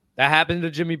 That happened to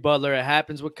Jimmy Butler. It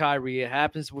happens with Kyrie. It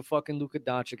happens with fucking Luka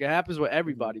Doncic. It happens with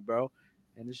everybody, bro.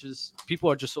 And it's just, people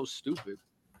are just so stupid.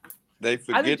 They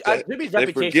forget Jimmy's that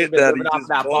he just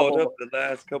balled up the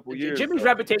last couple years. Jimmy's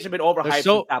reputation been overhyped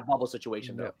since that bubble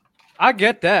situation, though. I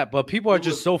get that, but people are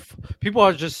just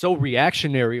so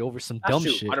reactionary over some dumb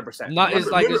shit. 100%.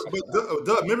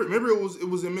 Remember it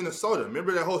was in Minnesota.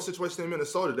 Remember that whole situation in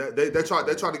Minnesota that they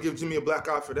tried to give Jimmy a black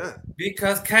eye for that.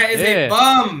 Because Cat is a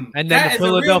bum. And then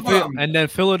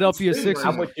Philadelphia Sixers.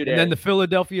 And then the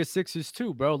Philadelphia Sixers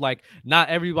too, bro. Like, not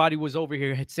everybody was over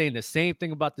here saying the same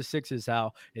thing about the Sixers,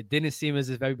 how it didn't seem as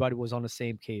if everybody was on the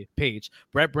same page.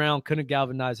 Brett Brown couldn't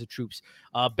galvanize the troops.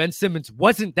 Ben Simmons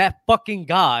wasn't that fucking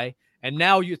guy. And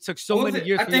now it took so many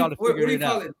years for y'all to figure it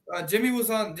out. Jimmy was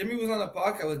on a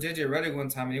podcast with JJ Redick one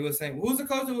time, and he was saying, "Who's the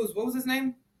coach? What was his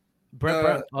name? Brown.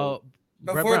 Brett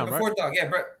Brown. Yeah,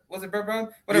 Brett. Was it Brett Brown?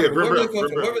 Whatever. Yeah, whoever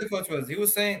the coach was, he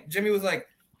was saying Jimmy was like,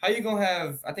 "How you gonna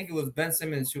have?" I think it was Ben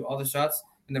Simmons shoot all the shots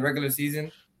in the regular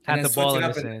season, had the ball in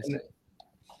his hands,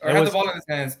 had the ball in his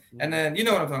hands, and then you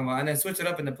know what I'm talking about, and then switch it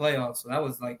up in the playoffs. So that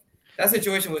was like that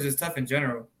situation was just tough in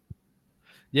general.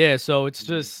 Yeah, so it's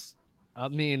just. I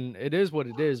mean, it is what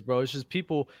it is, bro. It's just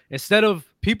people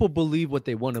believe what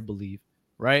they want to believe,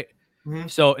 right? Mm-hmm.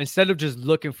 So instead of just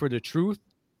looking for the truth,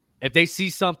 if they see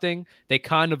something, they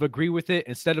kind of agree with it.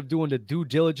 Instead of doing the due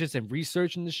diligence and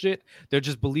researching the shit, they'll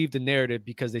just believe the narrative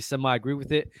because they semi-agree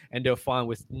with it, and they're fine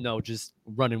with, just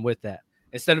running with that.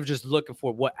 Instead of just looking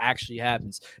for what actually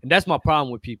happens. And that's my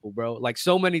problem with people, bro. Like,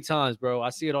 so many times, bro, I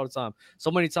see it all the time.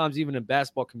 So many times, even in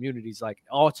basketball communities, like,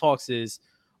 all talks is,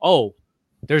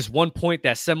 there's one point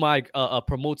that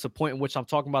promotes a point in which I'm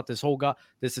talking about this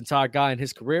entire guy in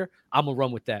his career. I'm gonna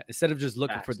run with that instead of just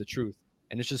looking for the truth.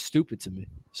 And it's just stupid to me.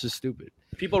 It's just stupid.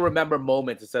 People remember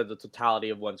moments instead of the totality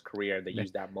of one's career, and they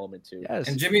use that moment too. Yes.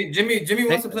 And Jimmy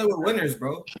wants to play with winners,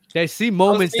 bro. They see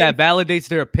moments that validates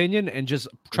their opinion and just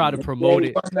try to promote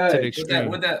it to the extreme.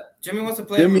 With that, Jimmy wants to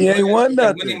play. Jimmy ain't won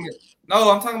nothing.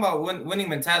 No, I'm talking about winning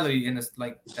mentality in this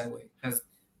like that way. Because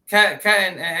Cat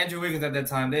and Andrew Wiggins at that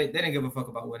time, they didn't give a fuck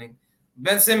about winning.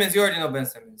 Ben Simmons, you already know Ben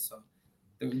Simmons. So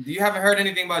you haven't heard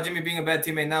anything about Jimmy being a bad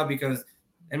teammate now, because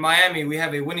in Miami we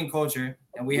have a winning culture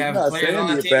and we have players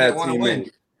on the team that want to win.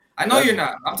 I know you're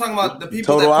not. I'm talking about the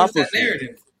people that push that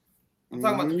narrative. I'm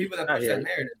talking about the people that push that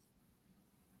narrative.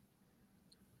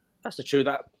 That's the truth.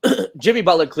 Jimmy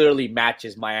Butler clearly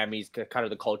matches Miami's kind of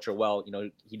the culture well.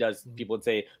 He does. People would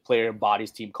say player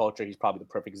embodies team culture. He's probably the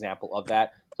perfect example of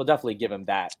that. So definitely give him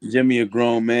that. Jimmy, a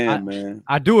grown man, man.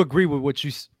 I do agree with what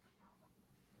you.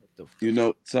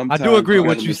 Sometimes I do agree with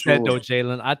what you said, though,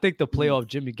 Jalen. I think the playoff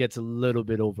Jimmy gets a little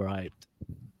bit overhyped.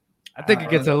 I think it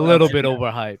gets a little bit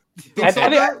overhyped.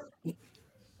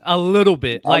 A little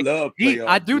bit. Like,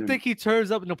 I do think he turns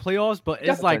up in the playoffs, but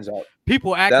it's like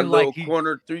people acting like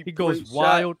he goes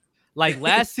wild. Like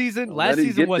last season was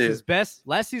his best.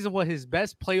 Last season was his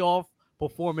best playoff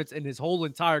performance in his whole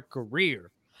entire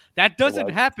career. That doesn't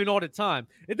happen all the time.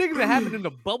 It didn't even happen in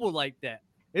the bubble like that.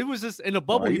 It was just in the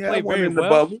bubble. He played very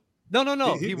well.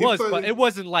 No. He was, but it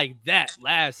wasn't like that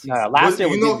last season. Last year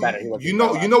was even better. You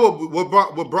know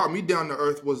what brought me down to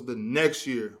earth was the next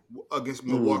year against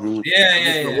Milwaukee. Mm-hmm.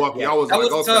 Yeah. Milwaukee. I was that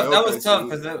like, was okay, tough. That okay, was tough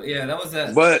because that was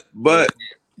that. But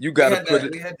you got to put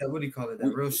it. We had that. What do you call it?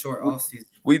 That real short off season.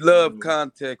 We love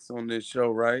context on this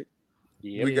show, right?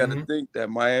 Yeah. We got to think that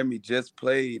Miami just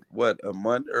played a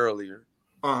month earlier.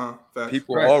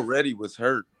 People already was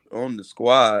hurt on the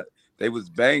squad. They was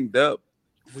banged up.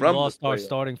 We lost our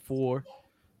starting 4.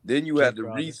 Then you had to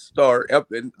restart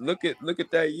up and look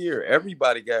at that year.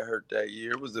 Everybody got hurt that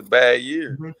year. It was a bad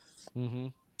year. Mm-hmm.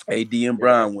 AD and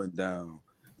Brown went down.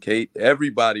 Kate,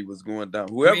 everybody was going down.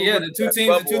 Whoever the two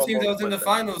teams that was in the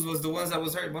finals was the ones that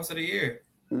was hurt most of the year.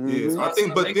 Yes, I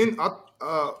think. But then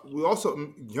we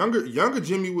also younger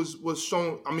Jimmy was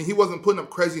shown. I mean, he wasn't putting up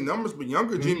crazy numbers, but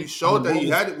younger Jimmy showed that he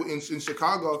had it in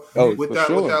Chicago with that.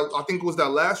 I think it was that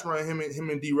last run him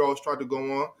and D Rose tried to go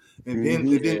on, and then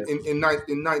in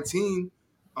 19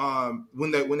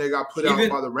 when they got put out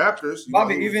by the Raptors.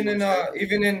 Bobby, even in that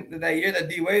year that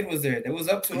D Wade was there, it was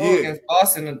up 2-0 against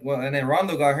Boston, and then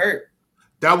Rondo got hurt.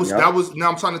 That was. Now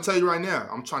I'm trying to tell you right now.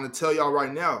 I'm trying to tell y'all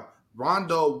right now.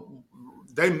 Rondo.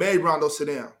 They made Rondo sit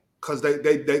down because the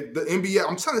NBA.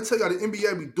 I'm trying to tell y'all the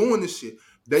NBA be doing this shit.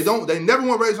 They never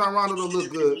want Rajon Rondo to look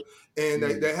good, and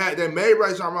they made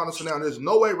Rajon Rondo sit down. There's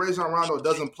no way Rajon Rondo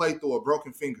doesn't play through a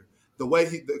broken finger.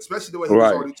 Especially the way he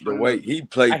was already the way he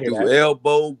played through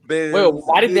elbow bends. Wait,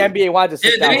 why did the NBA want to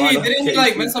sit down? Didn't he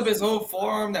like mess up his whole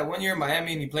forearm that one year in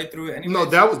Miami and he played through it anyway? No,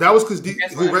 that was because D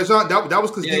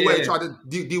Wade tried to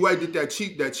D Wade did that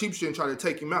cheap shit and tried to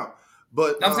take him out.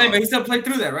 But I'm saying, but he still played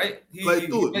through that, right? He played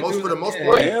through it for the most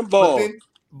part.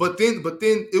 But then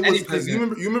it was because you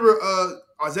remember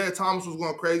Isaiah Thomas was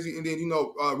going crazy, and then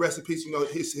rest in peace.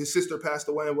 His sister passed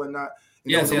away and whatnot.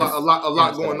 And there was a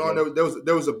lot going on.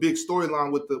 There was a big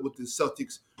storyline with the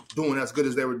Celtics doing as good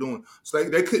as they were doing. So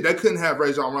they couldn't have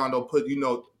Rajon Rondo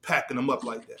packing them up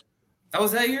like that. That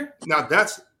was that year. Now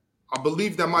I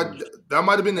believe that might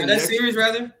have been the next series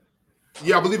rather.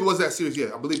 Yeah, I believe it was that series.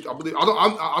 Yeah, I believe.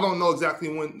 I don't know exactly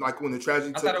when the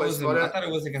tragedy took place. I thought it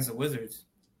was against the Wizards.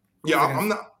 I'm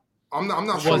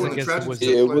not sure when the tragedy took place.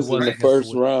 It was in the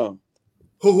first round.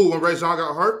 Who when Rajon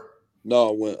got hurt?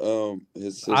 No, when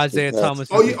his Isaiah Thomas.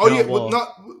 Oh yeah.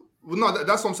 No,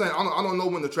 that's what I'm saying. I don't know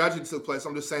when the tragedy took place.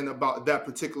 I'm just saying about that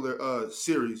particular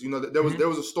series. There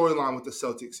was a storyline with the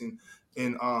Celtics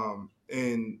and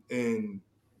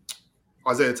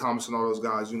Isaiah Thomas and all those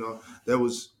guys.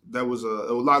 There was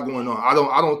a lot going on. I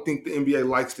don't think the NBA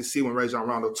likes to see when Rajon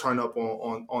Rondo turn up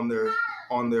on their.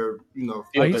 Are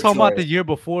you talking about the year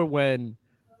before when,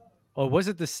 or was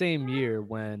it the same year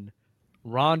when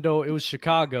Rondo? It was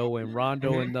Chicago when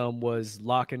Rondo and them was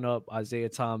locking up Isaiah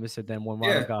Thomas, and then when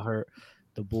Rondo got hurt,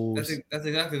 the Bulls. That's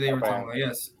exactly what they were talking about.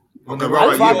 Yes. Okay,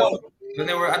 right.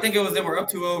 I think they were up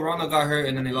 2-0. Rondo got hurt,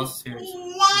 and then they lost the series.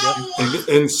 Yep.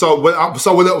 And so you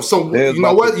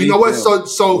know what? So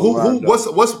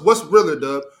what's realer,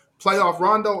 Dub? Playoff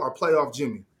Rondo or playoff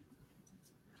Jimmy?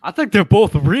 I think they're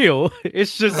both real.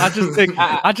 It's just I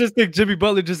just think Jimmy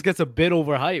Butler just gets a bit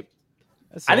overhyped.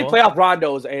 I think playoff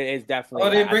Rondo is definitely. Oh,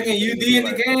 they're bringing UD in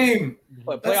the game.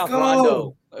 But playoff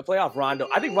Rondo.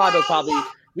 I think Rondo's probably.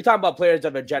 We talk about players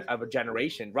of a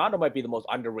generation. Rondo might be the most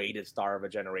underrated star of a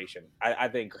generation. I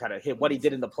think kind of what he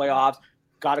did in the playoffs,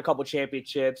 got a couple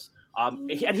championships, and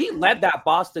he led that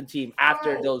Boston team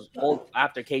after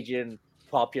KG and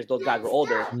Paul Pierce. Those guys were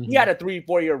older. He had a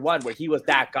 3-4 year run where he was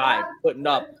that guy putting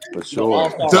up. For sure.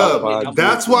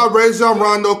 That's why Rajon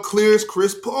Rondo clears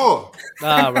Chris Paul.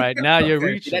 All right, now you're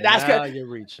reaching. You're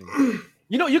reaching.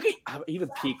 You can even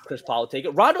peak Chris Paul will take it.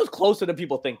 Rondo's closer than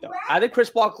people think, though. I think Chris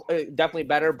Paul definitely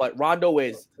better, but Rondo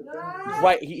is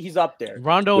right. He's up there.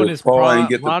 Rondo in his prime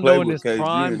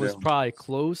was probably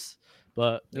close,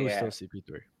 but it was still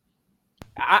CP3.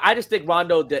 I just think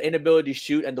Rondo, the inability to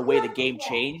shoot and the way the game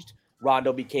changed,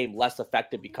 Rondo became less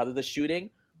effective because of the shooting.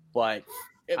 But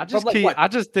I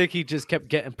just think he just kept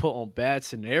getting put on bad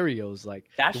scenarios. Like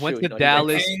he went to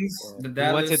Dallas,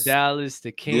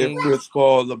 the Kings. Give Chris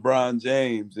Paul LeBron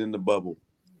James in the bubble.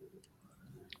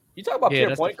 You talk about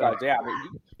pure point guards, yeah. I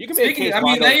mean, you can make.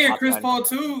 That year Chris Paul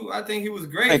too. I think he was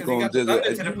great.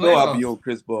 I'll be on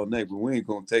Chris Paul next, but we ain't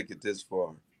gonna take it this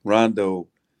far. Rondo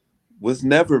was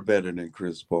never better than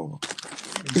Chris Paul.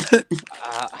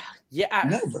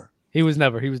 Never. He was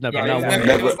never. Never.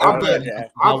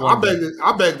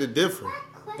 I beg to differ.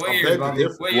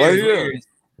 What years?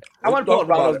 I want to put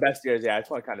Ronaldo's best years. Yeah, I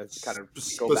just want to kind of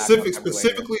go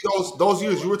specifically those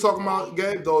years you were talking about,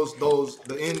 Gabe.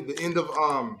 The end of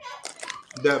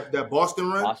that Boston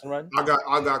run. I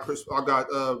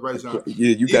got Ray John.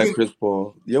 Yeah, you got Chris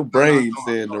Paul. Your brain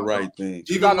saying the right thing.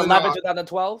 2011,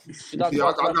 2012.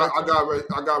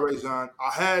 I got Ray John. I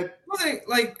had wasn't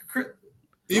like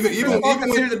even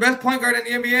considered the best point guard in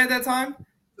the NBA at that time.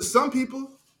 To some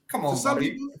people. Come on,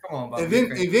 Bobby. Come on, Bobby. And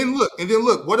then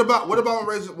look. What about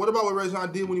what Ray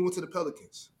John did when he went to the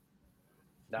Pelicans?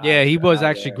 Yeah, he was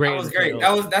actually great. That was great.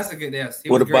 That's a good yes.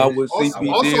 What about what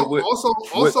CP did with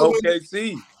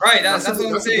OKC? Right, that's what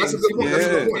I'm saying. That's a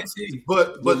good point.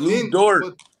 But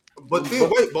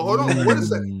hold on. Wait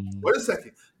a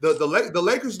second. The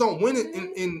Lakers don't win it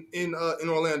in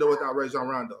Orlando without Rajon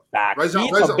Rondo.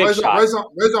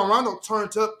 Rajon Rondo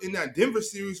turned up in that Denver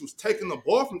series, was taking the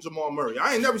ball from Jamal Murray.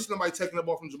 I ain't never seen nobody taking the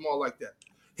ball from Jamal like that.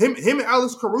 Him and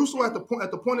Alex Caruso at the point of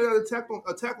that attack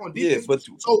on defense. Yeah, but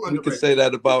you can say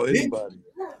that about anybody.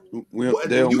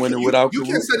 They don't win it without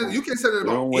Caruso. You can't say that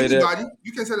about anybody.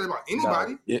 You can't say that about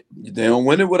anybody. They don't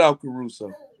win it without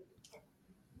Caruso.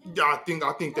 Yeah, I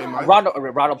think they might. Rondo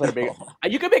played a big.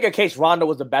 You can make a case. Rondo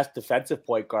was the best defensive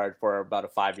point guard for about a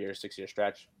 6-year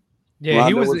stretch. Yeah,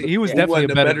 Rondo he was definitely a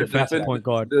better defensive point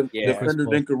guard. Defender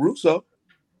than Caruso.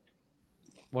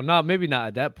 Well, maybe not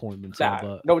at that point.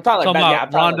 But no, we're talking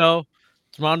about Rondo.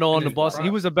 Rondo on the Boston. He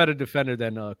was a better defender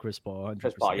than Chris Paul. 100%.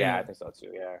 Chris Paul, yeah, I think so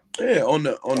too. Yeah. Yeah, on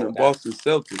the Boston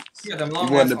Celtics, he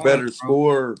wasn't a better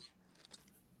scorer.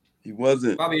 He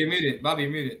wasn't. Bobby, you're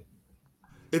muted.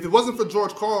 If it wasn't for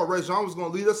George Karl, Ray John was going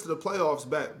to lead us to the playoffs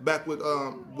back with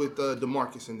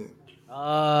DeMarcus and them.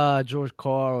 George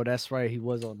Karl, that's right. He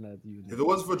was on that unit. If it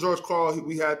wasn't for George Karl,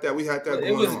 we had that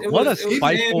What a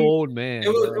spiteful old man. It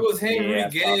was him, Rudy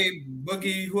Gay,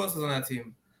 Boogie. Who else was on that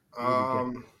team?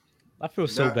 I feel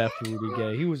so bad for Rudy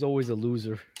Gay. He was always a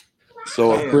loser.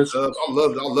 So I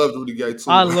loved Rudy Gay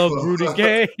too. I love Rudy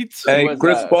Gay too. Hey,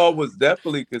 Chris Paul was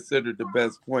definitely considered the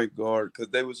best point guard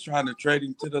because they was trying to trade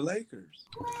him to the Lakers.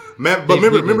 Man, but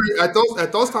remember at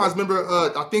those times,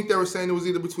 I think they were saying it was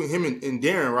either between him and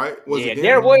Darren, right?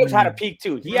 Darren Williams had a peak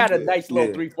too. He had a nice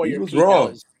little 3-4 year peak.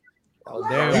 Wrong.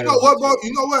 You know what, bro?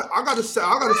 You know what? I gotta say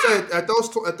at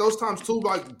those times too,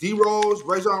 like D Rose,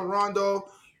 Rajon Rondo,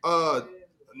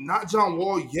 not John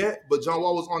Wall yet, but John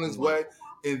Wall was on his way.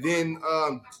 And then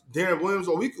Darren Williams.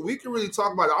 Well, we can really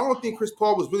talk about it. I don't think Chris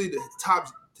Paul was really the top,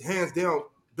 hands down,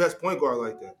 best point guard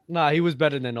like that. Nah, he was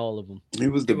better than all of them. He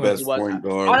was the best point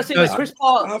guard. Honestly, Chris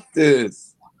Paul.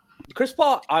 Chris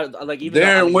Paul, like even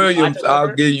Darren Williams.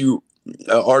 I'll give you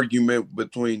an argument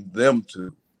between them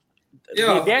two.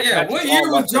 Yeah. What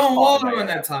year was John Wall around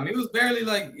that time? He was barely.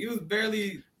 I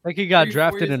think he got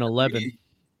drafted in 11.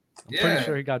 I'm pretty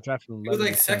sure he got drafted in 11. It was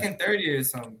like second, third year or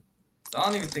something. So I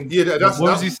don't even think. Yeah, that's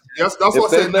what I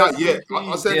said. Not yet.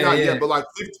 I said not yet, but like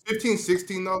 15,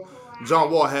 16 though, John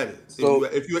Wall had it. So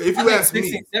if you ask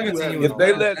 16, me, 17, if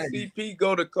they let CP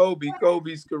go to Kobe,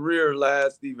 Kobe's career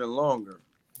lasts even longer.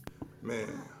 Man,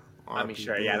 I mean,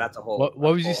 sure, yeah, that's a whole. What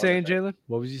was you saying, Jalen?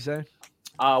 What was you saying?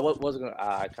 What was going?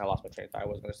 I kind of lost my train of thought. I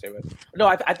was going to say it. No,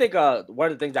 I think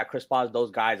one of the things that Chris Paul, those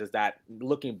guys, is that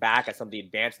looking back at some of the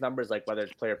advanced numbers, like whether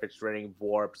it's player pitch rating,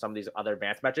 VORP, some of these other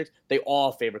advanced metrics, they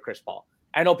all favor Chris Paul.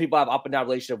 I know people have up and down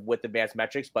relationship with advanced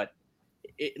metrics, but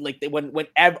when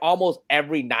almost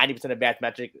every 90% advanced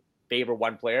metric favor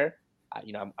one player,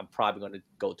 I'm probably going to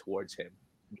go towards him,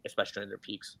 especially during their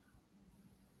peaks.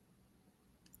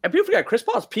 And people forget Chris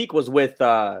Paul's peak was with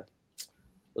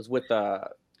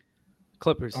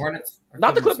Clippers. Hornets?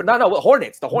 Not the Clippers. No,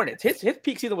 Hornets. The Hornets. His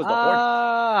peak season was the Hornets.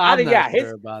 I think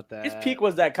sure about that. His peak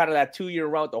was that 2-year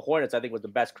run with the Hornets. I think was the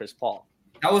best Chris Paul.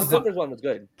 That was the Clippers one was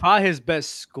good. Probably his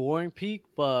best scoring peak,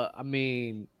 but I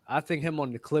mean, I think him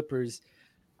on the Clippers.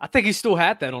 I think he still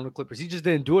had that on the Clippers. He just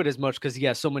didn't do it as much because he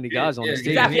had so many guys on his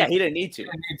team. Exactly. Yeah, he didn't need to.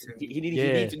 He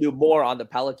needed to do more on the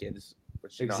Pelicans,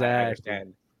 which I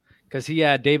understand. Because he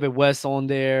had David West on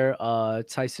there,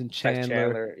 Tyson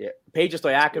Chandler. Yeah. Paige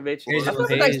Stojakovic. That was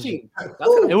a nice team.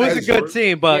 It was a good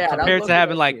team, but compared to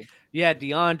having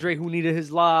DeAndre who needed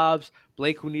his lobs,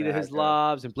 Blake who needed his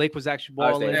lobs, and Blake was actually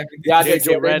balling.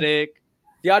 DeAndre Redick.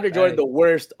 DeAndre Jordan, the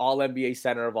worst All-NBA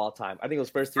center of all time. I think it was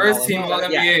first team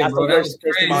All-NBA. That's the worst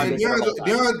first team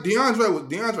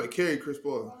DeAndre carried Chris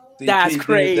Paul. That's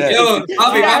crazy. Yo,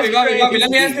 Bobby, let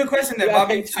me ask you a question then,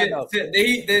 Bobby. Did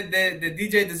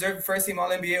DJ deserve first team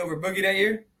All-NBA over Boogie that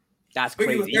year? That's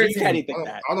crazy. You can't think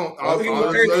that.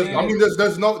 I mean,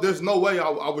 there's no way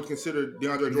I would consider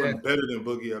DeAndre Jordan better than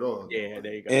Boogie at all. Yeah,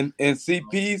 there you go. And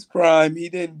CP's prime, he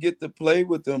didn't get to play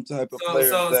with them type of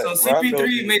players. So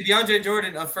CP3 made DeAndre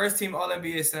Jordan a first team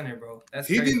All-NBA center, bro. That's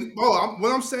crazy. Didn't. Bro,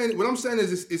 what I'm saying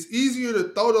is it's easier to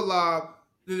throw the lob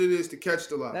than it is to catch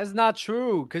the lob. That's not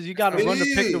true because you got to run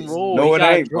the pick and roll. No, it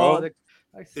ain't, bro.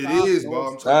 It is,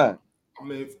 bro. I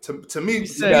mean, to me, maybe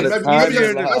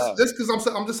that's because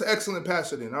I'm just an excellent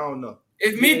passer. Then I don't know.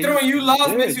 If me throwing you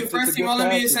lobs makes you first team All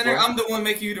NBA center, I'm the one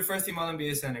making you the first team All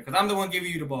NBA center because I'm the one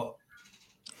giving you the ball.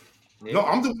 Yeah.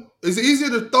 No, is it easier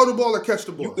to throw the ball or catch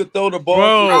the ball? You could throw the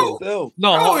ball yourself.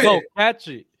 No, catch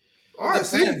it. All right,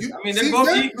 see. They're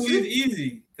both equally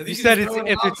easy. You said it's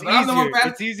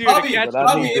easier Bobby, to catch.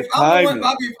 Bobby, if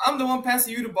I'm the one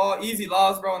passing you the ball, easy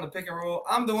lobs, bro, on the pick and roll.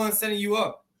 I'm the one setting you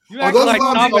up. Are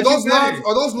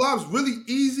those lobs really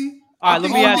easy? All right,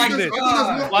 let me ask you this.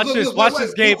 Watch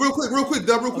this game. Real quick,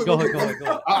 Dub. Go ahead.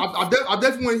 I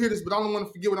definitely want to hear this, but I don't want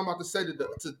to forget what I'm about to say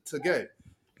to Gabe.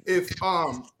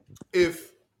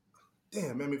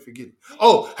 Damn, made me forget it.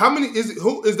 Oh, how many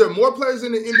is there more players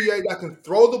in the NBA that can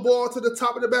throw the ball to the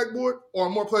top of the backboard, or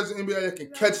more players in the NBA that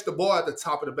can catch the ball at the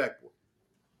top of the backboard?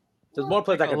 There's more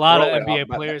players that can throw it. A lot of NBA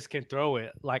players can throw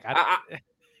it. Like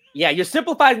yeah, you're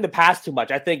simplifying the pass too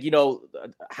much. I think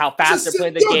how fast they're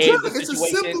playing the game. It's a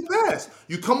simple pass.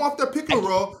 You come off the pick and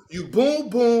roll, you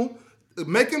boom,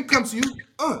 make him come to you.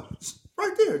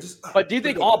 Right there. But do you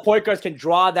think all point guards can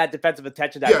draw that defensive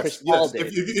attention that Chris Paul did?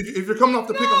 If you're coming off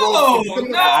the pick and roll, I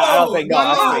don't think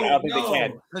they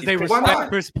can. Because they respect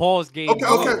Chris Paul's game. Okay.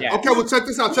 Well, check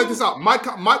this out. Mike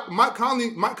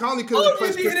Conley could have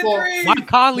replaced Chris Paul. Mike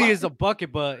Conley is a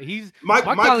bucket, but Mike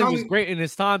Conley was great in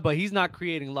his time, but he's not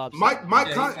creating lobs. Mike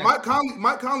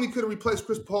Conley could have replaced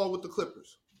Chris Paul with the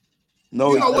Clippers.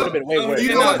 No, it would have been way worse. Check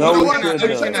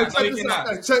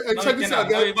this out,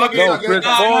 guys.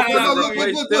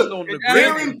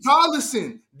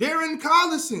 Darren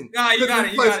Collison. Nah, you got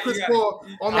it. Chris Paul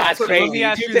on That's crazy. Let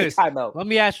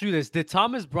me ask you this: did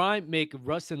Thomas Bryant make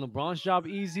Russ and LeBron's job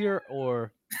easier,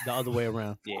 or the other way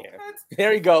around? Yeah,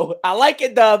 there you go. I like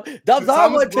it, Dub. Dub's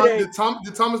on one today. Did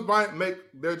Thomas Bryant make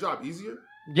their job easier?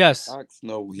 Yes. By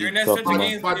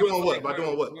doing what?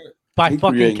 By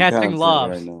fucking catching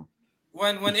lobs.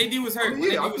 When AD was hurt, I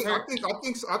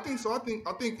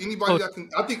think anybody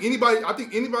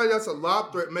that's a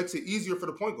lob threat makes it easier for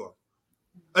the point guard.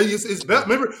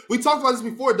 Remember, we talked about this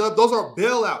before, Dub. Those are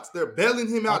bailouts. They're bailing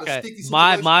him out of sticky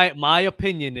situations. My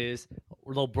opinion is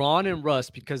LeBron and Russ,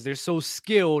 because they're so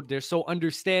skilled, they're so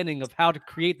understanding of how to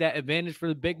create that advantage for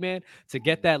the big man to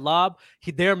get that lob.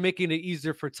 They're making it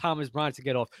easier for Thomas Bryant to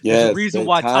get off. There's a reason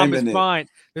why Thomas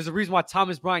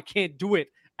Bryant can't do it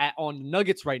on the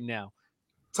Nuggets right now.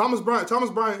 Thomas Bryant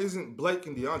isn't Blake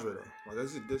and DeAndre though.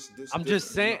 I'm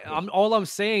just saying. All I'm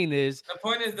saying is the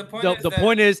point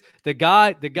is the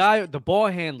guy, the ball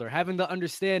handler, having the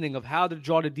understanding of how to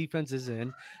draw the defenses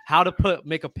in, how to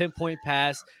make a pinpoint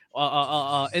pass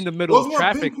in the middle of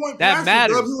traffic. That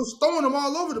matters. He was throwing them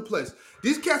all over the place.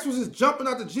 These cats was just jumping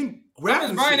out the gym,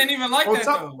 grabbing. Brian didn't even like that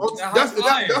though. That's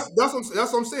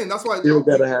what I'm saying. That's why you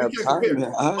gotta have timing.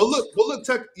 But look,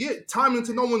 timing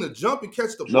to know when to jump and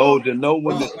catch the ball. No, to know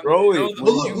when to throw it.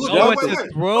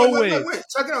 Wait.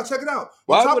 Check it out.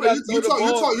 You're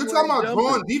talking about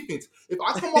drawing defense. If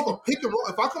I come off a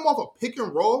pick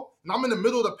and roll and I'm in the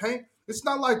middle of the paint, it's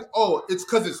not like, it's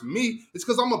because it's me. It's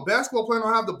because I'm a basketball player and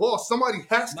I have the ball. Somebody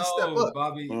has to step up.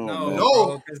 Bobby,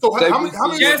 no. So how many?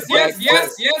 Yes,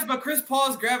 but Chris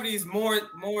Paul's gravity is more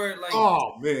like.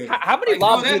 Oh man, how many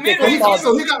lobs do you think?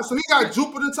 So he got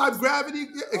Jupiter type gravity.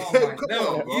 Come on,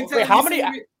 bro. Wait, how many?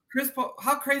 Chris Paul,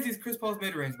 how crazy is Chris Paul's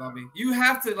mid range, Bobby? You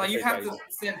have to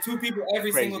send two people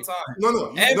every single time.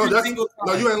 No, single time.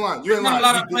 No, you ain't lying. You ain't lying. A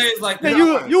lot of players like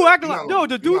that. You acting like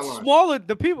the dude's smaller.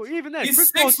 The people, even then,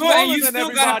 Chris Paul's smaller than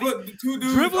everybody.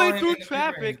 Dribbling through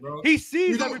traffic, he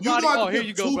sees everybody. Here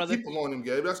you go, brother. People on him,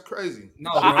 Gabe. That's crazy.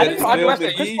 No, I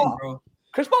didn't know.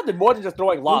 Chris Paul did more than just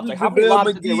throwing lobs. Like, how many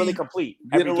lobs did he really complete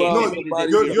every game?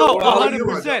 No,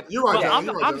 100%. You're right.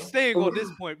 I'm staying on this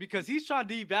point because he's trying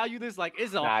to devalue this like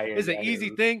it's an easy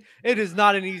thing. It is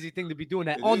not an easy thing to be doing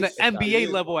that on the NBA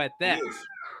level at that.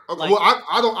 Okay, well,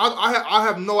 I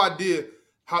have no idea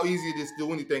how easy it is to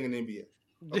do anything in the NBA.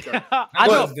 Okay. I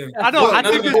know.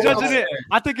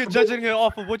 I think you're judging it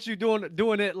off of what you're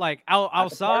doing it like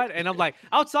outside, and I'm like,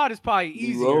 outside is probably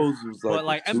easier, but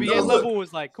like NBA level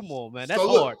is like, come on, man, that's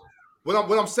hard.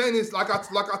 What I'm saying is, like I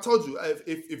told you,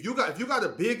 if you got a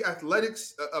big athletic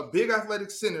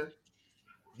center,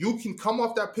 you can come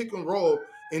off that pick and roll,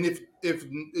 and if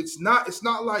it's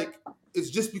not like it's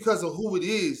just because of who it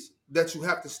is that you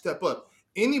have to step up.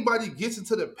 Anybody gets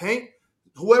into the paint,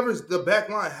 whoever's the back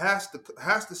line has to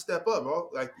step up, bro.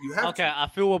 Like you have Okay, to. I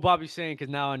feel what Bobby's saying because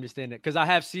now I understand it. Because I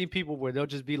have seen people where they'll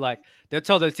just be like, they'll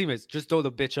tell their teammates, just throw the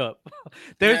bitch up.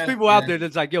 There's people out there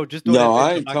that's like, yo, just throw that bitch up.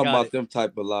 I ain't talking about them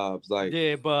type of lobs. Like,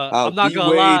 yeah, but I'm not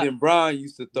gonna Wade lie. and Brian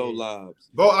used to throw lobs.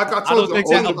 Bro, like I told you, I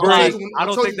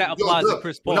don't think that applies to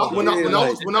Chris Paul. When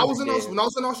I was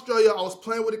in Australia, I was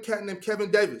playing with a cat named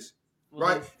Kevin Davis,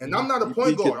 right? And I'm not a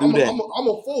point guard. I'm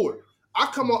a forward. I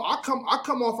come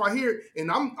off right here, and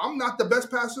I'm not the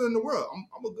best passer in the world. I'm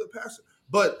a good passer,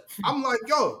 but I'm like,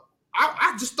 yo,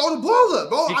 I just throw the ball up,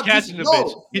 bro.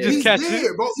 He's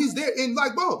there, bro. He's there, and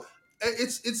like, bro,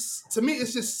 it's to me,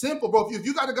 it's just simple, bro. If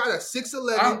you got a guy that's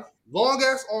 6'11", long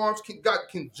ass arms, can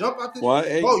jump out the bro.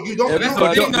 You don't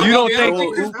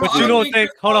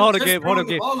think. Hold on, Gabe.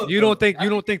 You don't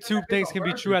think two things can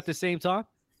be true at the same time?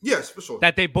 Yes, for sure.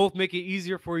 That they both make it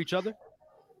easier for each other.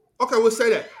 Okay, we'll say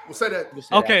that.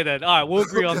 Okay, then. All right, we'll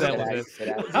agree on that one.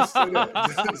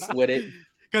 Split it.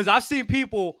 Because I've seen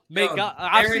people make guys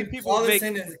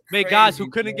who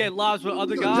couldn't get lobs with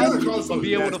other guys but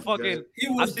be able to fucking.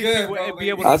 I've seen people be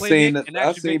able to play and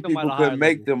actually make them people could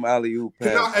make them alley-oop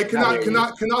passes. Can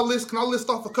I list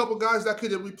off a couple guys that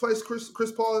could replace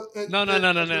Chris Paul? No.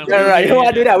 Right, you don't want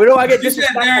to do that. We don't want to get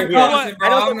disrespectful here.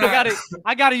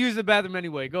 I gotta use the bathroom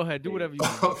anyway. Go ahead, do whatever you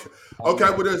want. Okay,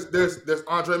 well there's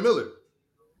Andre Miller.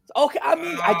 Okay, I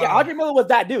mean, Andre Miller was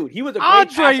that dude. He was a great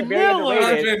passer, very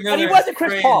underrated, but he wasn't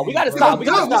Chris Paul. We gotta stop. What's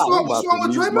wrong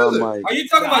with Andre Miller? Are you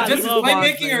talking about just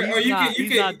playmaking, or you can?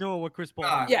 He's not doing what Chris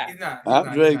Paul. Yeah,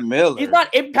 Andre Miller. He's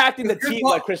not impacting the team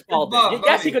like Chris Paul did.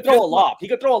 Yes, he could throw a lob.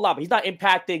 But he's not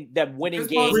impacting them winning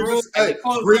games. Grievous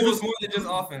more than just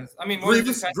offense. I mean,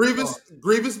 Grievous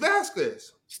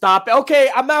Vasquez. Stop it.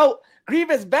 Okay, I'm out.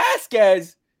 Grievous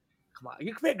Vasquez. Come on,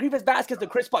 you compare Grievous Vasquez to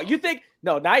Chris Paul. You think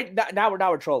no? Now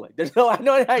we're trolling. There's no. I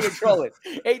know how you're trolling.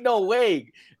 Ain't no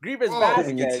way. Grievous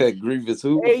Vasquez. You said Grievous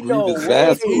who? Ain't Grievous no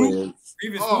Vasquez.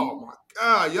 Oh my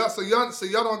God,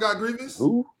 y'all don't got Grievous?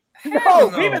 Who?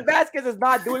 No, Grievous Vasquez is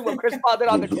not doing what Chris Paul did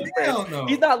on the Clippers. No.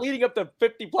 He's not leading up to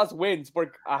 50+ wins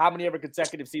for how many ever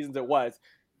consecutive seasons it was.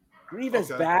 Grievous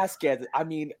Vasquez. I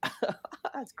mean,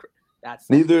 that's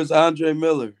neither is Andre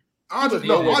Miller. Andre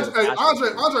Miller.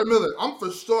 I'm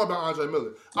for sure about Andre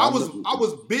Miller. I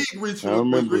was big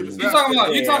reaching with Grievous. You talking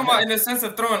about in the sense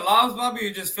of throwing lobs, Bobby?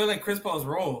 You're just filling Chris Paul's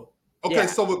role. Okay,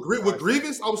 so with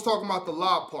Grievous, I was talking about the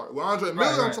lob part. With Andre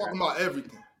Miller, I'm talking about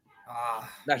everything.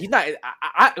 No, he's not.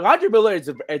 Andre Miller is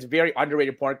a very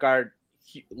underrated point guard.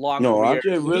 Long career.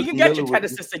 He can get you 10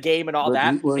 assists a game and all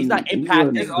that. He's not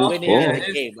impacting winning in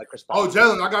a game like Chris Paul. Oh,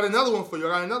 Jalen, I got another one for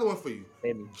you.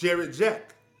 Maybe. Jarrett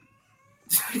Jack.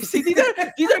 See, these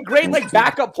are great like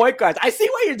backup point guards. I see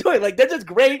what you're doing. Like they're just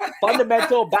great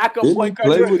fundamental backup point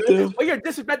guards. But you're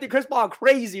disrespecting Chris Paul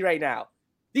crazy right now.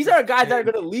 These are guys that are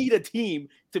going to lead a team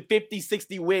to 50,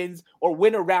 60 wins or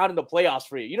win a round in the playoffs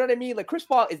for you. You know what I mean? Like Chris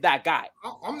Paul is that guy.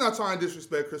 I'm not trying to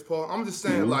disrespect Chris Paul. I'm just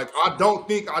saying, like, I don't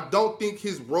think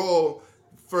his role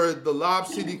for the Lob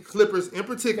City Clippers in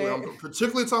particular, I'm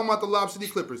particularly talking about the Lob City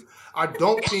Clippers. I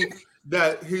don't think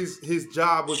that his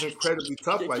job was incredibly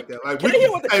tough like that. Like, can you hear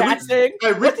what the chat's saying?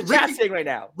 What's the chat saying right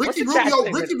now? Ricky Rubio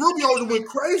went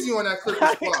crazy on that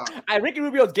Clippers squad. Ricky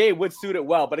Rubio's game would suit it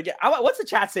well, but again, what's the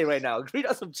chat saying right now? Read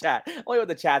us some chat. I want to hear what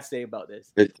the chat's saying about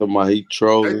this. He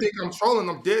trolling. I think I'm trolling.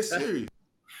 I'm dead serious.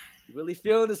 He really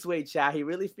feeling this way, chat. He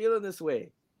really feeling this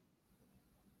way.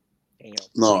 Damn.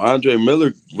 No, Andre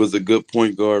Miller was a good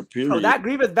point guard, period. So that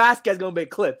Grievous Vasquez going to be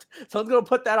clipped. Someone's going to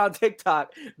put that on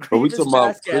TikTok. But we talking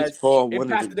about Chris Paul,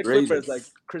 one of the greatest. Clippers like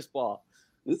Chris Paul.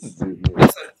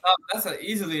 That's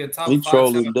easily a top 5.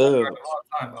 Trolling Dub.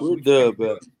 We're Dub.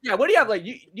 Yeah, what do you have? Like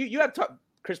you have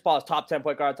Chris Paul's top 10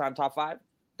 point guard all time, top 5?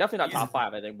 Definitely not top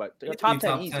 5, I think, but top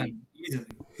 10 easy.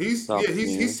 He's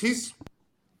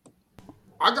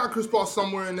I got Chris Paul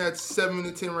somewhere in that 7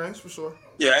 to 10 range for sure.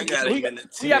 Yeah, I got him in the 10.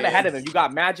 Who you have ahead of him? You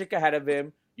got Magic ahead of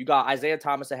him. You got Isaiah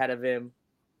Thomas ahead of him.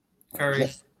 Curry.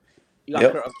 You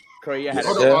got Curry ahead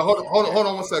of him. Hold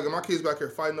on 1 second. My kid's back here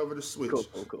fighting over the switch.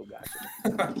 Cool.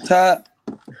 Gotcha. Top.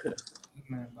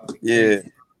 Yeah.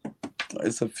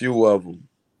 It's a few of them.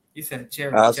 You said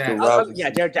Jared Jack.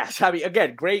 Yeah, Jared Jack. I mean,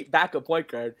 again, great backup point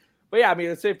guard. But yeah, I mean,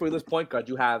 let's say for this point guard,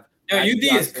 you have. Yo, UD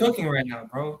is cooking right now,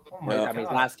 bro. Oh my God. I mean,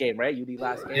 last game, right? UD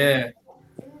last game. Yeah.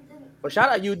 But shout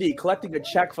out UD, collecting a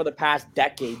check for the past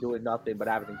decade, doing nothing but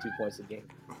averaging 2 points a game.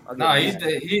 No,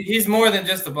 he's more than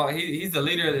just the ball. He's the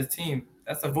leader of the team.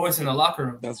 That's the voice in the locker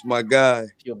room. That's my guy.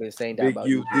 You've been saying that Big about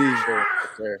UD.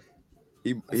 Sure.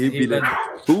 He be the.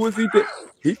 Who was he?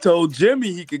 He told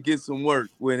Jimmy he could get some work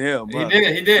with him.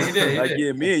 He did. Like,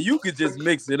 yeah, me and you could just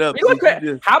mix it up.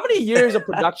 How many years of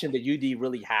production did UD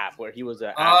really have where he was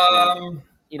a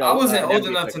you know, I wasn't old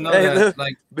enough to know that.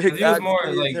 Like, he was more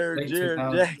like Jared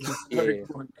Jackson. Yeah.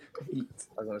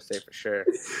 I was gonna say for sure.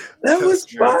 That was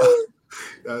wild.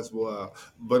 That's wild.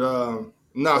 But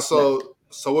so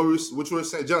what you were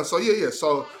saying, John? So yeah.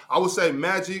 So I would say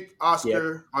Magic,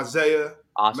 Oscar, Isaiah,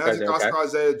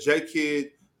 Isaiah, J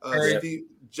Kidd, Steve,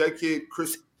 J Kidd,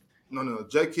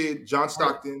 J Kidd, John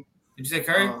Stockton. Did you say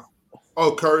Curry?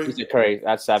 Curry. You said Curry.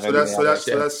 That's 7. So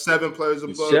that's 7 players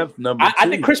above. Chef number 2. I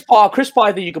think Chris Paul.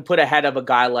 I think you could put ahead of a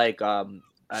guy like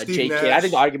J Kidd. I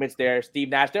think the argument's there. Steve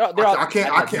Nash. I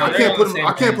can't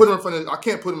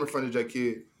put him in front of J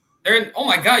Kidd. Oh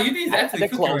my God, you need actually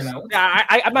close. Right now. Yeah,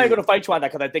 I'm not even gonna fight you on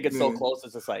that because I think it's so close.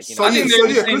 It's just like, you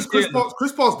know.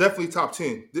 Chris Paul's definitely top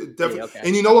 10. Definitely. Yeah, okay.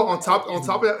 And you know what? On top of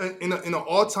that, in an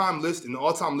all-time list,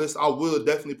 I will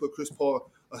definitely put Chris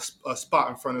Paul a spot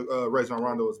in front of Rajon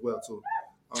Rondo as well too.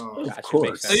 Of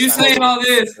course. So you're saying all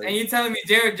this, and you're telling me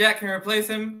Jared Jack can replace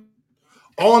him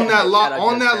on that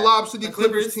Lob City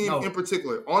Clippers team in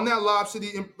particular? On that Lob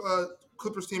City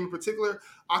Clippers team in particular,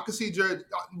 I could see Jared.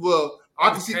 Well. I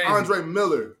can see Andre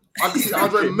Miller.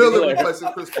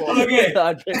 Replacing Chris Paul. Okay.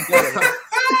 Now,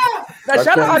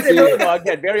 shout out Andre Miller though.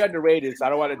 Again, very underrated. So I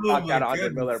don't want to talk down Andre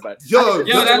Miller, but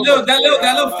that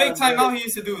little fake timeout he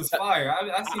used to do was fire.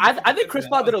 I think Chris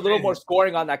Paul did a little more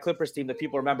scoring on that Clippers team that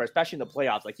people remember, especially in the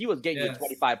playoffs. Like he was getting you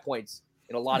 25 points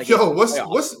in a lot of games. What's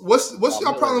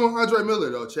your problem with Andre Miller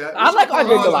though, Chad? I like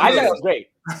Andre Miller. I thought it was great.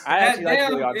 I actually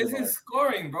like it's his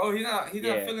scoring, bro. He's not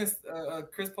feeling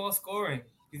Chris Paul scoring.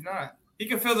 He's not. He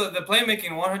can feel the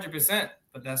playmaking 100%,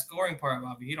 but that scoring part,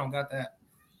 Bobby, he don't got that.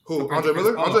 Who? Andre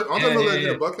Miller? Andre Miller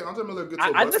get a bucket. Andre Miller gets a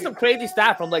bucket. I did some crazy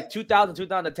stat from like 2000,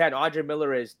 2010. Andre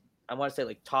Miller is, I want to say,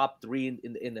 like top 3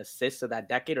 in assists of that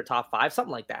decade or top 5,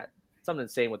 something like that. Something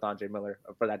insane with Andre Miller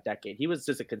for that decade. He was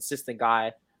just a consistent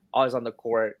guy, always on the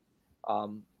court.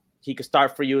 He could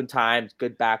start for you in times,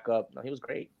 good backup. No, he was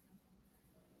great.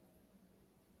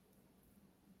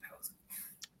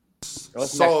 Well,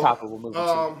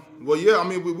 yeah, I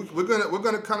mean, we're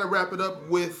gonna kind of wrap it up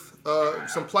with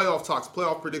some playoff talks,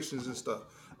 playoff predictions and stuff.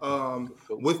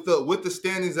 With the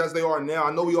standings as they are now,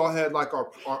 I know we all had like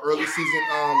our early season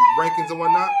rankings and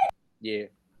whatnot. Yeah.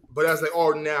 But as they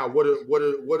are now, what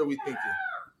are we thinking?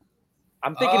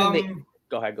 I'm thinking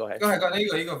Go ahead. Go ahead.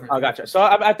 You go first. I gotcha. So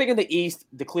I think in the East,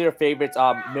 the clear favorites,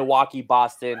 Milwaukee,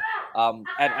 Boston, and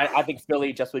I think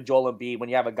Philly, just with Joel Embiid. When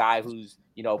you have a guy who's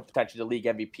potentially the league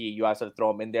MVP, you also have to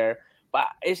throw him in there. But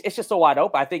it's just so wide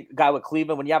open. I think a guy with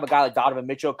Cleveland, when you have a guy like Donovan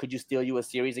Mitchell, could you steal you a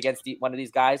series against one of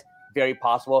these guys? Very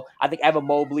possible. I think Evan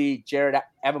Mobley, Jared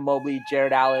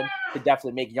Allen could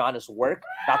definitely make Giannis work.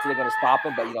 Not that they're going to stop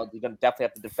him, but they're going to definitely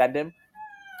have to defend him.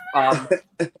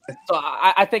 So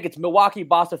I think it's Milwaukee,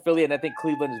 Boston, Philly, and I think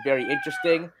Cleveland is very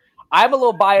interesting. I'm a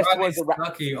little biased towards the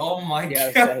Raptors. Oh my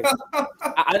god!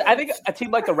 I think a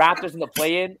team like the Raptors in the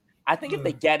play-in. I think if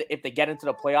they get into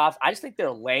the playoffs, I just think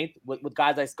their length with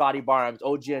guys like Scotty Barnes,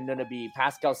 OG Anunoby,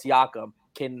 Pascal Siakam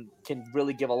can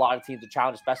really give a lot of teams a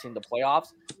challenge, especially in the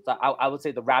playoffs. So I would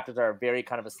say the Raptors are a very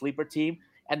kind of a sleeper team,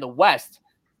 and the West.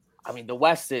 I mean, the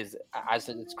West is, I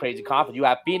said, it's crazy confident. You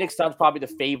have Phoenix Suns probably the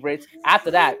favorites. After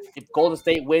that, if Golden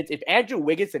State wins, if Andrew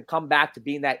Wiggins can come back to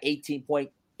being that 18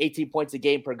 points a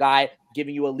game per guy,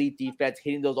 giving you elite defense,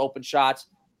 hitting those open shots,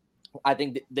 I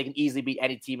think they can easily beat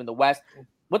any team in the West.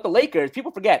 With the Lakers,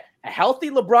 people forget, a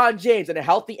healthy LeBron James and a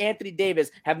healthy Anthony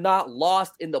Davis have not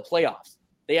lost in the playoffs.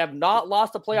 They have not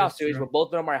lost a playoff series where both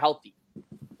of them are healthy.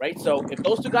 Right, so if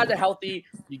those two guys are healthy,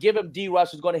 you give him D.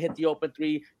 Rush, who's going to hit the open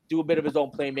three, do a bit of his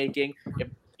own playmaking. If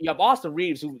you have Austin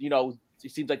Reeves, who he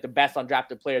seems like the best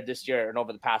undrafted player this year and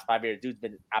over the past 5 years, dude's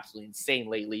been absolutely insane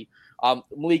lately.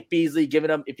 Malik Beasley, giving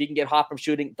him if he can get hot from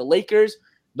shooting. The Lakers,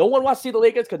 no one wants to see the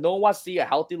Lakers because no one wants to see a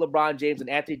healthy LeBron James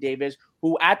and Anthony Davis,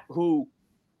 who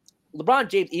LeBron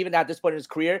James, even at this point in his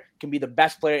career, can be the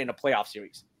best player in a playoff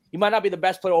series. He might not be the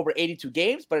best player over 82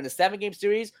 games, but in a 7-game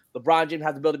series, LeBron James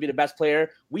has the ability to be the best player.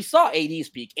 We saw AD's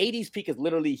peak. AD's peak is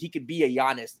literally he could be a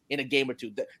Giannis in a game or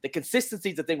two. The consistency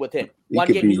is the thing with him. One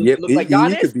game he looks like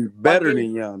Giannis. He could be better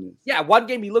than Giannis. Yeah, one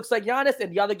game he looks like Giannis, and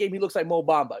the other game he looks like Mo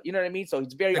Bamba. You know what I mean? So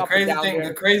he's very up and down there.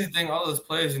 The crazy thing, all those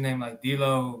players you name like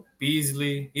D'Lo,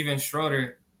 Beasley, even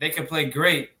Schroeder, they could play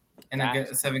great in a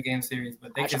 7-game series,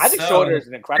 but they can sell. I think Schroeder is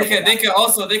an incredible. They could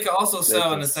also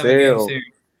sell in a 7-game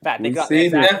series. Fact, they got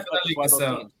definitely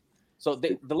so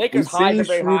the Lakers highs are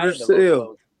very high.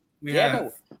 We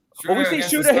have. But we see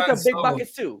Shooter hit some big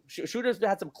buckets too. Shooter's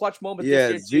had some clutch moments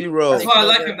this year. Zero. That's why I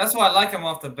like him. That's why I like him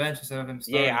off the bench instead of him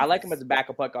starting. Yeah, I like him as a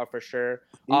backup point guard for sure.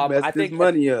 He messed his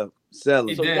money up. Selling.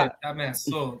 He did. That man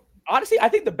sold. Honestly, I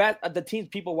think the teams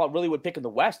people really would pick in the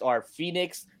West are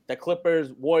Phoenix, the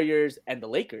Clippers, Warriors, and the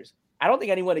Lakers. I don't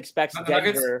think anyone expects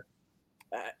Denver.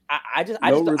 I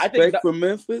think for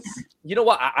Memphis. You know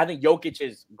what? I think Jokic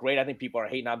is great. I think people are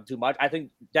hating on him too much. I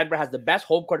think Denver has the best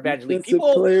home court advantage league.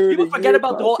 People forget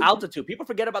about the whole altitude. People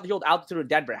forget about the whole altitude in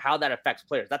Denver, how that affects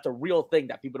players. That's a real thing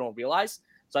that people don't realize.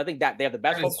 So I think that they have the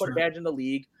best home court advantage in the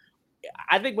league.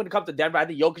 I think when it comes to Denver, I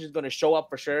think Jokic is going to show up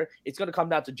for sure. It's going to come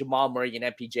down to Jamal Murray and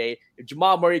MPJ. If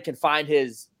Jamal Murray can find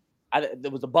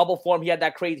there was a bubble form. He had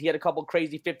a couple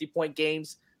crazy 50-point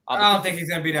games. I don't think he's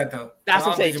gonna be that though. That's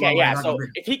what I'm saying. Yeah. So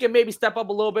if he can maybe step up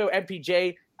a little bit with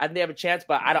MPJ, I think they have a chance.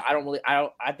 But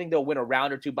I think they'll win a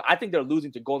round or two. But I think they're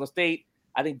losing to Golden State.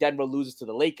 I think Denver loses to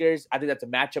the Lakers. I think that's a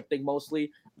matchup thing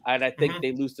mostly, and I think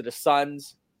they lose to the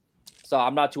Suns. So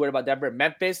I'm not too worried about Denver.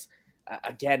 Memphis,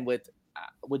 again with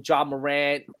John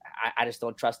Morant, I just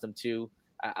don't trust them too.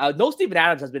 No, Steven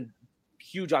Adams has been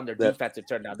huge on their defensive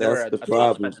turnout. That's the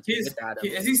problem.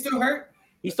 Is he still hurt?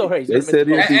 He's still hurt.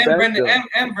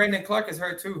 And Brandon Clark is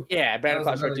hurt too. Yeah, Brandon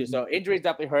Clark's hurt too. So injuries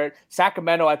definitely hurt.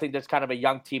 Sacramento, I think that's kind of a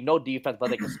young team. No defense,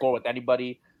 but they can score with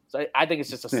anybody. So I think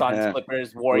it's just the Suns,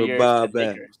 Clippers, Warriors, and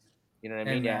Lakers. You know what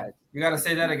I mean? Yeah. You got to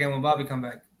say that again when Bobby come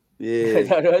back. Yeah.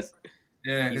 Because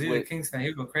he's a Kings fan.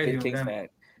 He'll go crazy with them. Fan.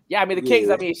 Yeah, I mean, the Kings,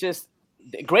 it's just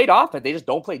great offense. They just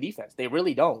don't play defense. They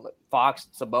really don't. Like Fox,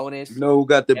 Sabonis. You know who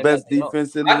got the best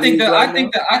defense in the league?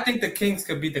 I think the Kings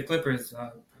could beat the Clippers, in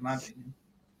my opinion.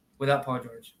 Without Paul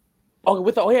George.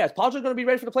 Is Paul George going to be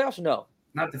ready for the playoffs or no?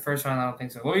 Not the first round, I don't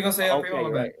think so. What are you going to say?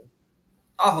 Right.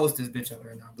 I'll host this bitch up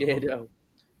right now. Yeah, no.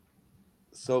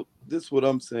 So this is what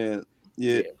I'm saying.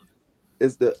 Yeah.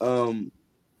 It's the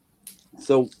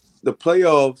so the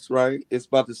playoffs, right? It's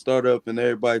about to start up and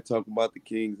everybody talking about the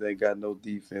Kings ain't got no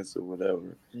defense or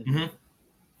whatever. Mm-hmm.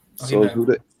 So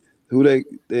who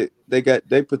they got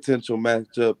their potential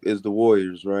matchup is the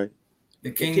Warriors, right? The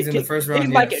Kings in the first round.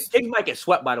 Kings might get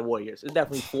swept by the Warriors. It's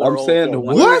definitely 4-0. I'm saying the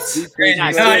Warriors.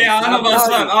 I don't know about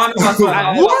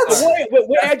swept. What?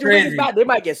 With Andrew Wiggins back, they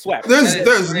might get swept.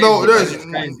 There's no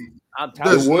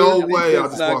way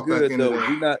I'll not good though.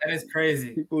 That is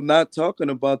crazy. People not talking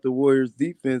about the Warriors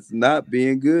defense not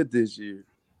being good this year.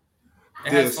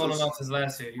 It has fallen off since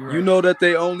last year. You know that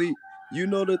they only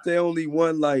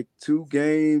won like 2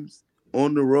 games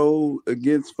on the road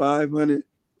against 500.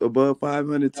 Above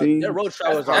 500 teams. Their road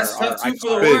travels that's tough too for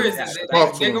the Warriors.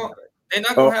 They're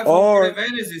not gonna have an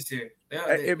advantage this year.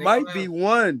 It might be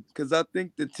one because I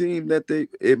think the team that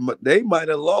they might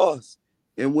have lost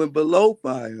and went below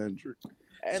 500.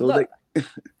 And so look,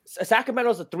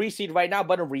 Sacramento's a 3 seed right now,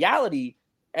 but in reality,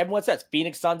 everyone says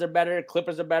Phoenix Suns are better,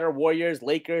 Clippers are better, Warriors,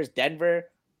 Lakers, Denver.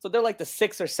 So they're like the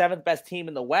 6th or 7th best team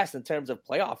in the West in terms of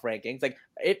playoff rankings. Like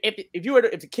if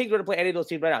the Kings were to play any of those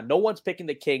teams right now, no one's picking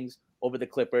the Kings over the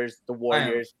Clippers, the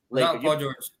Warriors, Lakers. Paul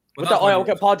George.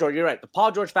 Paul George, you're right. The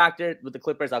Paul George factor with the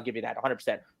Clippers, I'll give you that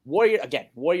 100%.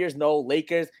 Warriors, no.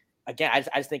 Lakers, again, I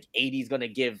just think AD is going to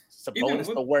give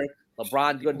Sabonis the work.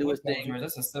 LeBron's going to do his thing.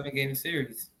 That's a 7-game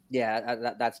series.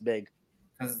 Yeah, that's big.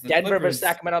 Denver versus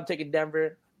Sacramento, I'm taking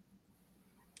Denver.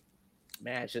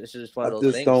 Man, it's just one of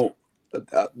those things.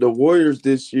 The Warriors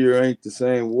this year ain't the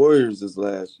same Warriors as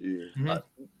last year.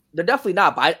 They're definitely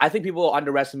not, but I think people will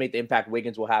underestimate the impact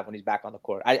Wiggins will have when he's back on the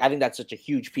court. I think that's such a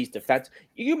huge piece defense.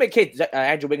 You make case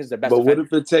Andrew Wiggins is the best. But what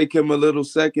if it take him a little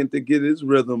second to get his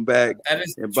rhythm back? That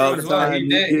is and by the time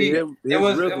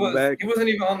he wasn't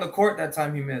even on the court that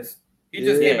time he missed. He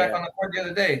just came back on the court the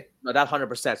other day. No, that's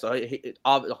 100%. So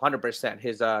 100%.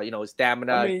 His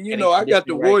stamina. I mean, I got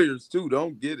the Warriors too.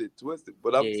 Don't get it twisted.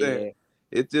 But I'm saying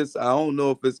it just I don't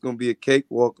know if it's gonna be a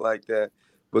cakewalk like that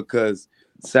because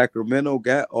Sacramento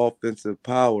got offensive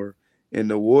power, and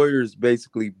the Warriors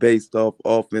basically based off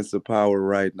offensive power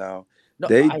right now.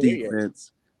 They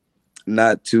defense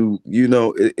not too,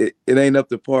 it ain't up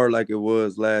to par like it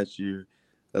was last year.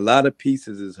 A lot of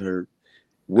pieces is hurt.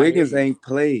 Wiggins ain't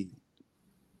played.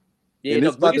 Yeah, and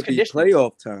it's about to be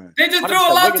playoff time. They just threw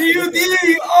a lot to you,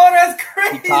 D. Oh, that's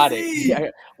crazy. He caught it. Yeah.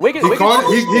 He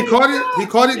caught it. He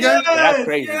caught it. Yes, that's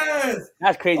crazy. Yes.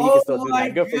 That's crazy. He can still do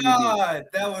that. Good for you, D.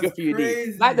 That was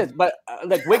crazy. Not this, but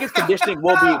Wiggins' conditioning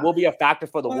will be a factor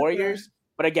for the Warriors.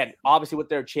 But again, obviously with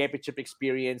their championship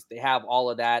experience, they have all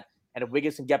of that. And if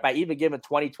Wiggins can get back, even give him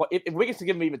if Wiggins can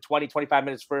give him even 20, 25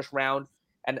 minutes first round,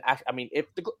 and I mean, if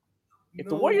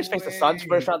the Warriors face the Suns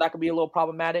first round, that could be a little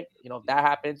problematic. If that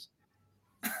happens.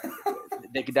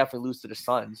 They could definitely lose to the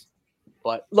Suns.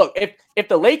 But look, if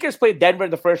the Lakers played Denver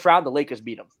in the first round, the Lakers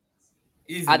beat them.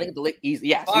 Easy. I think easy.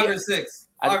 Yeah, 5 or 6.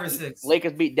 5 or 6.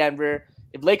 Lakers beat Denver.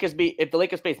 If the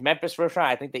Lakers face Memphis first round,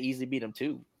 I think they easily beat them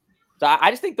too. So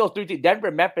I just think those 3 teams,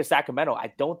 Denver, Memphis, Sacramento,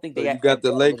 I don't think they. So you got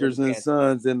the Lakers and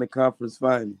Suns in the conference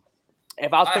final.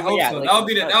 If I was thinking, so.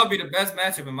 that would be the best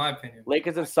matchup in my opinion.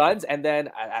 Lakers and Suns, and then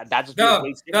that's just bro.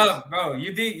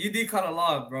 UD caught a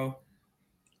lob, bro.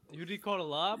 UD caught a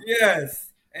lob? Yes,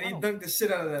 and he dunked the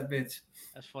shit out of that bitch.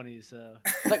 That's funny as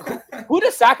like who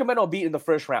does Sacramento beat in the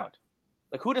first round?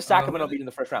 Like who does Sacramento beat in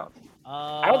the first round?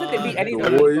 I don't think they beat any of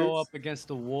them. Go up against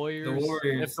the Warriors.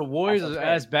 If the Warriors are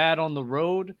as bad on the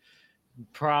road,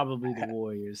 probably the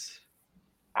Warriors.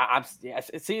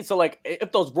 So like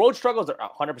if those road struggles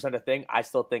are 100% a thing, I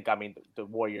still think the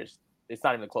Warriors. It's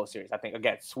not even a close series. I think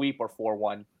again sweep or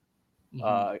 4-1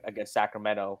 against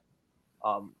Sacramento.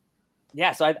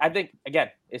 Yeah, so I think again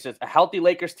it's just a healthy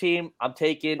Lakers team. I'm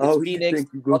taking Phoenix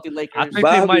healthy Lakers.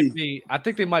 I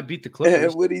think they might beat the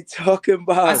Clippers. What are you talking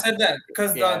about? I said that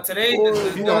because today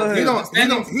he don't know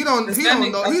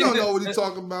what he's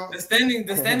talking about. The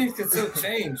standings can still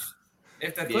change.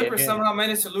 If the Clippers somehow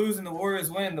manage to lose and the Warriors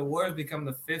win, the Warriors become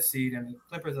the 5th seed and the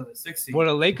Clippers are the 6th seed. Will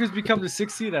the Lakers become the 6th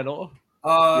seed at all?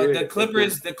 The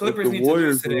Clippers need to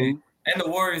lose today, and the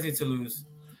Warriors need to lose.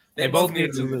 They both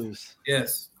need to lose.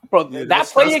 Yes, bro. That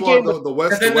playing game.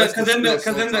 Because then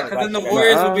the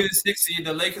Warriors will be the 6th seed.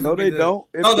 The Lakers. No, they don't.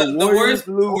 If the Warriors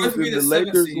lose and the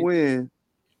Lakers win,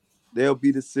 they'll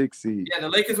be the 6th seed. Yeah, the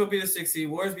Lakers will be the 6th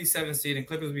seed. Warriors be 7th seed, and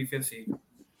Clippers will be 5th seed.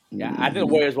 Yeah, I think the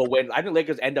Warriors will win. I think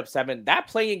Lakers end up 7. That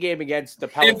playing game against the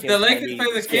Pelicans. If the Lakers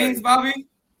play the Kings, Bobby,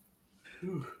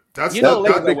 that's Gabe.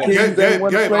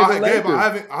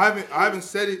 I haven't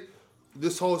said it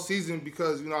this whole season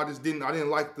because I didn't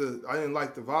like the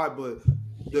vibe, but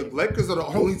the Lakers are the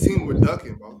only team we're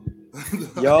ducking, bro.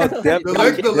 Y'all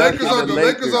the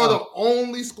Lakers are the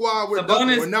only squad we're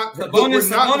ducking. We're not. Sabonis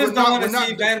don't want to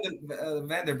see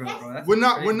Vanderbilt, bro.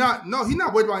 We're not. No, he's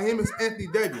not worried about him. It's Anthony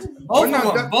Davis. Both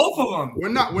of them. We're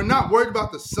not worried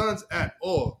about the Suns at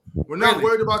all. We're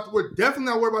definitely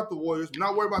not worried about the Warriors. We're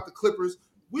not worried about the Clippers.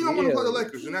 We don't want to play the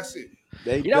Lakers, and that's it.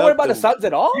 You're not worried about the Suns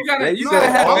at all? You gotta have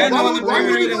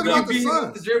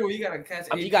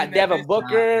you got Devin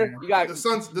Booker. You got the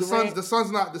Suns. The Suns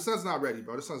not ready,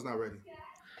 bro. The Suns not ready.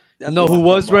 No, who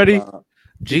was ready?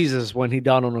 Jesus, when he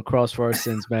died on the cross for our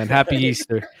sins, man. Happy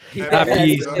Easter.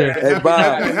 Happy Easter.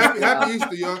 Happy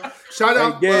Easter, yo. Shout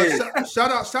out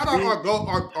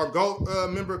our GOAT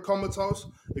member Comatose.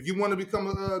 If you want to become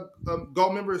a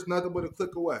GOAT member, it's nothing but a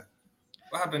click away.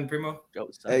 What happened, Primo?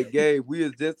 Hey, Gabe, we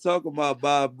was just talking about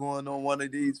Bob going on one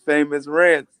of these famous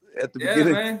rants at the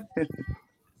beginning. Man.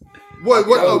 What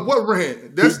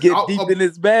rant? He get deep in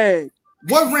his bag.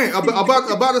 What rant?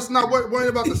 About us not worrying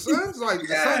about the Suns? Like, the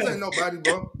Suns ain't nobody,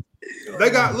 bro. They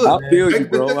got, look. I feel you,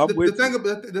 bro.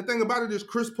 The thing about it is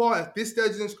Chris Paul at this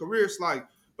stage in his career, it's like,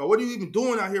 but what are you even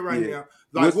doing out here right now?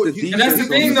 Like, and that's the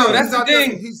thing, though. That's the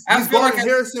thing. He's guarding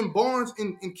Harrison Barnes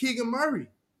and Keegan Murray.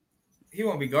 He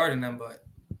won't be guarding them, but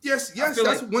yes.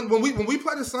 That's when we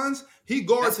play the Suns, he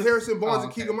guards Harrison Barnes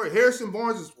and Keegan Murray. Harrison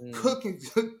Barnes is cooking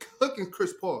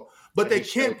Chris Paul, but they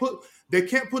can't put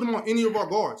him on any of our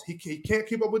guards. He can't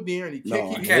keep up with De'Aaron. He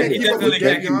can't keep up with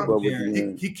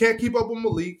Davion. He can't keep up with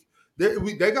Malik.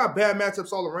 They got bad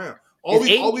matchups all around. Is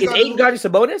Ayton guarding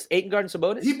Sabonis? Ayton guarding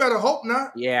Sabonis? He better hope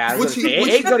not. Yeah,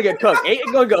 Ayton's gonna get cooked.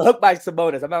 Ayton's gonna get hooked by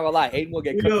Sabonis. I'm not gonna lie. Ayton will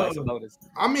get cooked by Sabonis.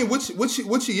 I mean, which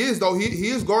he is though. He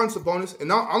is guarding Sabonis,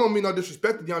 and I don't mean no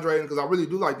disrespect to DeAndre Ayton because I really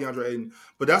do like DeAndre Ayton,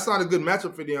 but that's not a good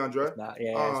matchup for DeAndre. It's not.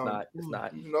 It's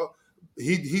not. You know,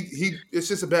 he. It's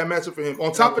just a bad matchup for him.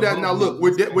 On top of that, now look,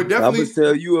 we're definitely. I'm gonna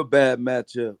tell you a bad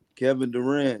matchup. Kevin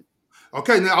Durant.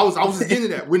 Okay, now I was just getting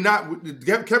to that. We're not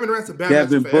Kevin Durant's a bad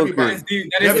matchup for everybody.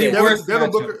 That is the worst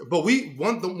Devin Booker. But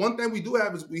the one thing we do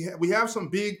have is we have some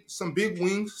big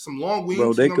wings, some long wings.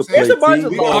 Bro, they could play.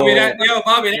 Bobby, that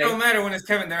don't matter when it's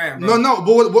Kevin Durant. Bro. No.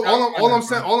 But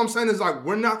all I'm saying is like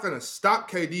we're not gonna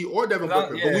stop KD or Devin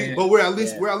Booker. But we're at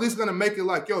least gonna make it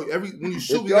like when you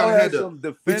shoot, we gotta head up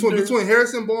between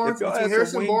Harrison Barnes. Well,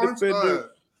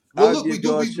 look, we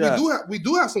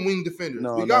do have some wing defenders.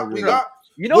 We got.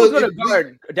 You know who's going to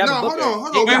guard Devin Booker?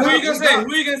 Hold on. Who are you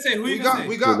gonna say? We got.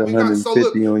 So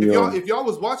look, if y'all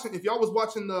was watching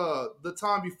the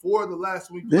time before the last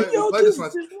week we played this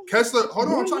one, Kessler. Hold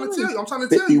on, I'm trying to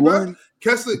tell you, bro.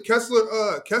 Kessler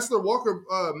Walker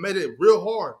made it real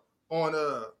hard on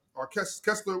or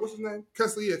Kessler. What's his name?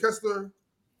 Kessler. Yeah, Kessler.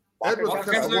 Walker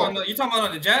Kessler. You talking about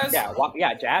on the Jazz?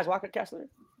 Yeah, Jazz Walker Kessler.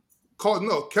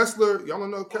 called Kessler. Y'all don't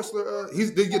know Kessler.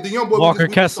 He's the young boy. Walker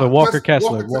Kessler. Walker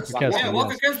Kessler.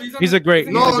 He's a great.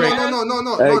 No.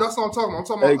 That's what I'm talking about. I'm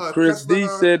talking about. Chris Kessler, D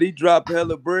said he dropped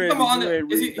hella bread. He's on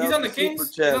the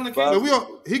Kings. He's on the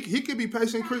Kings. He could be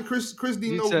patient. Chris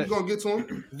D know we're gonna get to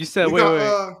him. You said wait.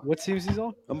 What teams he's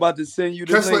on? I'm about to send you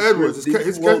the Kessler link, Edwards.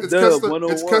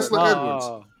 It's Kessler Edwards.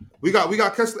 We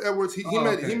got Kessler Edwards. He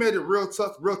made it real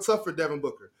tough for Devin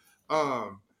Booker.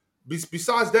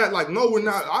 Besides that, like, no, we're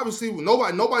not. Obviously,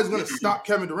 nobody's gonna stop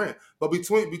Kevin Durant. But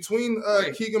between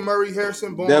Keegan Murray,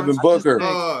 Harrison Barnes, Devin Booker.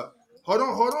 Hold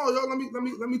on, yo.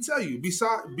 Let me tell you.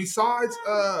 Besides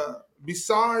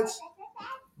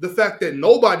the fact that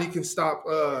nobody can stop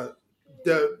the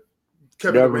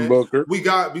Kevin Durant, Booker. we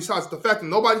got, besides the fact that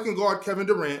nobody can guard Kevin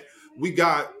Durant, we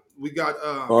got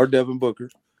or Devin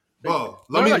Booker. Bro,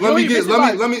 let me finish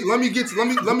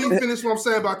what I'm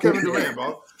saying about Kevin Durant,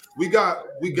 bro. We got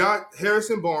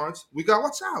Harrison Barnes. We got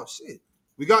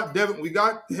We got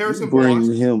Harrison Barnes.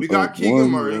 We got Keegan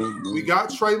Murray. We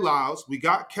got Trey Lyles. We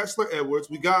got Kessler Edwards.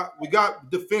 We got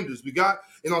defenders.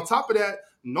 And on top of that,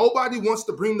 nobody wants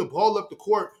to bring the ball up the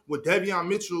court with Davion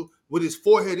Mitchell with his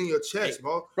forehead in your chest,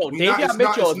 bro. Davion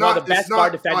Mitchell is one of the best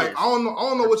guard defenders. Like, I don't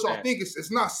know what y'all think.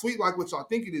 It's not sweet like what y'all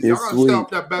think it is. Y'all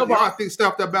gotta stay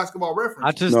off that basketball reference.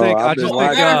 I just think I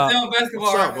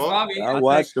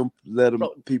watched them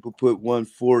people put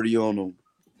 140 on them.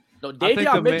 No,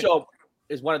 Davion Mitchell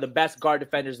is one of the best guard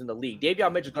defenders in the league.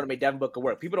 Davion Mitchell is going to make Devin Booker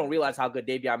work. People don't realize how good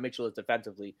Davion Mitchell is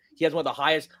defensively. He has one of the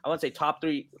highest, I want to say top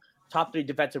three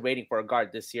defensive rating for a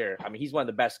guard this year. I mean, he's one of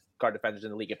the best guard defenders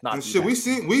in the league, if not. Shit, we've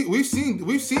seen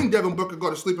Devin Booker go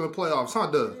to sleep in the playoffs, huh,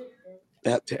 Doug?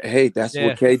 That's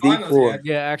what KD for.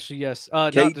 Yeah, actually, yes.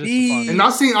 KD. And I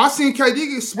seen KD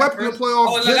get swept in the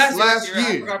playoffs last year.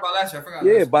 I forgot about last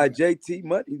year. Yeah, by JT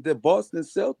Money, the Boston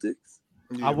Celtics.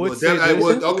 Yeah, I would say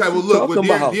this. Okay, well, look, with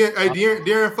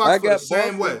De'Aaron Fox for the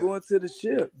same way. Going to the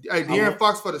ship. Hey, De'Aaron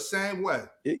Fox for the same way.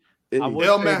 I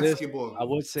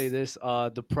would say this.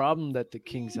 The problem that the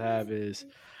Kings have is,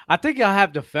 I think y'all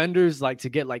have defenders like to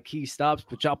get like key stops,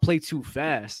 but y'all play too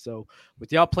fast. So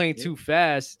with y'all playing too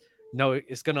fast,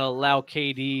 it's gonna allow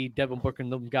KD, Devin Booker, and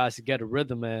them guys to get a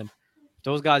rhythm. And if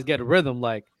those guys get a rhythm,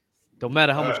 like, no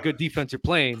matter how much good defense you're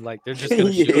playing, like, they're just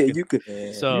gonna shoot you.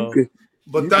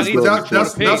 But that's what I'm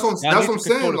saying.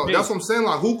 Though. That's what I'm saying.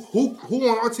 Like, who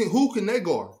on our team? Who can they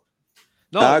guard?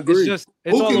 No, I agree. It's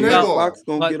all about.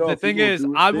 But the thing is,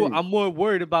 I'm more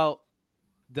worried about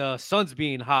the Suns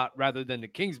being hot rather than the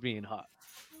Kings being hot.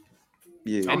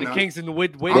 Yeah, and the Kings in the way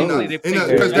they play.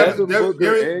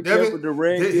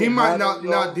 He might not.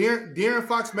 Now, De'Aaron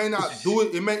Fox may not do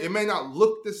it. It may not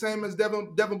look the same as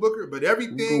Devin Booker, but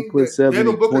everything that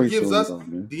Devin Booker gives us,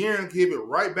 De'Aaron give it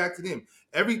right back to them.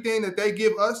 Everything that they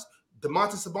give us,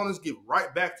 Domantas Sabonis give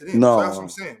right back to them. No, so that's what I'm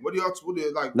saying. What do y'all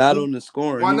like? Not on the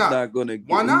scoring. Why not? He's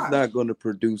not going to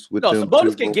produce with them.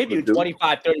 Sabonis can give you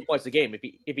 25, 30 points a game.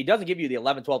 If he doesn't give you the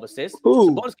 11, 12 assists,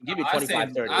 Sabonis can give you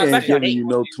 25, 30. Especially on 8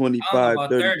 25,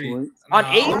 30 points. On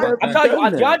 8, I'm telling you,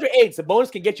 on DeAndre 8, Sabonis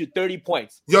can get you 30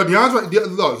 points. Yo,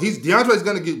 DeAndre's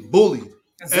going to get bullied.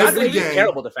 Every game,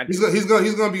 terrible defender. He's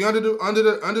gonna be under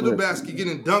the basket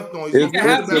getting dunked on. He can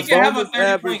have a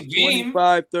 30-point game.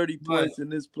 25, 30 points in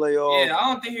this playoff. Yeah,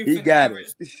 I don't think he got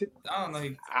it. I don't know.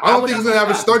 I don't think he's gonna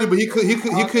average 30, but he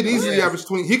could easily average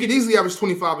 20. He could easily average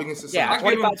 25 against the Suns. Yeah,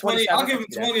 I'll give him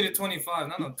 20 to 25.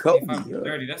 Not no 25 to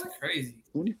 30. That's crazy.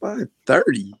 25,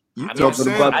 30. You talking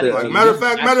about that? Matter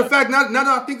of fact, now that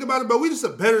I think about it, bro, we just a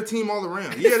better team all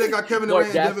around. Yeah, they got Kevin Durant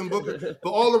and Devin Booker, but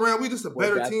all around we just a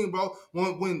better team, bro.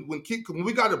 When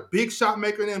we got a big shot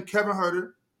maker named Kevin Huerter,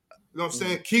 you know what I'm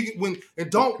saying?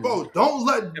 Don't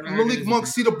let Malik Monk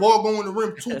see the ball go in the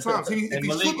rim 2 times. If he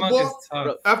shoot the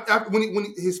ball after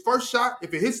when his first shot,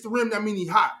 if it hits the rim, that means he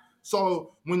hot.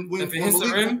 So when it hits the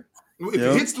rim. If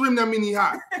it hits the rim, that means he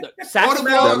hot. All the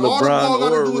ball got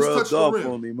to do is touch the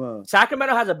rim.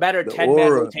 Sacramento has a better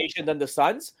 10-man rotation than the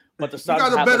Suns, but the Suns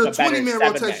got a better 20-man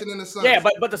rotation than the Suns. Yeah,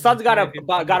 but the Suns got a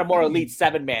more elite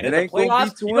 7-man. In the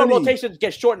playoffs, rotations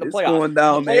get short in the playoffs. Going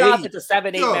down the playoffs, it's a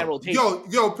 7-8-man rotation.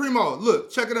 Yo, Primo,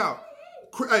 look, check it out.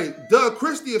 Hey, Doug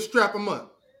Christie will strap him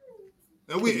up,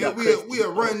 and we are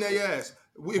running their ass.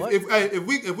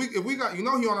 If we got, he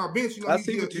on our bench, I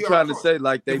see what you're trying to say.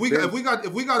 Like we got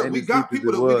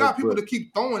people to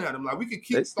keep throwing at him. Like we can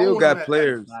keep. They still got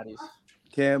players.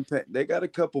 They got a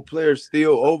couple players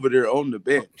still over there on the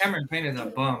bench. Cameron Payne is a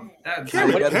bum. We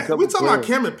talking about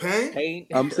Cameron Payne?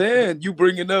 I'm saying you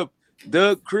bringing up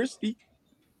Doug Christie.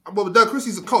 Well, Doug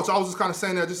Christie's a coach. I was just kind of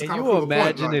saying that just to Can kind you of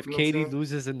imagine if KD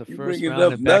loses in the first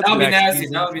round? That would be nasty.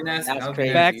 That would be nasty. That's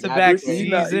crazy. Back-to-back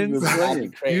seasons.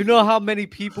 You know how many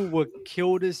people would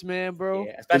kill this man, bro?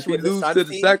 Yeah, especially if he lose to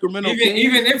the Sacramento Kings.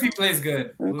 Even if he plays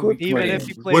good. Even if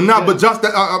he plays well, not, good. but just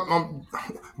that.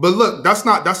 But look, that's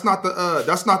not the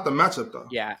matchup though.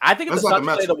 Yeah, I think if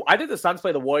the Suns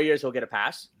play the Warriors, he'll get a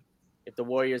pass. If the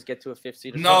Warriors get to a 5th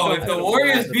seed. No, if the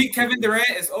Warriors beat Kevin Durant,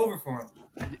 it's over for him.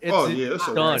 It's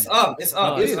done. It's up. It's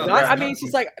up. I mean, it's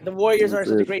just like the Warriors are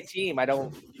such a great team. It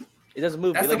doesn't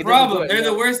move. That's the problem. They're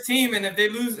the worst team, and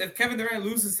if Kevin Durant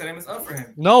loses to them, it's up for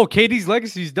him. No, KD's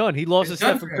legacy's done. He lost to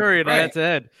Steph Curry and that's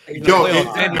head. Yo,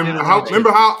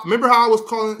 remember how I was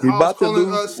calling? He's about to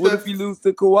lose. What if he lose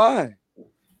to Kawhi?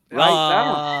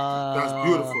 That's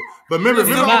beautiful. But remember, it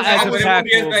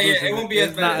won't be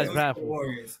as bad as the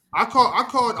Warriors. I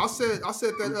said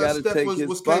that Steph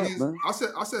was KD's.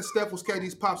 I said Steph was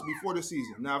KD's pops before the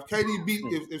season. Now if KD beat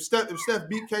if Steph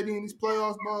beat KD in these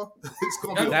playoffs, bro, it's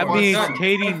gonna be that means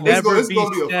KD never beat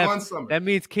Steph. That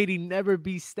means KD never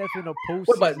beat Steph in a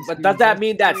postseason. But does that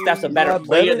mean that Steph's a better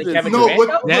player than Kevin Durant?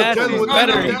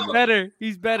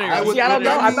 He's better. I don't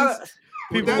know. I'm not.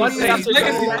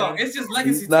 It's just legacy.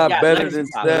 He's not better than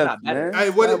Steph, man. Hey,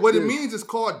 what it means is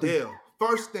call Dale.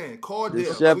 First thing, call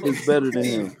Dale. Steph is better than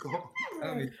him. All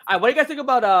right, what do you guys think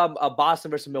about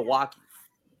Boston versus Milwaukee?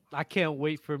 I can't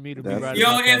wait for me to be right.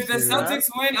 Yo, if the Celtics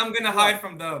win, I'm gonna hide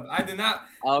from Dub. I do not.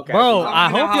 Okay, bro. I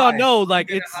hope y'all know,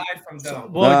 like it's. Hide from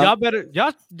Dub. Well,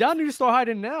 y'all need to start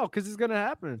hiding now because it's gonna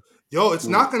happen. Yo, it's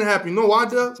not gonna happen. You know why,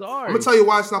 Dub? Sorry. I'm gonna tell you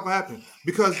why it's not gonna happen.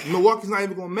 Because Milwaukee's not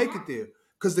even gonna make it there.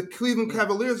 Because the Cleveland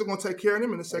Cavaliers are going to take care of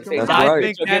them in the second round. I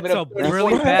think that's a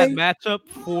really bad matchup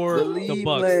for the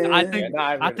Bucks.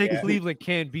 I think Cleveland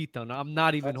can beat them. I'm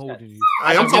not even holding you.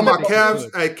 Hey, I'm talking about Cavs.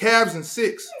 Hey, Cavs and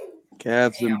 6.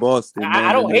 Cavs in Boston.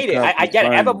 I don't hate it. I get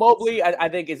it. Evan Mobley, I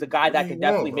think, is a guy that can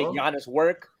definitely make Giannis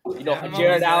work. You know,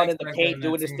 Jared Allen in the paint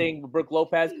doing this thing with Brook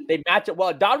Lopez. They match it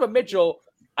well. Donovan Mitchell,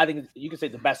 I think you can say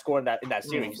the best scorer in that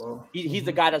series. He's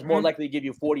the guy that's more likely to give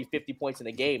you 40, 50 points in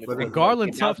a game. But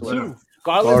Garland's tough too.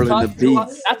 Garland's tough too.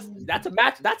 That's a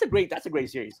match. That's a great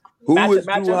series. Who is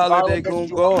Drew Holiday going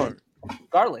to guard?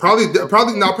 Garland. Probably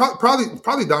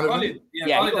Donovan. He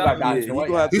gonna have Donovan. You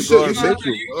need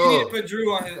to put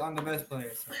Drew on the best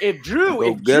players. If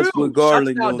Drew shuts down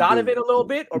Donovan a little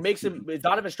bit, or makes him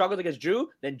Donovan struggles against Drew,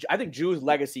 then I think Drew's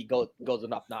legacy goes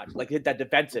enough notch. Like hit that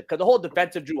defensive, because the whole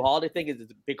defensive Drew Holiday thing is a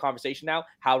big conversation now.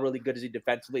 How really good is he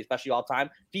defensively, especially all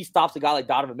time? If he stops a guy like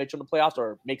Donovan Mitchell in the playoffs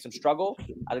or makes him struggle,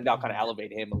 I think that'll kind of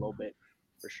elevate him a little bit.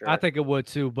 For sure. I think it would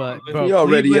too, but bro,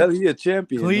 he a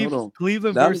champion.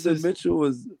 Cleveland versus Mitchell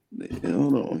was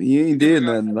he ain't did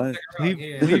nothing. Like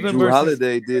Cleveland Drew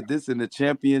Holiday did this in the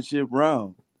championship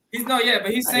round.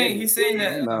 But he's saying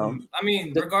that. I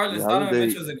mean, regardless, Donovan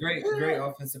Mitchell's a great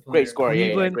offensive player. Great scorer,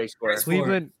 great scorer.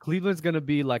 Cleveland's gonna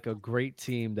be like a great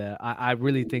team that I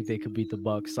really think they could beat the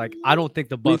Bucks. Like I don't think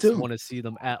the Bucks want to see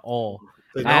them at all.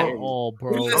 At all,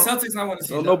 bro. The Celtics not want to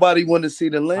see. Nobody want to see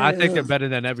the land. I think they're better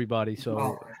than everybody,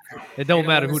 so it don't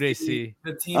matter who they see.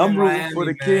 I'm rooting for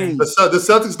the Kings. The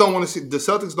Celtics don't want to see. The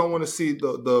Celtics don't want to see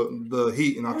the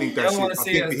Heat, and I think that's it. I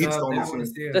think the Heat's don't want to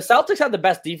see it. The Celtics have the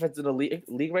best defense in the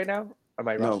league right now. Am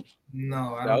I wrong?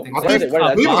 No, I don't think.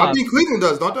 I think Cleveland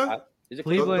does, don't they? Is it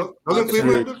Cleveland? Doesn't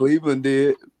Cleveland? Cleveland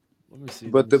did. Let me see.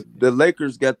 But the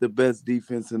Lakers got the best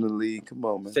defense in the league. Come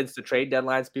on, man. Since the trade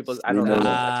deadlines, I don't know.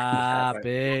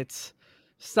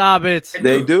 Stop it.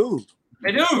 They do.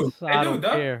 They do. I don't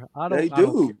care.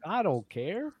 I don't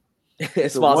care.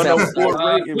 It's small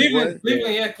Cleveland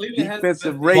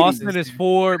defensive has rating. Boston is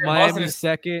 4, Miami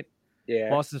second. Yeah.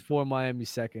 Boston's 4, Miami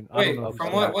second. I Wait, don't know.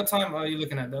 from what time are you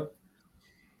looking at, though?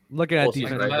 I'm looking at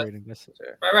defensive rating.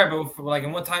 Right, but for like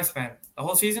in what time span? The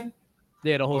whole season?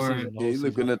 Yeah, the whole season. Yeah, you're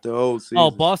looking at the whole season. Oh,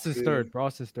 Boston's third.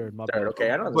 My bad. Okay,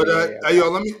 I don't know. But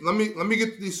yo, let me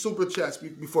get to these super chats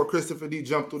before Christopher D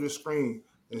jump through the screen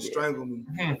and strangle me.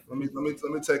 Let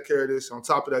me take care of this. On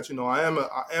top of that,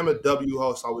 I am a W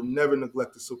host. I would never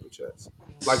neglect the super chats.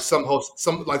 Like some hosts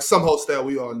that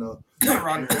we all know.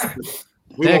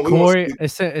 Corey,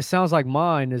 it sounds like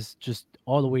mine is just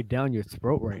all the way down your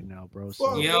throat right now, bro.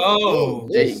 So. Yo,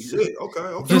 shit.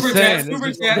 Okay.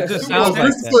 Super chat.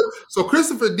 So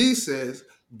Christopher D says,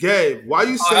 Gabe, why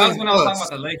you saying that's when I was talking about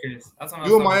the Lakers.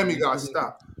 You a Miami guy.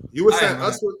 Stop. You were saying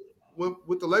us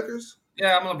with the Lakers?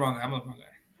 Yeah, I'm a LeBron guy.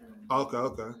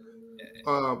 Okay.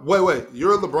 Wait.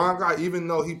 You're a LeBron guy, even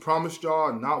though he promised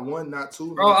y'all not 1, not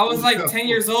 2. Bro, I was like 10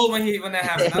 years old when that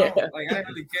happened. I didn't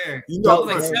really care. I was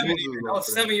like 7. I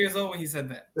was 7 years old when he said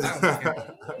that. I don't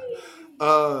care.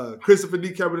 Christopher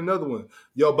D. covered another one.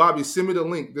 Yo, Bobby, send me the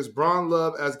link. This Bron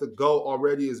Love as the GOAT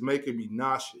already is making me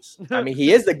nauseous. I mean,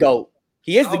 he is the GOAT.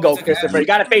 He is the GOAT, Christopher. You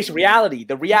got to face reality.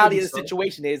 The reality of the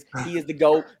situation is he is the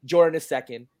GOAT. Jordan is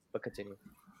second. But continue.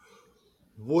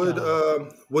 Would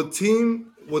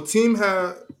team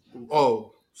have?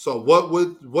 Oh, so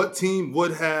what team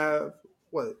would have?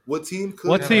 What team could?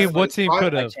 What team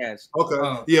could have?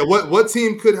 Okay, yeah. What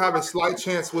team could have a slight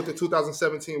chance with the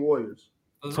 2017 Warriors?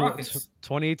 Those Rockets.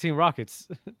 2018 Rockets.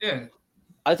 Yeah.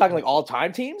 Are you talking like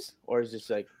all-time teams, or is it just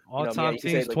like all-time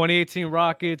teams? 2018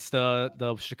 Rockets,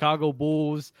 the Chicago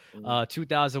Bulls,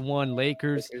 2001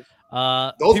 Lakers.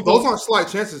 Those aren't slight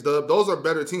chances, Dub. Those are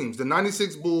better teams. The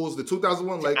 96 Bulls, the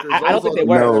 2001 Lakers. I don't think they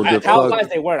were. Talent-wise,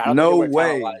 they weren't. No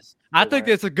way. I think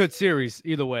it's a good series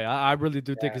either way. I really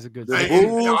do think it's a good series.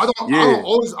 I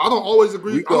don't always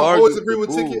agree. I don't always agree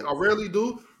with Ticket. I rarely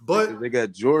do. But they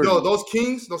got Jordan. Yo, those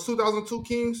 2002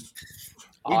 Kings.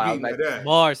 We beating that.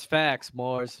 Mars facts.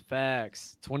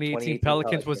 2018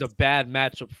 Pelicans was a bad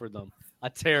matchup for them. A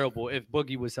terrible if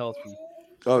Boogie was healthy.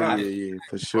 Oh yeah,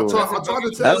 for sure.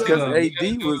 That's because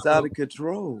AD was out of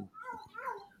control.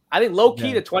 I think low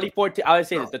key the 2014. I would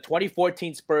say the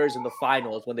 2014 Spurs in the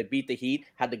finals when they beat the Heat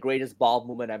had the greatest ball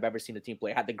movement I've ever seen a team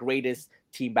play. Had the greatest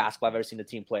team basketball I've ever seen a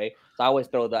team play. So I always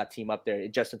throw that team up there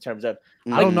just in terms of.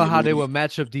 I don't know how they would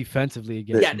match up defensively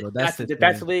against them. Though. That's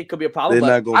defensively it could be a problem.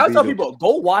 But I always tell people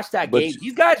go watch that game.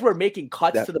 These guys were making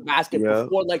cuts to the basket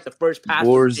before like the first pass.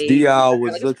 Boris Diaw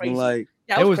was looking like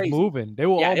it was moving. They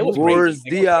were all moving. Boris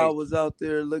Diaw was out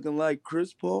there looking like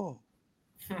Chris Paul.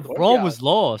 LeBron was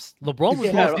lost. He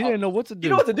didn't know what to do. You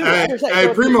know what to do.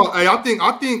 Hey, Primo. Hey, I think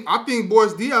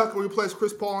Boris Diaw can replace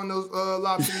Chris Paul in those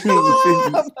lobsters.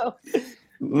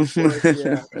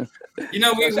 You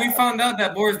know, we found out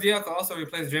that Boris Diaw could also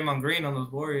replace Draymond Green on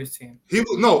those Warriors team.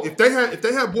 If they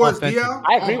had Boris Diaw,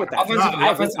 I agree with that.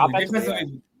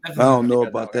 Offensively, I don't know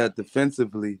about that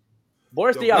defensively.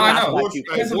 Boris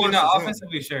Diaw.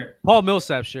 Offensively, sure. Paul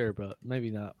Millsap, sure, but maybe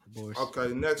not Boris.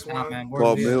 Okay, next one.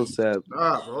 Paul Millsap.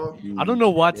 Bro. I don't know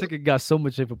why Ticket got so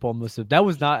much hate for Paul Millsap. That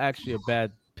was not actually a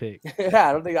bad pick.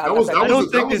 I don't think that was a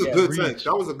good take.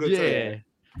 That was a good take.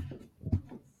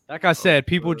 Like I said,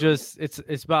 people just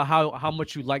it's about how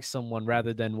much you like someone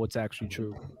rather than what's actually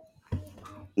true.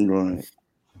 Right.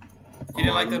 You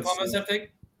didn't like the Paul Millsap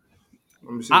pick?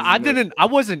 I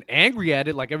wasn't angry at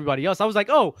it like everybody else. I was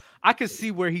like, oh, I could see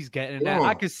where he's getting at.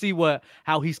 I could see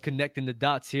how he's connecting the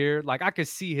dots here. Like I could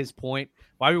see his point.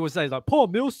 Why everyone says like Paul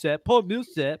Millsap.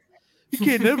 He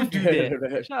can't never do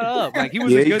that. Shut up. Like he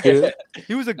was a good defender.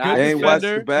 He was a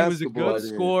good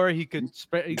scorer. He could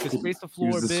space the floor.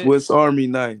 He was the Swiss Army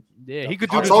knife. Yeah, he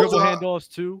could do the dribble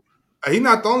handoffs too. He's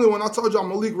not the only one. I told y'all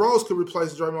Malik Rose could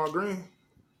replace Draymond Green.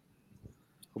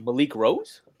 Malik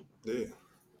Rose? Yeah.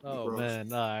 Oh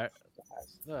man, all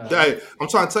right. Hey, I'm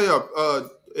trying to tell you,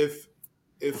 if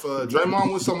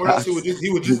Draymond was somewhere else, he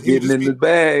would just getting in the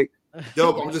bag.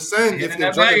 Yo, I'm just saying, if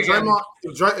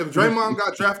Draymond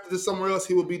got drafted to somewhere else,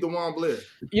 he would be DeJuan Blair.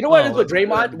 You know what is with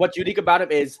Draymond? What's unique about him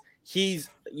is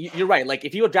you're right. Like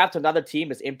if he would draft to another team,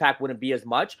 his impact wouldn't be as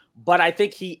much. But I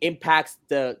think he impacts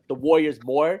the Warriors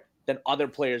more than other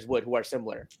players would who are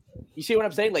similar. You see what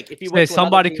I'm saying? Like if he went to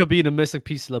somebody could be the missing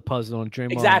piece of the puzzle, and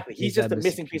Draymond exactly, he's just the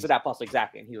missing piece of that puzzle.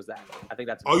 Exactly, and he was that. I think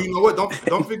that's. Oh, you know what?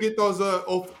 Don't forget those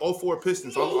 04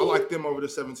 Pistons. I like them over the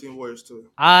 17 Warriors too.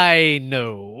 I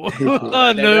know.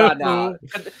 No.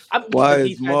 Why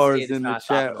is Mars in the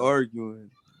chat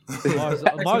arguing? Mars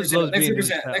loves being in the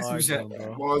chat.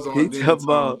 He talking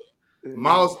about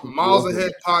Miles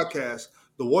Ahead podcast.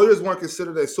 The Warriors weren't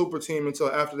considered a super team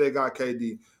until after they got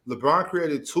KD. LeBron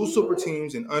created 2 super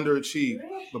teams and underachieved.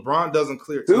 LeBron doesn't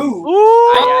clear teams. Cleveland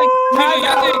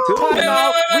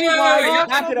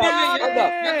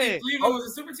was a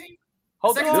super team?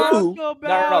 Hold on.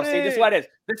 No. See, this is what it is.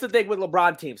 This is the thing with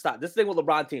LeBron teams. Stop. This is the thing with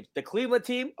LeBron teams. The Cleveland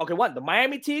team, okay, the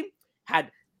Miami team had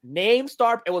name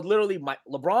star. It was literally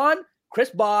LeBron,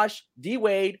 Chris Bosh, D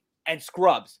Wade, and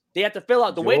scrubs. They had to fill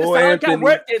out the way the salary cap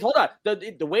worked is. Hold on,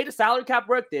 the way the salary cap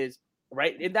worked is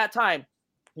right in that time.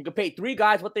 You could pay 3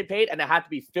 guys what they paid, and it had to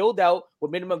be filled out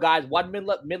with minimum guys, 1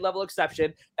 mid-level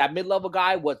exception. That mid-level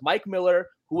guy was Mike Miller,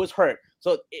 who was hurt.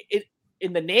 So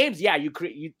in the names, yeah, you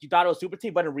thought it was a super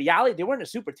team, but in reality, they weren't a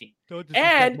super team.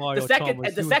 And the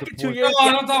second 2 years,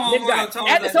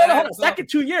 second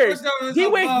 2 years,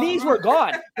 D-Wade's knees were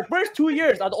gone. The first 2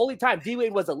 years are the only time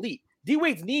D-Wade was elite.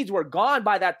 D-Wade's knees were gone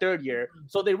by that 3rd year,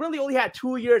 so they really only had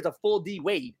 2 years of full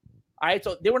D-Wade. All right,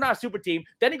 so they were not a super team.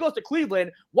 Then he goes to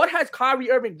Cleveland. What has Kyrie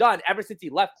Irving done ever since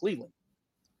he left Cleveland?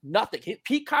 Nothing.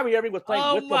 Pete Kyrie Irving was playing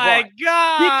with LeBron. Oh my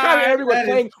God! Pete Kyrie Irving was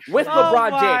playing with LeBron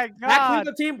James. God. That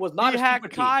Cleveland team was not a super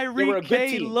Kyrie, team. They were a good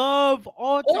team. Love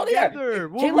all together.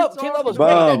 K-Love was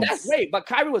great. That's great, but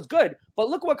Kyrie was good. But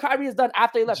look what Kyrie has done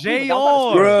after he left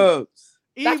Cleveland.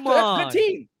 That's a good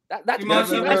team. That's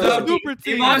a super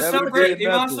team. Iman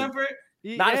Shumpert.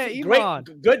 Not a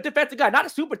great, good defensive guy. Not a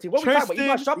super team. What are we talking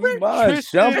about? Iman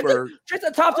Shumpert.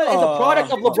 Tristan Thompson is a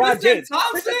product of LeBron James.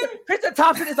 Tristan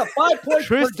Thompson is a 5 point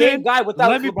per game guy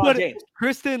without LeBron James.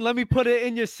 Tristan, let me put it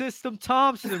in your system,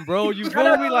 Thompson, bro. You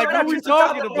know me like what are we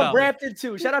talking about? Brampton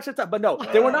too. Shout out Tristan, but no,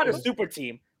 they were not a super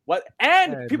team. What?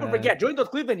 And people forget during those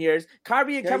Cleveland years,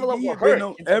 Kyrie and Kevin Love were hurt.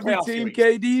 Every team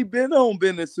KD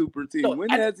been a super team. When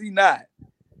has he not?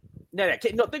 No,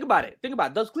 think about it.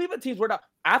 Those Cleveland teams were not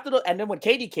and then when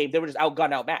KD came, they were just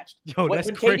outgunned, outmatched. When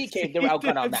KD came, they were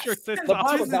outgunned, outmatched.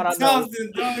 LeBron was not on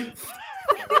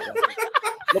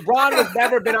LeBron has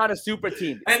never been on a super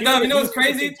team. And you know what's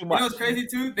crazy? You know what's crazy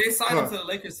too? They signed him to the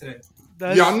Lakers today.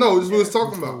 Yeah, I know. This is what we was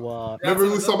talking about. Remember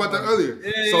we was talking about that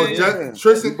earlier.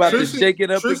 Tristan about to shake it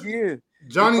up again.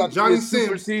 Johnny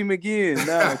Sims team again.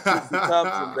 Now Tristan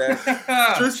Thompson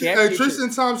back. Tristan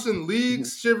Thompson league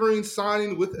shivering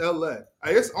signing with LA.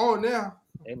 It's on now.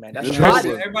 Hey man, that's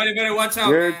everybody better watch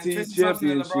out. Tristan Thompson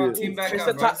and LeBron team back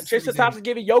up. Tristan Thompson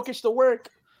giving Jokic the work.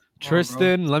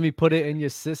 Tristan, let me put it in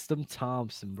your system,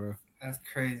 Thompson, bro. That's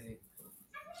crazy.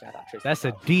 Shout out Tristan. That's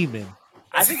a demon.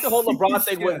 I think the whole LeBron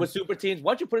thing with super teams,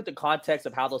 once you put it in the context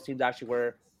of how those teams actually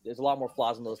were, there's a lot more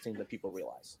flaws in those teams than people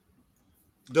realize.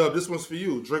 Dub, this one's for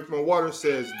you. Drink More Water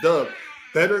says, Dub,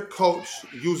 better coach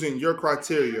using your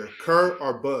criteria, Kerr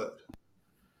or Bud?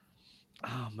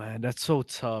 Oh, man, that's so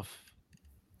tough.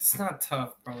 It's not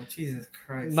tough, bro. Jesus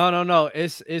Christ. No.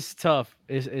 It's tough.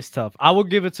 It's tough. I will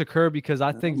give it to Kerr because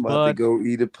I think Bud to go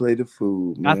eat a plate of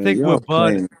food. Man. I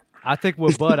think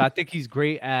with Bud, I think he's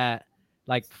great at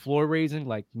like floor raising,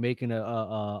 like making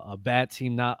a bad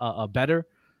team not a better.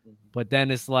 But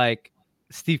then it's like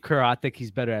Steve Kerr, I think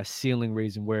he's better at ceiling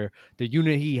raising, where the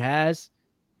unit he has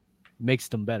makes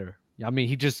them better. I mean,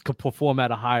 he just could perform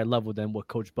at a higher level than what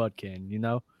Coach Bud can, you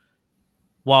know?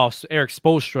 While Eric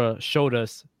Spoelstra showed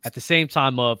us at the same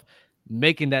time of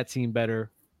making that team better,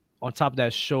 on top of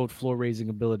that showed floor raising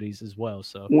abilities as well.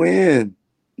 So when?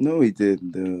 No, he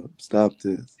didn't. Stop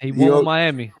this. He won with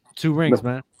Miami. 2 rings,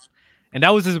 man. And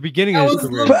that was his beginning of his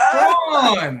career.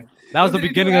 That was the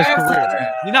beginning of his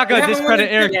career. You're not going to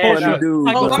discredit Eric Spoelstra.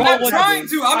 I'm not trying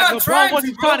to. LeBron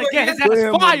wasn't trying to get his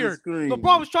ass fired.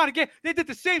 LeBron was trying to get. They did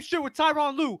the same shit with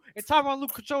Tyronn Lue, and Tyronn Lue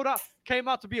came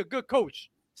out to be a good coach.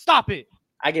 Stop it.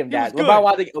 I give him that.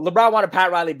 LeBron wanted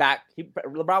Pat Riley back. He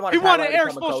wanted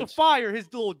Eric Spoelstra to fire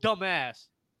his little dumb ass.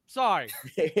 Sorry.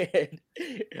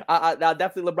 Now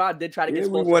definitely LeBron did try to get.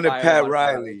 We wanted Pat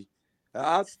Riley.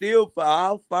 I'll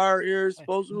fire Eric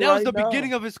Spoelstra. That was the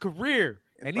beginning of his career,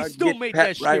 and he still made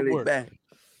that shit work. Back.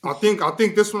 I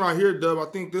think this one right here, Dub. I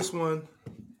think this one.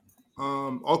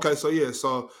 Okay,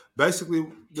 so basically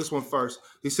this one first.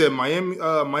 He said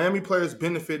Miami players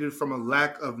benefited from a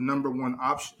lack of number one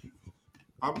option.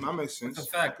 That makes sense. That's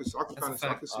a fact. I can kind of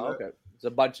see that. Okay. It's a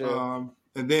bunch of.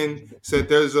 And then said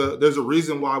there's a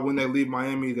reason why when they leave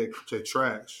Miami they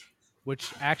trash.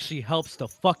 Which actually helps the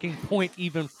fucking point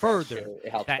even further.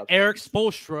 That Eric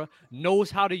Spoelstra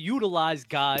knows how to utilize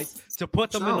guys to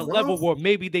put them in a level where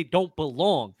maybe they don't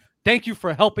belong. Thank you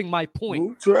for helping my point.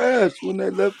 Who trash when they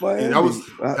left Miami?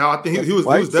 I think he was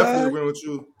definitely agreeing with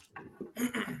you.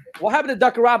 What happened to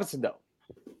Duncan Robinson though?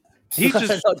 He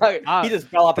just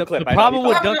fell off the cliff. The problem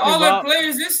with Duncan all our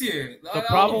players this year. The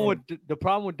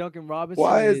problem with Duncan Robinson.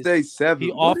 Why is they 7?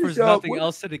 He offers nothing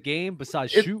else to the game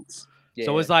besides shoot. Yeah.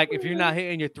 So it's like if you're not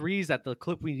hitting your threes at the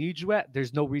clip we need you at,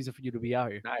 there's no reason for you to be out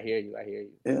here. I hear you.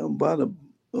 Yeah, I'm about to.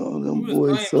 Oh, them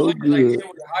boys so good.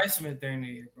 Highsmith there in the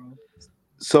year, bro.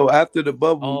 So after the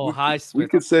bubble, we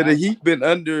could say the Heat been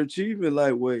underachieving.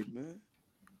 Like, wait, man.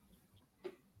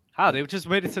 How they just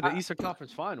made it to the Eastern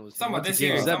Conference Finals. Talking about this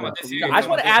year. I just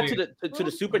want to add to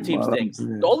the super teams thing.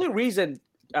 The only reason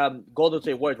Golden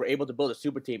State Warriors were able to build a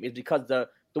super team is because the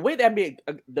way the NBA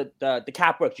the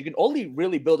cap works, you can only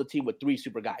really build a team with 3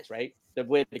 super guys, right? The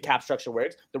way the cap structure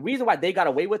works. The reason why they got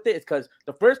away with it is because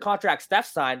the first contract Steph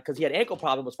signed, because he had ankle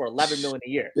problem, was for $11 million a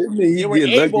year. They were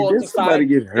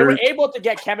able to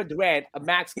get Kevin Durant, a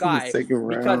max guy,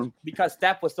 because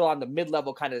Steph was still on the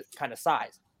mid-level kind of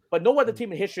size. But no other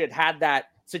team in history had that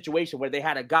situation where they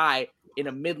had a guy in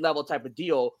a mid-level type of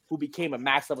deal who became a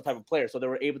max level type of player. So they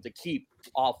were able to keep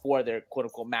all 4 of their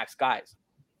quote-unquote max guys.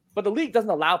 But the league doesn't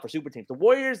allow for super teams. The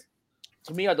Warriors,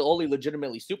 to me, are the only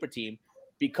legitimately super team.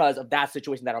 because of that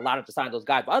situation that allowed him to sign those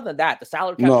guys. But other than that, the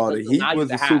salary cap. No, the Heat was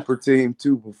a super team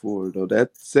too before though.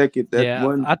 That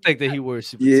one. I think that he was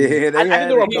super team. Yeah, they had. I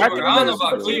don't know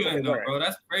about Cleveland though, bro.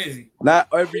 That's crazy. Not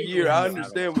every year. I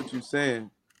understand what you're saying.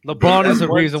 LeBron is the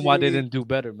reason why they didn't do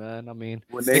better, man. I mean,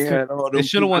 when they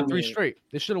should have won 3 straight.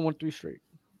 They should have won 3 straight.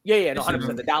 Yeah, no,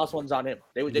 100%. The Dallas one's on him.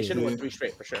 They should have won 3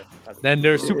 straight for sure. Then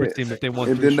they're a super team if they won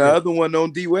 3 straight. And then the other one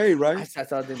on D-Wade, right? I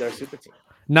thought they're a super team.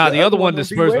 Nah, the other one, the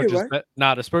Spurs were just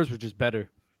the Spurs were just better.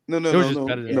 No.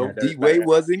 D-Wade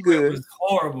wasn't good. It was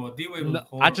horrible. D-Wade was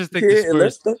horrible. I just think the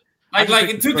Spurs.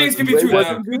 Like two things can be true.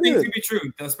 Two things can be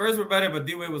true. The Spurs were better, but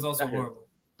D-Wade was also horrible.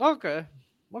 Okay.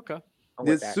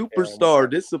 This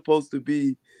superstar, this supposed to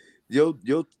be your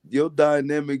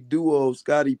dynamic duo,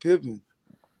 Scottie Pippen.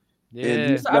 Yeah,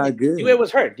 and he's not good. D-Wade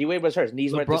was hurt. His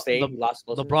knees went to stay. He lost.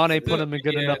 LeBron ain't put him in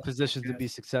good enough positions to be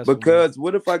successful. Because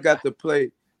what if I got to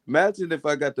play? Imagine if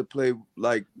I got to play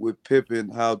like with Pippen,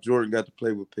 how Jordan got to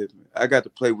play with Pippen. I got to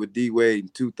play with D-Wade in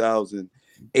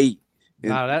 2008.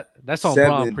 Nah, that's on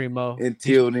Bron, Primo.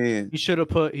 Until then, he should have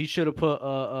put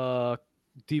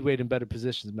D-Wade in better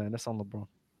positions, man. That's on LeBron.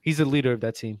 He's the leader of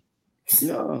that team.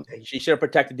 Yeah, he should have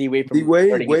protected D-Wade from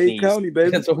Wade County,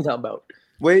 baby. That's what I'm talking about.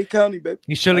 Wade County, baby.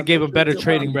 He should have gave him better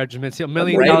trading regimens. $1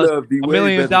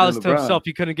 million to himself.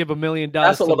 He couldn't give $1 million.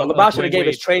 That's what LeBron should have gave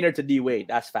his trainer to D-Wade.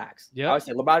 That's facts. Yeah, I would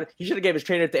say LeBron. He should have gave his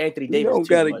trainer to Anthony Davis.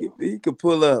 He could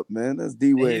pull up, man. That's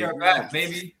D-Wade.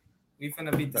 Baby. We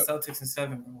finna beat the Celtics in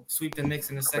 7. Bro. Sweep the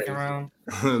Knicks in the second round.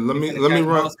 let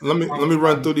me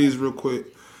run through these real quick.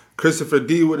 Christopher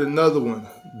D with another one.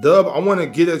 Dub, I want to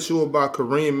get at you about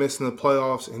Kareem missing the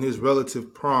playoffs in his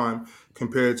relative prime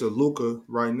compared to Luka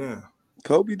right now.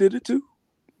 Kobe did it too.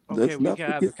 Okay, we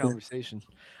can have a conversation.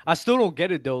 I still don't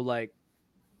get it though. Like,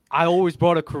 I always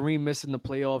brought a Kareem missing the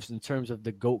playoffs in terms of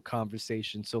the GOAT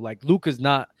conversation. So like, Luka's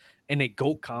not in a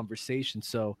GOAT conversation.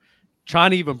 So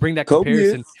trying to even bring that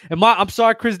comparison. I'm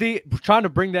sorry, Chris D, trying to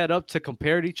bring that up to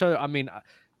compare to each other. I mean,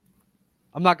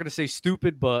 I'm not gonna say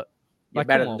stupid, but like,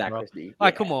 better than that, Chris D.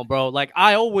 Like, come on, bro. Like,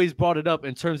 I always brought it up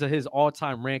in terms of his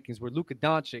all-time rankings, where Luka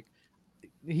Doncic,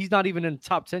 he's not even in the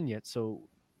top 10 yet. So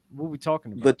what are we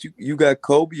talking about? But you got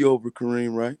Kobe over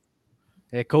Kareem, right?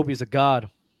 Yeah, Kobe's a god.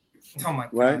 Oh my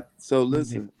God. Right? So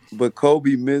listen, but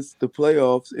Kobe missed the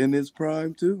playoffs in his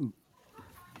prime too.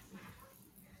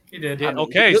 He did. Yeah,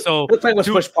 okay, so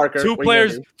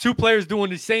two players doing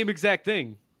the same exact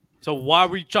thing. So why are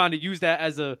we trying to use that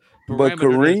as a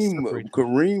parameter? But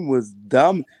Kareem was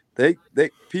dominant. They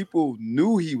people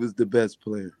knew he was the best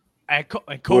player. And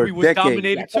Kobe was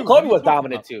dominated too. Kobe was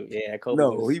dominant too. Yeah,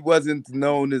 Kobe. He wasn't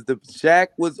known as the. Shaq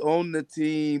was on the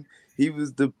team. He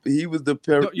was the. You're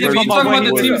talking about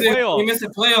the teams that he missed the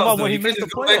playoffs. When he missed the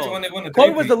playoffs.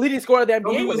 Kobe was the leading scorer of the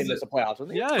NBA when they missed the playoffs,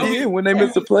 wasn't he? Yeah, when they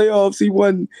missed the playoffs, he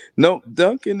wasn't. No,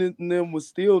 Duncan and them was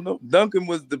still no. Duncan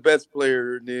was the best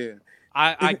player then.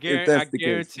 I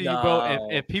guarantee you, bro.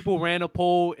 If people ran a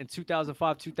poll in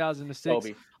 2005, 2006,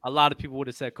 Kobe. A lot of people would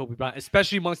have said Kobe Bryant,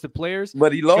 especially amongst the players.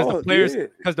 But he lost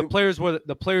because the players were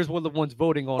the ones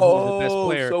voting on who was the best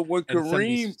player. So when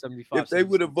Kareem, if they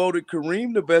would have voted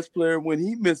Kareem the best player when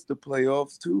he missed the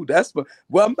playoffs too,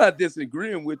 I'm not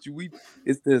disagreeing with you.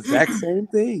 It's the exact same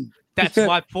thing. That's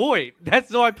my point.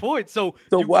 So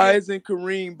why isn't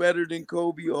Kareem better than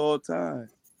Kobe all time?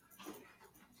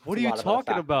 What are you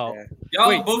talking about?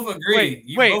 Y'all both agree.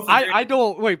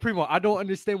 Primo. I don't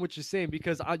understand what you're saying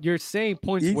because you're saying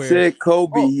points he where said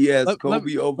Kobe. He has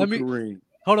Kobe over Kareem.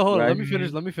 Hold on. Right?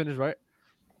 Let me finish. Right.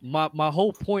 My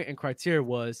whole point and criteria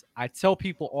was I tell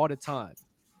people all the time,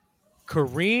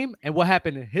 Kareem and what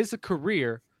happened in his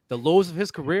career, the lows of his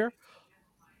career,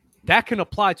 that can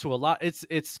apply to a lot.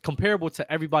 It's comparable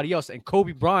to everybody else. And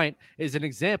Kobe Bryant is an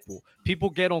example.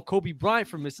 People get on Kobe Bryant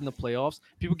for missing the playoffs.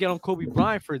 People get on Kobe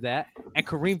Bryant for that. And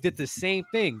Kareem did the same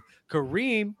thing.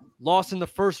 Kareem lost in the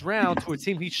first round to a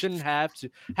team he shouldn't have to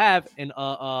have in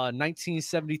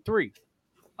 1973.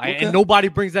 Okay. And nobody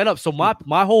brings that up. So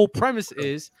my whole premise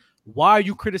is, why are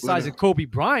you criticizing Kobe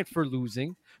Bryant for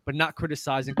losing, but not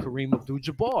criticizing Kareem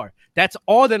Abdul-Jabbar? That's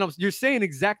all that you're saying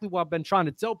exactly what I've been trying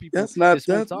to tell people. That's not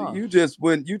you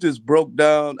just broke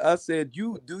down. I said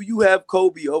do you have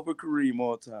Kobe over Kareem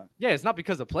all time? Yeah, it's not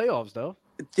because of playoffs though.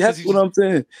 That's what I'm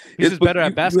saying. He's just better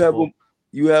at basketball.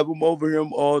 You have him over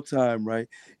him all time, right?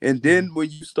 And then when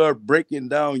you start breaking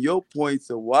down your points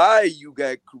of why you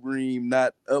got Kareem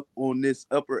not up on this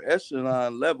upper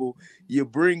echelon level, you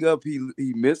bring up he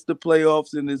missed the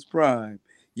playoffs in his prime.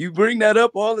 You bring that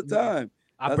up all the time.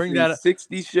 I bring that up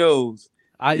 60 shows.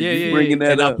 I bring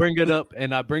it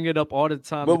up all the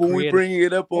time. But when we bring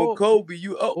it up on Kobe,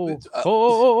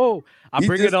 I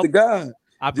bring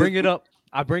it up.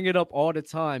 I bring it up all the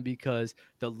time because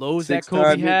the lows that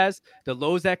Kobe has,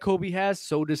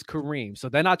 so does Kareem. So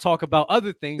then I talk about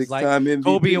other things like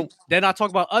Kobe. Then I talk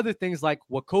about other things like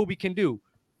what Kobe can do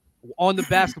on the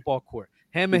basketball court.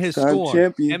 Him and his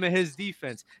scoring, him and his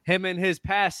defense, him and his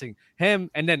passing, and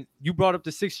then you brought up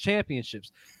the 6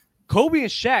 championships. Kobe and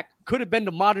Shaq could have been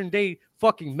the modern day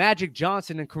fucking Magic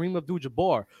Johnson and Kareem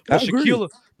Abdul-Jabbar.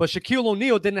 But Shaquille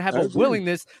O'Neal didn't have a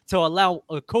willingness to allow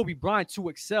Kobe Bryant to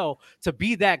excel, to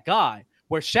be that guy,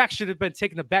 where Shaq should have been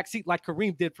taking a backseat like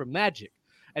Kareem did for Magic.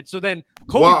 And so then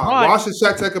Kobe Bryant. Why should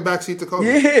Shaq take a backseat to Kobe?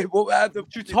 Yeah, what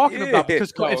you talking about?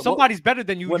 Because if somebody's better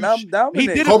than you, he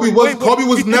did. Kobe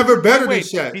was never better than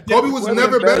Shaq. Kobe was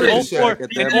never better than Shaq.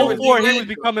 In 04, he was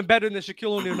becoming better than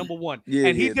Shaquille O'Neal, number one.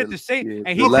 And he did the same.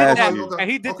 And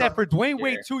he did that for Dwayne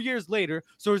Wade 2 years later.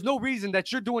 So there's no reason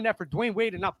that you're doing that for Dwayne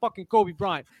Wade and not fucking Kobe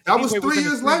Bryant. That was 3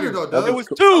 years later, though. It was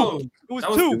 2. It was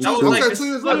 2. That was like 2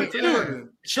 years later.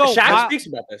 So Shaq speaks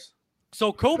about this.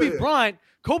 So Kobe Bryant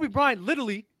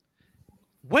literally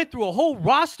went through a whole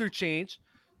roster change,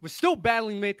 was still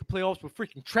battling to make the playoffs with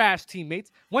freaking trash teammates,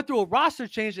 went through a roster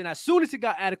change, and as soon as he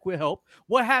got adequate help,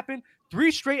 what happened? 3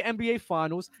 straight NBA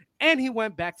finals, and he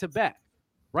went back-to-back,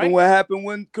 right? And what happened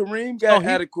when Kareem got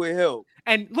adequate help?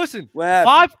 And listen,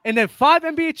 5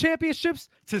 NBA championships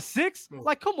to 6?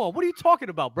 Like, come on, what are you talking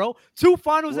about, bro? 2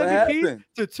 finals MVPs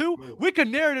to 2? We can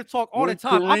narrative talk all the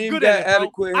time. I'm good at it,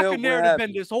 bro. I can narrative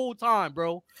bend this whole time,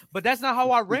 bro. But that's not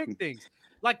how I rank things.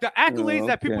 Like the accolades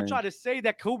that people try to say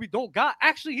that Kobe don't got,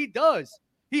 actually he does.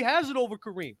 He has it over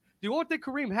Kareem. The only thing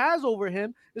Kareem has over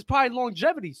him is probably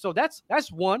longevity. So that's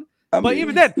one. But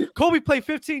even then, Kobe played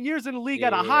 15 years in the league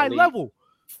at a high level.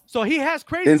 So he has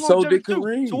crazy longevity so did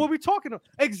Kareem. Too. So what are we talking about?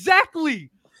 Exactly.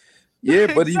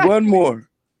 Yeah, but he won more,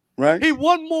 right? He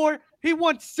won more. He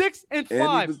won 6 and 5.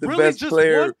 And he was the best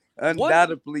player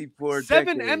undoubtedly for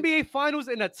 7 NBA finals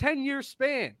in a 10-year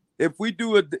span. If we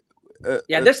do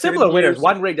they're similar winners.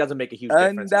 One ring doesn't make a huge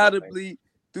difference. Undoubtedly,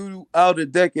 throughout a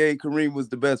decade, Kareem was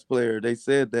the best player. They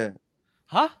said that.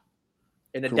 Huh?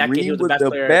 In a decade, he was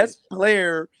the best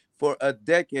player for a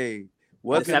decade.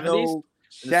 Wasn't no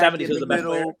Shaq in the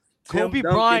middle. Kobe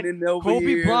Bryant,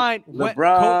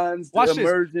 LeBron's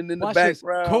emerging in the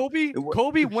background.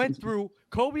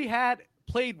 Kobe had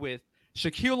played with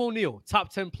Shaquille O'Neal,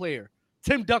 top 10 player.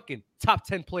 Tim Duncan, top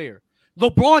 10 player.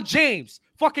 LeBron James,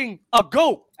 fucking a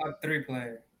GOAT. Top 3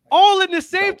 player. All in the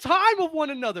same time of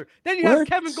one another. Then you have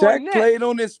Kevin Garnett. Shaq played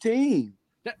on his team.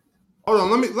 Hold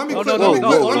on, let me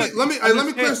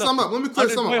clear some up. I'm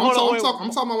talking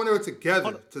about when they were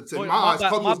together. To my eyes,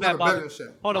 Kobe was never better than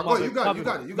Shaq. Hold on,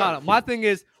 you got it. My thing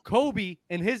is, Kobe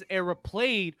in his era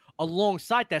played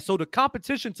alongside that. So the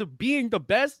competition to being the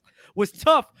best was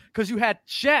tough because you had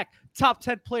Shaq, top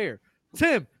 10 player.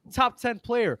 Tim, top 10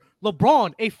 player.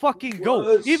 LeBron, a fucking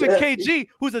GOAT. Even KG,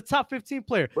 who's a top 15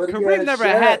 player. Kareem never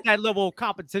had that level of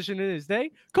competition in his day.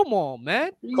 Come on,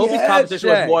 man. Kobe's competition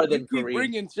was more than Kareem. Keep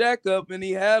bringing Shaq up, and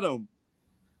he had him.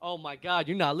 Oh my God,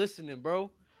 you're not listening,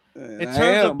 bro. In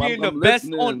terms of being the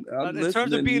best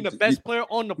player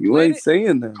on the planet, you ain't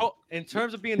saying that. In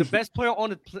terms of being the best player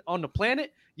on the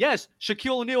planet, yes,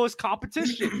 Shaquille O'Neal is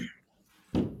competition.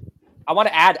 I want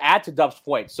to add to Dub's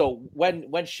point. So when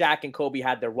Shaq and Kobe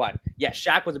had their run,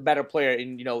 Shaq was a better player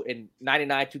in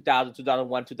 99, 2000,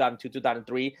 2001, 2002,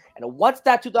 2003. And once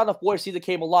that 2004 season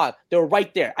came along, they were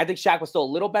right there. I think Shaq was still a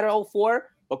little better 04,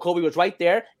 but Kobe was right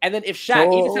there. And then if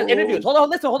Shaq even said interviews, hold on.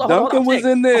 Duncan was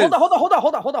in this. Hold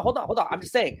on. I'm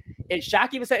just saying, if Shaq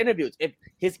even said interviews, if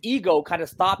his ego kind of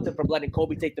stopped him from letting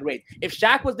Kobe take the reins, if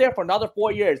Shaq was there for another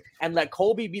 4 years and let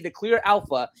Kobe be the clear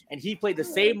alpha and he played the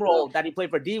same role that he played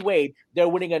for D Wade, they're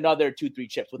winning another 2-3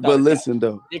 chips. But listen,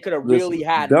 though, they could have really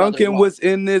had. Duncan was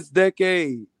in this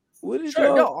decade. What is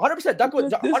 100%.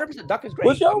 Duncan's great.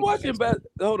 Was y'all watching?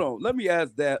 Hold on, let me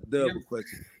ask the other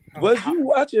question. Was you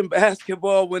watching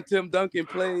basketball when Tim Duncan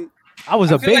played? I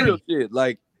was a baby,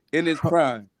 like in his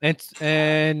prime.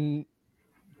 And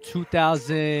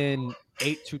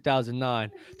 2008,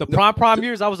 2009, the prime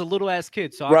years. I was a little ass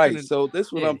kid, so So this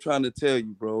is what I'm trying to tell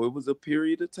you, bro. It was a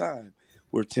period of time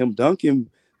where Tim Duncan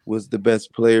was the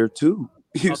best player too.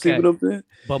 You see what I'm saying?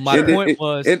 But my point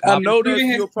was, and I know that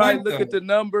you'll probably look at the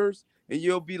numbers. And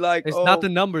you'll be like, it's not the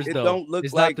numbers, though. It don't look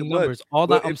it's like not the numbers.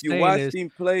 But if you watched him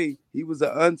play, he was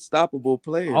an unstoppable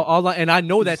player. And I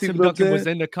know that Tim Duncan was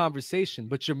in the conversation,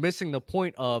 but you're missing the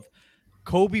point of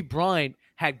Kobe Bryant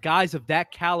had guys of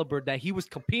that caliber that he was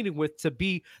competing with to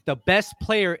be the best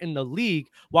player in the league,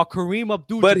 while Kareem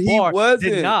Abdul-Jabbar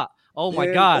did not. Oh my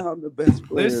God! I'm the best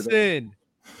player. Listen.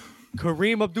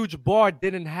 Kareem Abdul-Jabbar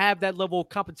didn't have that level of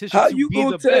competition. How you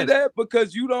gonna tell that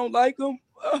because you don't like him?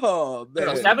 Oh man,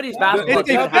 70s basketball It's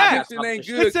a fact. Ain't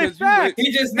good. It's a fact.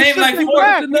 He just named like four.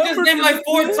 He just named like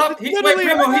four top.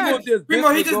 Primo,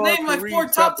 he just named like 4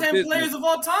 top 10 players of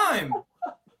all time.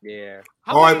 Yeah.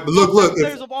 All right, look.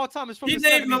 Players of all time is from He the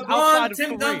named 70s LeBron, of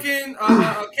Tim Kareem. Duncan,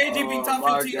 KGB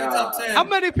top 15 and top 10. How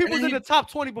many people's in the top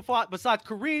 20 besides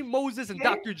Kareem, Moses, and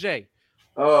Dr. J?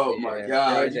 Oh my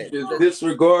God! You just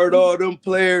disregard all them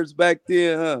players back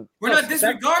then, huh? We're not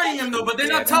disregarding them though, but they're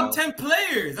not top 10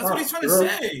 players. That's what he's trying to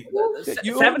say.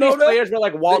 70s players were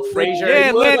like Walt Frazier.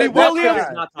 Yeah, Landy like Williams.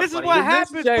 This is what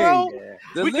happens, bro.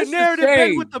 We can narrative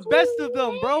bend with the best of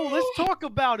them, bro. Let's talk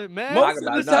about it, man. Most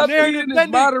of the top 10 is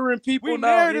modern people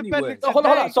now anyway. Hold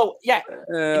on. So,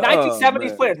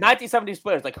 1970s players. 1970s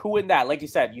players. Like, who in that? Like you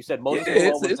said Moses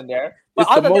was in there. But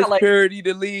it's the most parity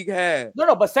the league had.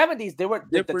 No, but 70s, they were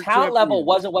the talent level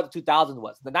wasn't what the 2000s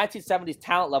was. The 1970s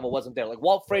talent level wasn't there. Like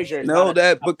Walt Frazier. No,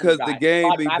 that because the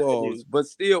game evolves. But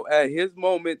still, at his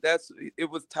moment, it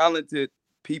was talented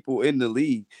people in the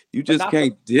league. You just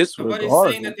can't disregard.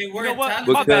 Nobody's saying that they weren't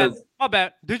talented. My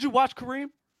bad. Did you watch Kareem?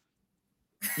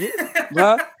 Yeah.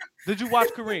 Huh? Did you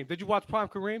watch Kareem? Did you watch Prime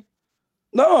Kareem?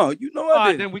 No, I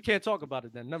didn't. Then we can't talk about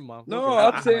it then. Never mind. No,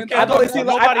 I'm saying I've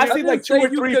seen like 2 or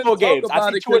 3 full games.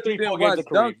 I've seen 2 or 3 full games of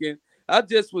Duncan. I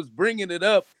just was bringing it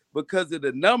up because of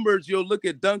the numbers. You'll look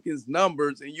at Duncan's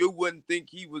numbers and you wouldn't think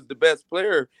he was the best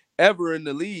player ever in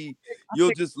the league.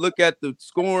 You'll just look at the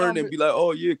scoring and be like,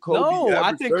 "Oh yeah, Kobe." No,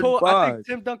 I think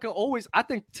Tim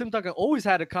Duncan always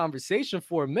had a conversation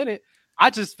for a minute. I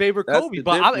just favor Kobe,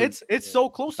 but it's so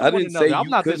close to one another. I'm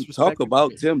not disrespecting. Talk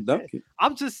about Tim Duncan.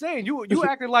 I'm just saying you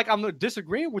acting like I'm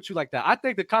disagreeing with you like that. I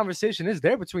think the conversation is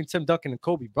there between Tim Duncan and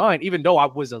Kobe Bryant, even though I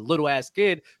was a little ass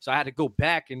kid, so I had to go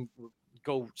back and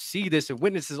go see this and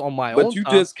witness this on my own. But you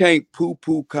just can't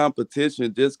poo-poo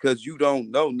competition just because you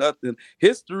don't know nothing.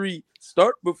 History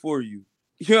start before you.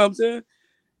 You know what I'm saying?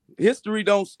 History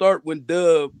don't start when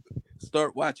Dub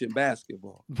start watching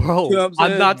basketball, bro. You know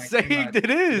I'm not saying it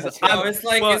is. No, it's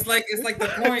like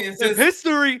the point. It's just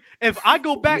history. If I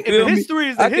go back, if history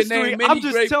is the history, I'm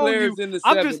just telling you.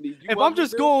 If I'm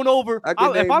just going over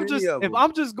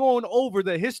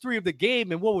the history of the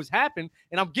game and what was happening,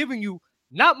 and I'm giving you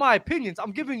not my opinions,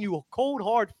 I'm giving you cold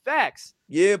hard facts.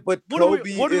 Yeah, but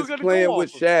Kobe is playing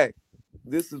with Shaq.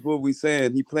 This is what we're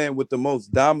saying. He playing with the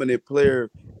most dominant player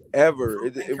ever.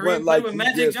 It wasn't like with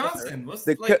Magic Johnson.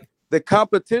 The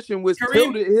competition was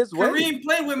tilted his way. Kareem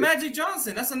played with Magic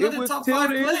Johnson. That's another top 5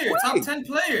 player, top 10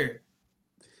 player.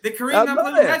 Did Kareem not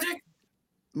play with Magic?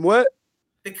 What?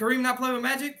 Did Kareem not play with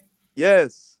Magic?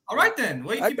 Yes. All right then.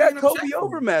 Well, I got Kobe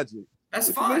over Magic.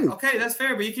 That's fine. Okay, that's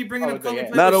fair. But you keep bringing up Kobe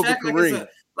not with over Shaq Kareem.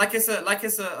 like it's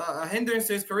a hindrance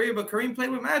to his career. But Kareem played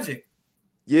with Magic.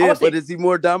 Yeah, but is he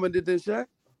more dominant than Shaq?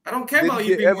 I don't care about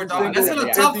you being more dominant. That's still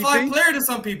a top 5 player to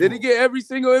some people. Did he get every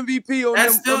single MVP on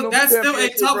that's still a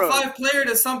top 5 player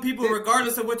to some people,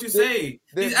 regardless of what you say.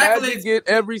 These accolades get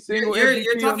every single MVP.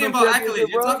 You're talking about accolades.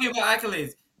 You're talking about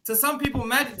accolades. To some people,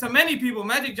 to many people,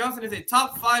 Magic Johnson is a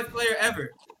top 5 player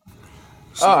ever.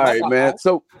 All right, man.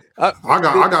 So I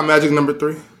got Magic number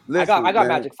 3. Listen, I got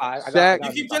Magic 5.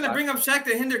 You keep trying to bring up Shaq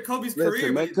to hinder Kobe's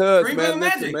career. Man,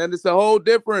 it's a whole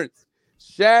difference.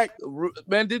 Shaq,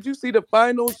 man, did you see the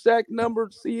final Shaq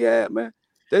numbers he had, man?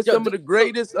 They're some of the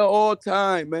greatest of all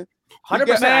time, man.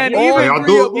 100%. I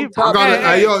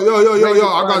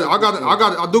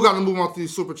do got to move on to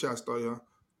these super chats, though,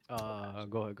 yeah.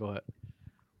 Go ahead.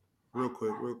 Real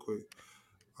quick.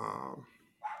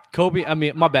 Kobe, I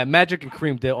mean, my bad. Magic and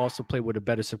Kareem did also play with a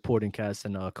better supporting cast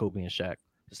than Kobe and Shaq.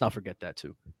 Let's not forget that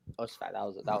too. That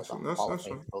was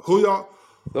who y'all?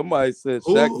 Somebody said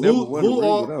Shaq never won a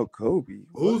ring without Kobe.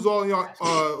 Who's y'all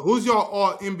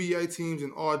all NBA teams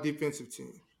and all defensive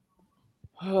teams?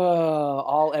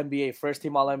 All NBA, first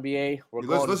team All NBA. We're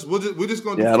just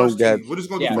gonna do first team. We're just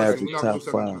gonna do Magic top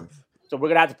 5. So we're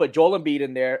gonna have to put Joel Embiid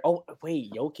in there. Oh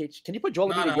wait, Jokic. Can you put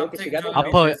Joel Embiid and Jokic together?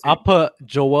 I'll put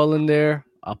Joel in there.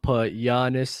 I'll put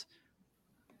Giannis.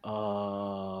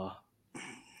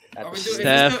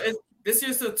 Steph. This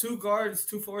year's still 2 guards,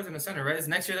 2 forwards, and a center, right? It's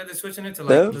next year that they're switching it to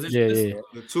position. Yeah.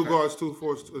 The 2 guards, 2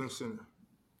 forwards, and a center.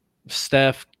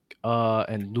 Steph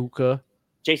and Luka.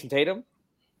 Jason Tatum.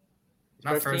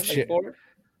 Not first team.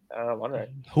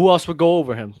 Who else would go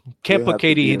over him? Can't put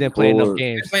KD. He didn't play enough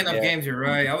games. He played enough games. You're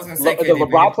right. I was gonna say KD.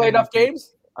 LeBron played enough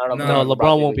games. I don't know. No,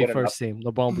 LeBron won't be first team.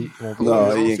 LeBron won't be.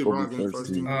 No, he ain't gonna be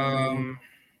first team.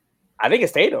 I think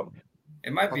it's Tatum.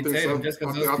 It might be Tatum just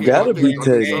because those gotta be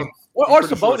Tatum. Or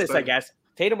Sabonis, I guess.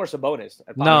 Tatum or Sabonis.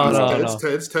 No.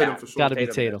 It's Tatum for sure. Gotta be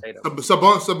Tatum.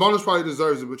 Sabonis probably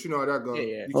deserves it, but you know how that goes.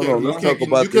 Yeah. You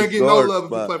can't get no love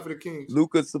if you play for the Kings.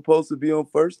 Luka's supposed to be on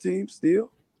first team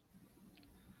still.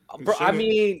 Bro, I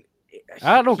mean,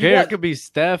 I don't care. It could be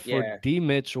Steph or D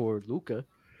Mitch or Luka.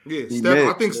 Yeah,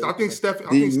 Steph. I think Steph and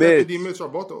D Mitch are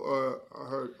both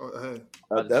ahead.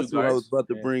 That's what I was about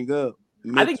to bring up.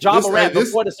 I think John Morant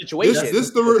before the situation. This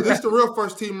the real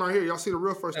first team right here. Y'all see the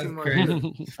real first team right here.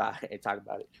 Hey, talk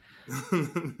about it.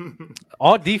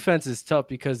 All defense is tough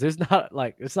because it's not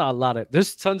a lot of.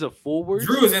 There's tons of forwards.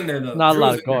 Drew's in there though. Not a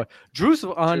lot of guard. Drew's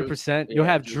 100%. You'll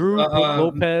have Drew,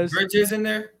 Lopez, Bridges in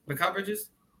there. Mikal Bridges.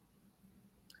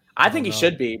 I think he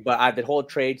should be, but the whole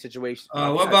trade situation.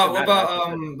 What about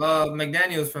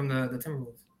McDaniels from the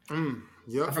Timberwolves?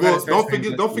 Yeah. Well, don't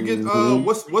forget.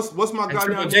 What's my guy?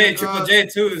 Triple J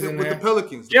too is in with there. the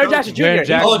Pelicans. Jared Jackson Jr.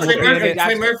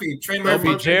 Trey Murphy.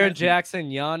 Jaren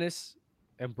Jackson, Giannis,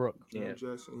 and Brook. Yeah.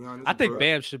 I think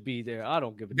Bam should be there. I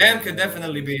don't give a damn. damn. Could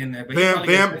definitely be in there.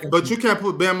 Bam, but you can't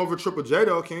put Bam over Triple J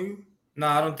though, can you? No,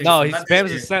 I don't think. No,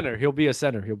 Bam's a center. He'll be a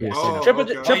center. Triple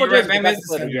J is the best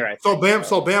player of the year.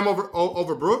 So Bam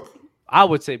over Brook. I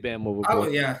would say Bam over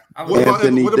Brook. What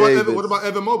about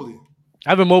Evan Mobley?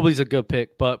 Evan Mobley's a good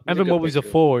pick, but Evan Mobley's a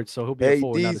forward, so he'll be a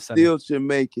forward, not a center. Still should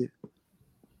make it.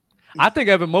 I think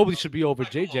Evan Mobley should be over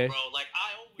JJ.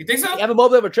 You think so? Evan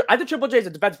Mobley over. I think Triple J is a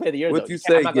defensive player of the year. What you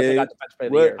say, Gabe?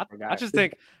 I just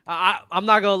think I'm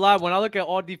not gonna lie. When I look at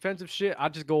all defensive shit, I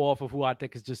just go off of who I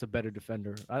think is just a better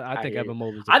defender. I think Evan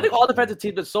Mobley's. I think all defensive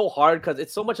teams are so hard because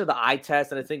it's so much of the eye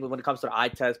test, and I think when it comes to the eye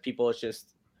test, people it's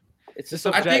just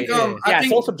subjective. I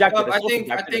think so subjective. I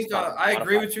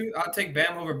agree with you. I'll take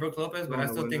Bam over Brook Lopez, but I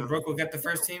still think Brook will get the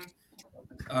first team.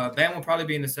 Bam will probably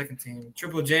be in the second team.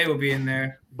 Triple J will be in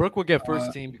there. Brook will get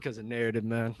first team because of narrative,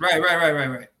 man.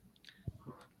 Right.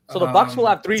 So the Bucks will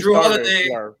have 3 Drew starters.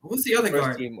 Holiday. Who's the other first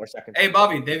guard? team or second Hey, team.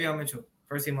 Bobby, Davion Mitchell,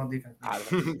 first team on defense.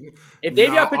 If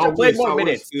Davion Mitchell played more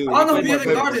minutes, I don't know who the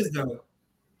other guard is though.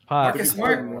 Marcus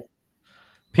Smart.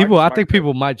 I think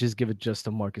people might just give it just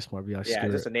to Marcus Smart.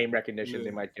 Just a name recognition.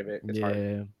 They might give it.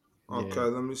 Okay,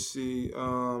 let me see.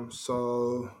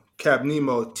 So Cap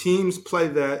Nemo teams play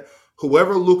that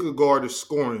whoever Luka guard is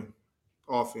scoring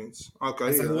offense. Okay,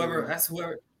 that's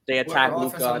whoever they attack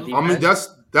Luka. I mean that's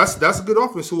a good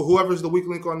offense. Whoever's the weak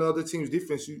link on the other team's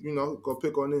defense, you know, go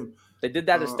pick on them. They did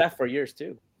that to Steph for years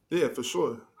too. Yeah, for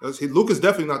sure. Luka's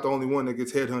definitely not the only one that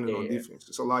gets headhunted on defense.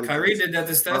 It's a lot of Kyrie did that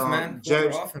to Steph, man.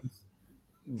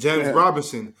 James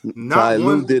Robinson. Ty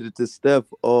did it to Steph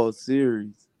all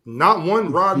series. Not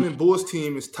one Rodman Bulls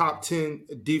team is top 10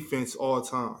 defense all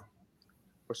time.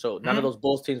 So none of those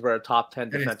Bulls teams were a top 10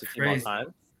 defensive team all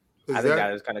time. I think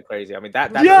that is kind of crazy. I mean,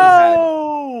 that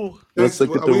let's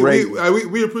look at the rate.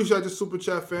 We appreciate the super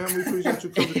chat, fam. We appreciate you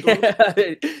coming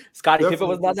through. Scottie Pippen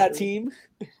was not that team.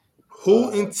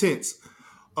 Who intense?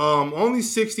 Only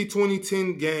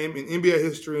 60-20-10 game in NBA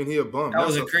history, and he a bum. That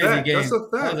was a crazy game. That's a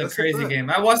fact. That was a crazy game.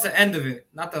 I watched the end of it,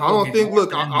 not the whole game.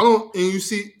 I don't. And you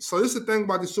see, so this is the thing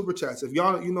about the super chats. If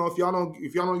y'all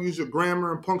don't use your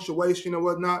grammar and punctuation and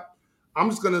whatnot, I'm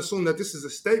just gonna assume that this is a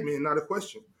statement and not a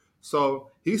question. So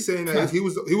he's saying that he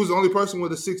was the only person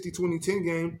with a 60-20-10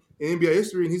 game in NBA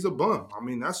history, and he's a bum. I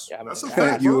mean, that's a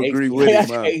fact. You agree with him?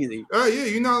 That's crazy. Yeah,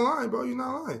 you're not lying, bro. You're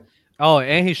not lying. Oh,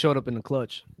 and he showed up in the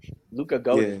clutch. Luka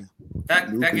goated.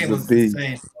 That game was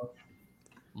insane.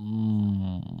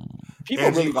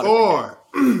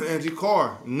 Angie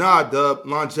Carr. Nah, Dub.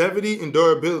 Longevity and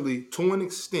durability to an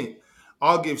extent.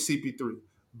 I'll give CP3.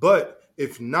 But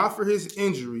if not for his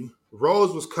injury,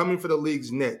 Rose was coming for the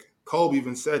league's neck. Kobe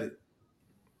even said it.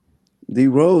 D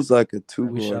Rose like a 2.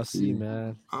 We shall see,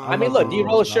 man. I mean, look, D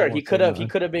Rose, sure, he could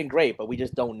have been great, but we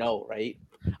just don't know, right?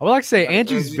 I would like to say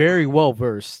Angie's very well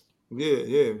versed.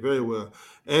 Yeah, very well.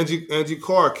 Angie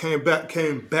Carr came back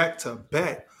to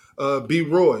back. B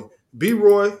Roy,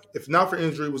 if not for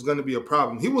injury, was going to be a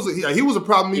problem. He was a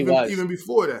problem even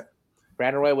before that.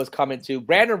 Brandon Roy was coming too.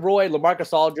 Brandon Roy,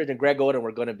 LaMarcus Aldridge, and Greg Oden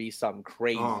were going to be some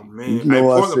crazy. Oh man,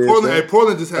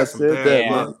 Portland just had some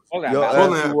bad.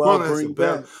 Portland had some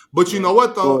bad. But you know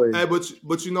what though? Hey, but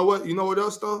you know what? You know what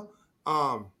else though?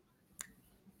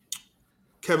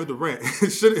 Kevin Durant.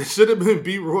 It should have been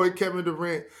B. Roy, Kevin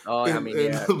Durant. Oh, I mean,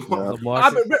 remember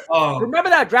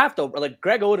that draft though? Like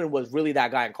Greg Oden was really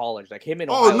that guy in college. Like him in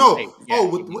Ohio State. Yeah,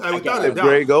 without a doubt.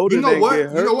 Greg Oden. You know what?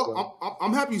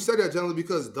 I'm happy you said that, gentlemen,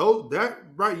 because those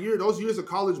years of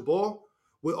college ball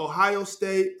with Ohio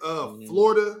State,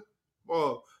 Florida,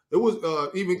 it was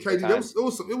even KD. It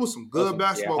was some good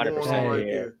basketball going on right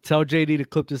there. Tell JD to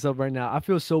clip this up right now. I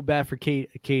feel so bad for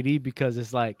KD because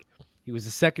it's like. He was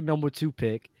the second number 2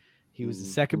 pick. He was the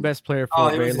second best player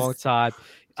for a very long time.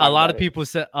 A lot of people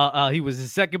said he was the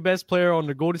second best player on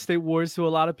the Golden State Warriors to a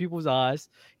lot of people's eyes.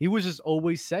 He was just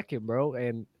always second, bro.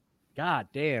 And god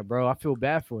damn, bro, I feel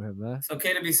bad for him, man. It's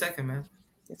okay to be second, man.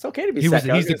 It's okay to be He's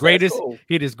second. the greatest. Cool.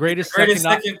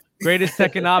 Greatest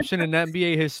second option in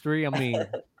NBA history. I mean,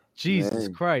 Jesus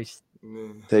Christ.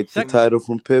 Take the title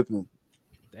from Pippen.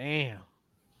 Damn.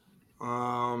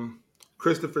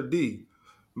 Christopher D.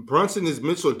 Brunson is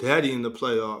Mitchell daddy in the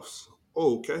playoffs.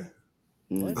 Oh, okay.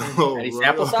 Oh, any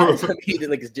sample size? I mean,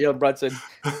 like it's Jalen Brunson.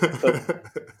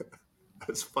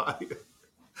 That's fire.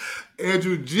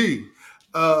 Andrew G.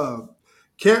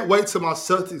 Can't wait till my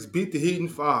Celtics beat the Heat in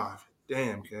 5.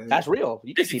 Damn, okay. That's real.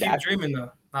 You can see that. Dreaming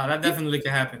though. Nah, that definitely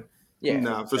can happen. Yeah.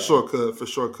 Nah, for sure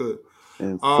could.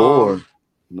 And 4.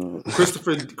 No.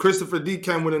 Christopher D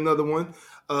came with another one.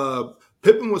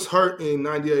 Pippen was hurt in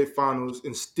 '98 finals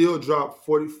and still dropped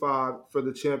 45 for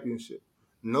the championship.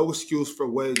 No excuse for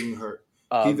Wade being hurt.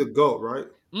 He the GOAT, right?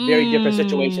 Very different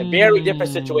situation. Very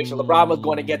different situation. LeBron was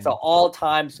going against an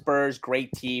all-time Spurs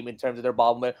great team in terms of their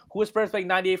ball movement. Who was Spurs playing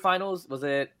 '98 finals? Was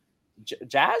it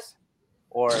Jazz?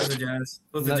 Or it was the Jazz.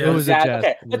 It was the Jazz.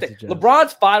 Okay.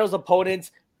 LeBron's finals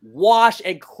opponents wash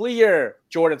and clear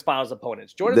Jordan's finals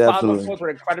opponents. Jordan's finals opponents were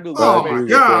incredibly low. Oh my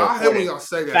God, I hate when y'all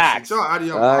say that. Facts.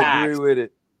 I agree with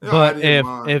it. But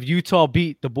if Utah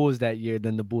beat the Bulls that year,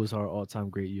 then the Bulls are an all-time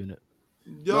great unit.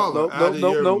 Y'all no.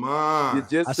 You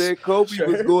just said Kobe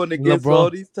was going against LeBron. All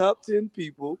these top 10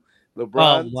 people.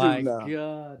 LeBron oh my too now.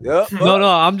 God. Yep. No,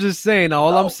 I'm just saying.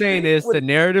 All I'm saying is the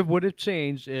narrative would have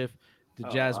changed if the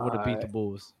Jazz would have beat the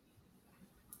Bulls.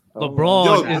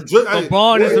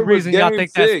 LeBron is the reason y'all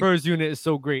think that Spurs unit is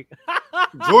so great.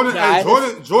 Jordan and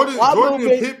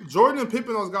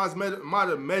Pippen, those guys might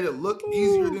have made it look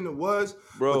easier than it was.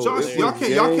 Bro, but y'all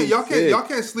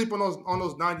can't sleep on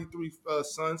those 93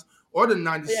 Suns or the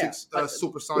 96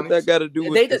 Supersonics. What that got to do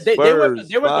with they were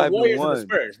the Warriors and the 5-1.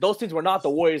 Spurs. Those teams were not the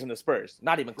Warriors and the Spurs.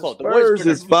 Not even close. The Spurs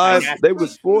is 5. They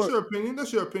was 4. That's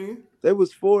your opinion. They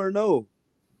was 4-0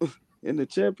 in the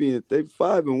champion. They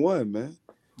 5-1, man.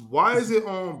 Why is it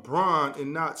on Bron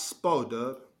and not Spo,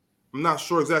 Dub? I'm not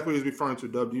sure exactly what he's referring to,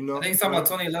 Dub. Do you know? I think he's talking about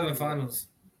 2011 finals.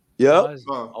 Yep.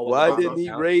 Why didn't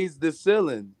he raise the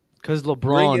ceiling? Because LeBron.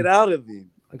 Bring it out of him.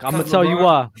 I'm going to tell you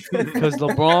why. Because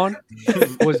LeBron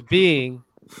was being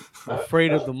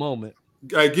afraid of the moment. He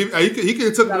could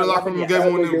have took him to the locker room and gave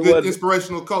him one of them good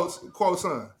inspirational quotes,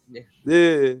 huh?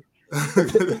 Yeah.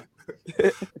 It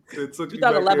took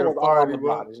 2011 was all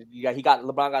LeBron.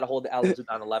 LeBron got to hold the L in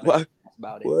 2011. That's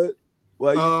about it. What?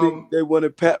 Why you think they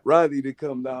wanted Pat Riley to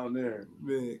come down there?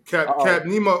 Man, Cap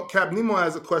Nemo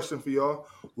has a question for y'all.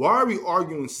 Why are we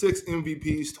arguing 6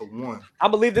 MVPs to 1? I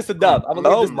believe this is a dub.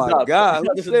 Oh my God!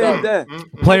 Who said that?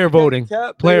 Player voting.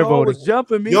 Player voting. Was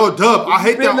jumping me. Yo, Dub, I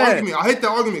hate that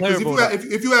argument. Because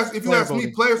if you ask me,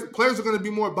 voting. players are going to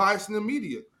be more biased than the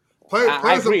media. Players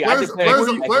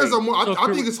are more.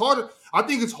 I think it's harder. I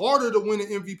think it's harder to win an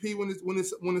MVP when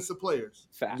it's the players.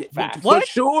 Fact. For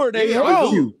sure, they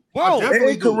help you. Bro,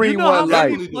 Kareem you know how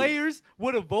many players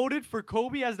would have voted for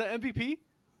Kobe as the MVP?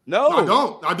 No, I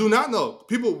don't. I do not know.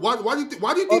 People, why do you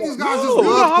think these guys just love Kobe? You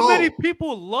know how Kobe? many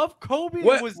people love Kobe?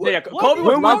 Kobe was loved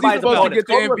by his opponents. Get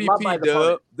the MVP,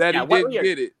 Dub? That he didn't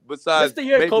get it. Besides, list the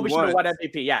years Kobe should have won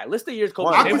MVP. Yeah, list the years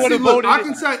Kobe. I can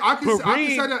say that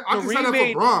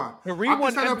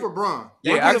for Bron.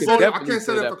 Yeah, I can't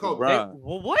say that for Kobe.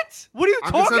 What? What are you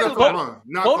talking about?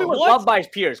 Kobe was loved by his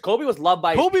peers. Kobe was loved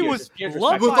by his peers. Kobe was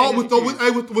loved by his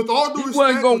peers. With all due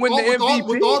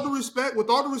respect, with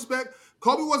all due respect,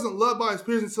 Kobe wasn't loved by his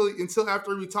peers until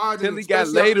after he retired. Until he got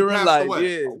later in life,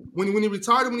 yeah. When he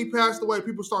retired and when he passed away,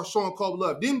 people started showing Kobe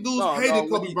love. Them dudes hated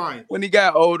Kobe Bryant. When he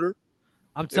got older.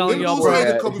 I'm telling y'all,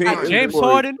 bro. James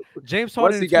Harden in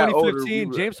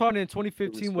 2015. James Harden in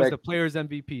 2015 was the Players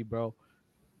MVP, bro.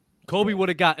 Kobe would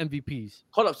have got MVPs.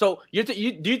 Hold up. So do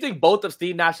you think both of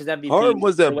Steve Nash's MVPs Harden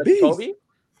was a beast? Kobe?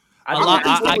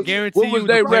 I guarantee you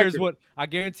the players would. I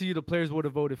guarantee you the players would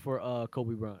have voted for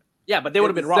Kobe Bryant. Yeah, but they would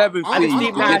have been wrong. I think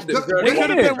Steve Nash deserved it. They could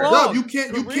have been wrong. You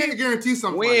can't guarantee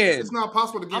something. Like that. It's not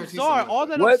possible to guarantee. I'm sorry. Something. All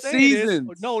that I'm saying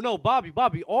is no,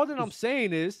 Bobby. All that I'm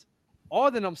saying is.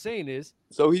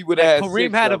 So he would have.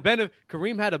 Kareem had a benefit.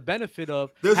 Kareem had a benefit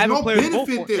of. There's having no players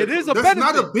benefit there. It is a That's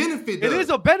benefit. not a benefit. It is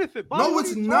a benefit. Bobby, no,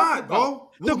 it's not,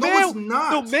 bro. The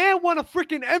man won a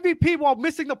freaking MVP while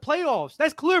missing the playoffs.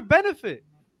 That's clear benefit.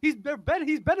 He's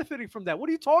benefiting from that. What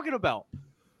are you talking about?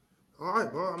 All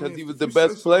right, bro. Because he was the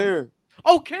best player.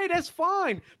 Okay, that's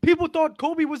fine. People thought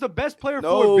Kobe was the best player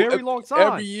for a very long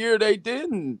time. Every year they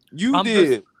didn't. You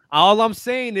did. All I'm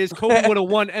saying is Kobe would have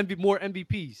won more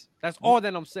MVPs. That's all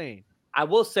that I'm saying. I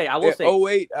will say.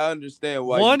 08, I understand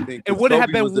why. One, you think it would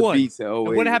have been one. It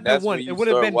would have been one. It would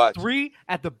have been watching. 3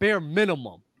 at the bare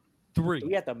minimum.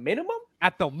 3 at the minimum.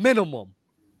 At the minimum.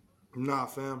 Nah,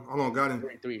 fam. I don't got him.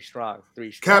 Three strong.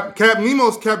 Cap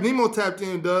Nemo tapped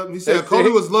in, Dub. He said Kobe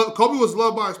was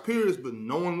loved by his peers, but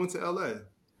no one went to LA.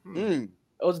 It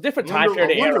was a different time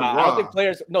period era. Why. I don't think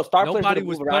players. No, nobody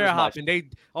was player hopping. They.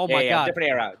 Oh my god. Different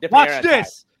era. Watch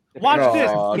this. Watch this.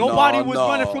 Nobody was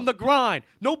running from the grind.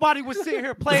 Nobody was sitting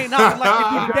here playing out like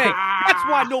they do today. That's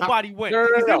why nobody went.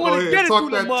 They wanted to get into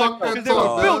the mud because they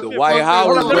were built. The White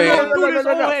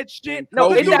House shit.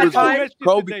 No, in that time,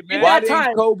 Kobe. Why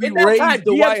didn't Kobe raise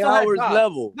the White House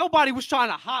level? Nobody was trying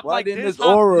to hop like this. Why didn't this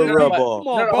aura rub off?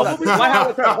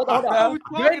 Hold on.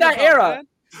 During that era.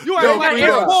 You acting like Chris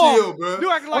Paul. You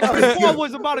acting like Chris Paul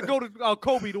was about to go to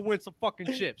Kobe to win some fucking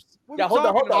chips. Yeah, hold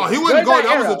on. Oh, he wouldn't go.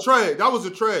 That was a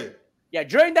trade. Yeah,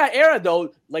 during that era,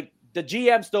 though, like the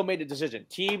GM still made the decision.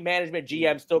 Team management,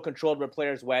 GM still controlled where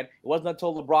players went. It wasn't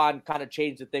until LeBron kind of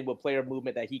changed the thing with player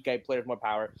movement that he gave players more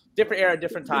power. Different era,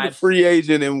 different time. Free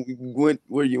agent and went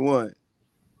where you want.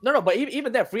 No, but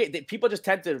even then, people just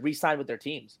tend to re-sign with their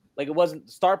teams. Like it wasn't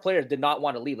star players did not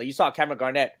want to leave. Like you saw Cameron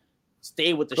Garnett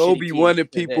stay with the Kobe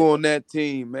wanted people on that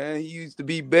team, man. He used to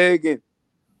be begging.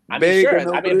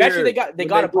 Eventually they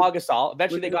got a Pau Gasol.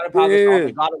 They got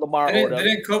a Lamar.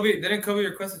 Didn't Kobe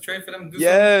request a trade for them to do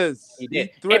yes, he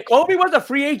did. If Kobe was a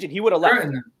free agent, he would have left.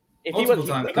 If he was,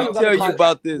 let me tell you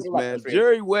about this, man.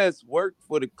 Jerry West worked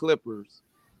for the Clippers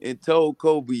and told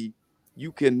Kobe,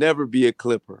 "You can never be a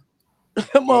Clipper."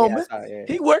 Come on, man.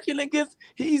 He's working against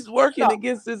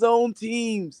his own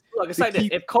teams. Look, it's like this.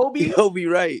 If Kobe,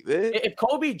 right, man. If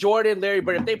Kobe, Jordan, Larry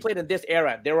Bird, if they played in this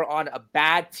era, they were on a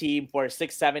bad team for a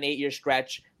 6, 7, 8 year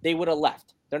stretch, they would have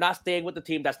left. They're not staying with the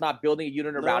team that's not building a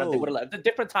unit around it. They would have left. It's a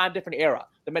different time, different era.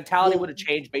 The mentality would have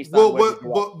changed based on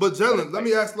but Jalen, let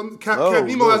me ask. Cap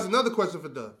Nemo has another question for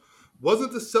Doug.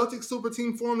 Wasn't the Celtics super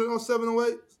team formed in 07,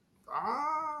 08?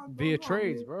 Via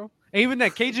trades, bro. And even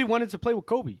that KG wanted to play with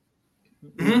Kobe.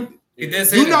 Mm-hmm.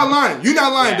 You're not lying,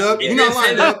 Dub. You're not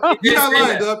lying,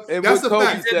 Dub. That's a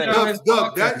fact.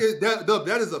 Dub,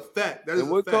 that is a fact. That is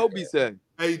what Kobe said.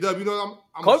 Hey, Dub, you know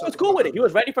Kobe was cool with it. He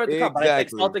was ready for it to come. But I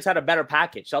think Celtics had a better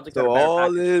package. Celtics had a better all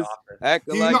package.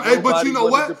 Acting like but you know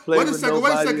what? Wait a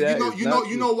second.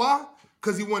 You know why?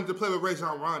 Because he wanted to play with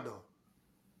Rajon Rondo.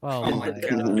 Oh my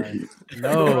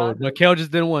god. No, Kel just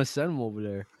didn't want to send him over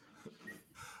there.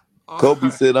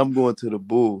 Kobe said, "I'm going to the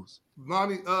Bulls."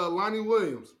 Lonnie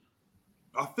Williams,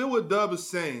 I feel what Dub is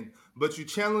saying, but you're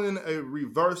channeling a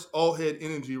reverse all head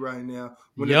energy right now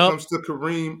when it comes to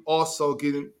Kareem. Also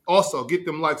get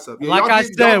them likes up. Like I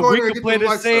said, we can play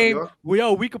the same.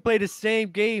 We can play the same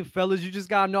game, fellas. You just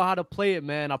gotta know how to play it,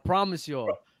 man. I promise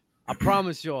y'all,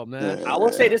 man. I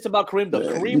will say this about Kareem, though.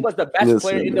 Kareem was the best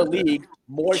player in the league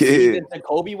more seasons than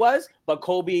Kobe was, but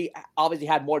Kobe obviously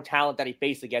had more talent that he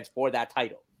faced against for that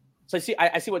title. So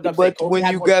I see what Dub's saying. When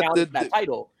you got that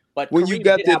title, but when Kareem you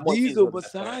got the Diesel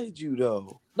beside you,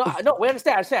 though. No, we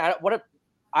understand. I'm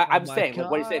saying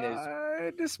what he's saying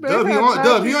is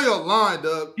Dub, he on your line,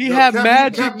 Dub. He had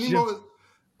Magic.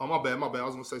 Oh, my bad. I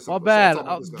was gonna say something. My bad.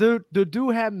 The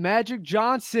dude had Magic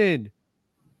Johnson.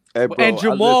 Hey, bro, and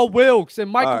Jamal Wilkes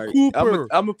and Michael Cooper.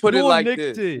 I'm gonna put it like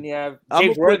this. Yeah,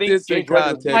 I'm gonna put this in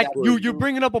context. Like you're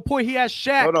bringing up a point. He has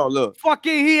Shaq. Hold on, look.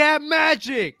 Fucking, he had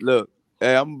Magic. Look,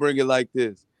 hey, I'm gonna bring it like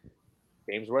this.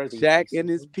 James Worthy. Shaq in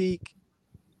his peak.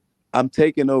 I'm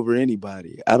taking over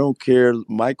anybody. I don't care.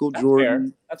 Michael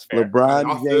Jordan, That's fair.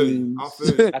 LeBron James,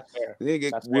 That's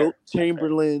fair. Wilt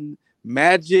Chamberlain,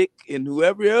 Magic, and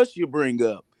whoever else you bring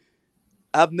up.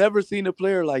 I've never seen a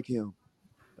player like him.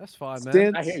 That's fine,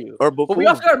 man. I hear you. Or before. But we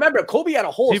also got to remember, Kobe had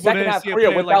a whole second half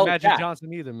career without Magic Shaq.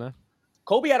 Johnson either, man.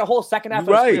 Kobe had a whole second half of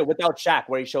his career without Shaq,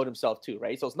 where he showed himself too,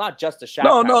 right? So it's not just a Shaq.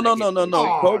 No.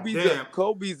 Oh,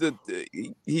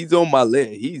 He's on my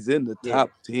list. He's in the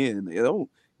top 10. Don't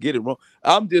get it wrong.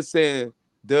 I'm just saying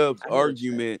Dub's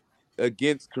argument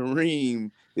against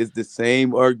Kareem is the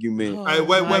same argument. Hey,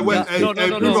 wait. No.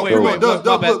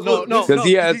 Dub, because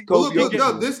he has Kobe. Look,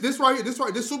 Dub, this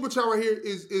super chat right here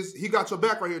is he got your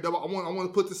back right here, Dub. I want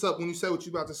to put this up when you say what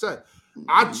you about to say.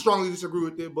 I strongly disagree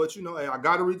with it, but hey, I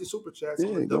gotta read the super chats.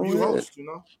 I'm a W host,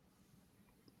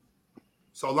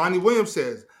 So Lonnie Williams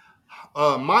says,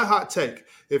 my hot take: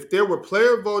 if there were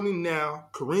player voting now,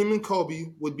 Kareem and Kobe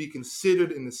would be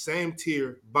considered in the same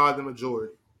tier by the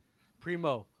majority.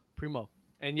 Primo.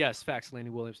 And yes, facts, Lanny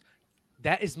Williams.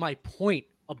 That is my point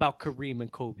about Kareem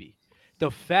and Kobe.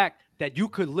 The fact that you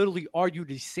could literally argue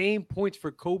the same points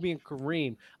for Kobe and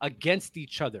Kareem against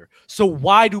each other. So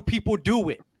why do people do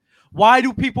it? Why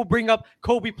do people bring up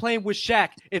Kobe playing with Shaq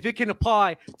if it can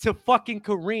apply to fucking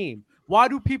Kareem? Why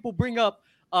do people bring up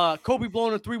Kobe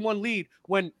blowing a 3-1 lead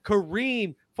when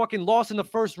Kareem fucking lost in the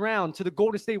first round to the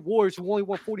Golden State Warriors, who only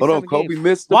won 47 Kobe games.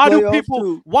 missed the playoffs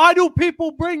too. Why do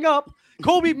people bring up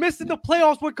Kobe missing the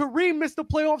playoffs when Kareem missed the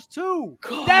playoffs too?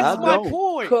 That's my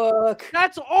point.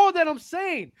 That's all that I'm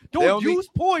saying. Don't use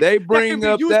points. They bring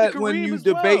up that when you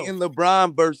debating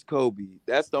LeBron versus Kobe.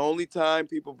 That's the only time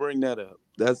people bring that up.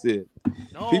 That's it.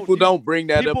 No, people don't bring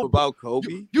that up about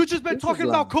Kobe. You just been talking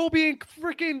about Kobe and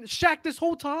freaking Shaq this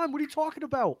whole time. What are you talking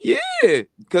about? Yeah,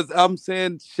 because I'm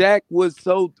saying Shaq was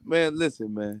so, man,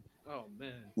 listen, man. Oh,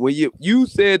 man. When you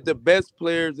said the best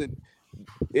players in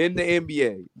the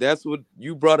NBA, that's what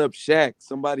you brought up Shaq,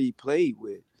 somebody he played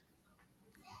with.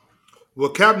 Well,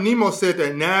 Cap Nemo said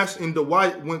that Nash and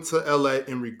Dwight went to LA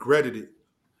and regretted it.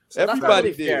 So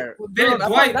everybody did. They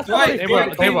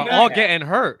were all getting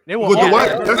hurt. They were all Dwight.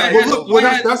 getting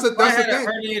hurt. That's the thing.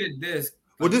 Herniated disc.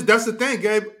 Well, that's the thing,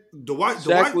 Gabe. Dwight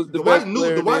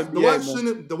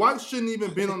shouldn't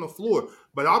even been on the floor.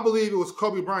 But I believe it was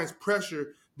Kobe Bryant's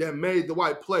pressure that made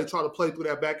Dwight try to play through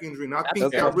that back injury. And I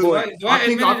think that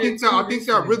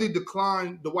really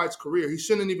declined Dwight's career. He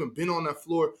shouldn't have even been on that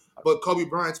floor. But Kobe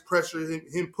Bryant's pressure,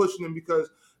 him pushing him, because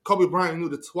Kobe Bryant knew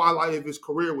the twilight of his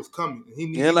career was coming.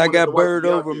 I got Bird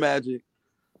over Magic.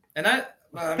 And I've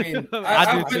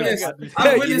witnessed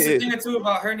a thing or two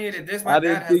about herniated disc. I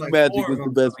didn't think Magic was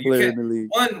the best player in the league.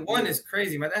 One is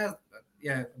crazy. My dad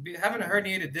has, having a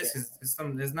herniated disc is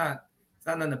something. It's not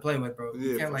nothing to play with, bro.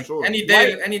 You can't any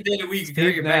day of the week you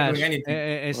can get back doing anything.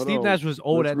 And Steve Nash was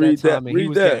old at that time, and he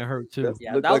was getting hurt too.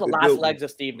 Yeah, that was the last legs of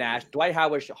Steve Nash. Dwight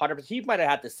Howard, 100%. He might have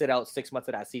had to sit out 6 months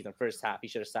of that season. First half, he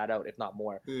should have sat out, if not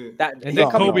more. And then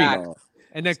Kobe got hurt.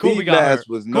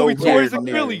 Kobe tore his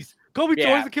Achilles. Kobe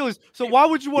tore his Achilles. So why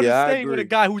would you want to stay with a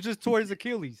guy who just tore his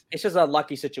Achilles? It's just a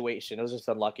lucky situation. It was just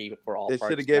unlucky for all parties. They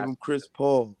should have gave him Chris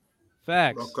Paul.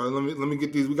 Facts. Okay, let me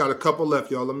get these. We got a couple left,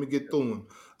 y'all. Let me get through them.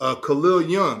 Khalil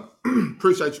Young.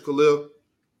 Appreciate you, Khalil.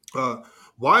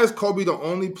 Why is Kobe the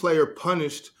only player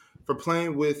punished for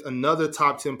playing with another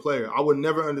top 10 player? I would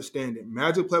never understand it.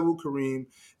 Magic played with Kareem,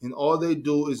 and all they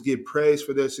do is get praise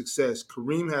for their success.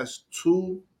 Kareem has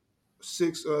 2-6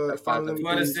 finals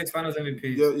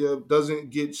MVP. Yeah,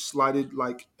 doesn't get slighted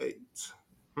like 8.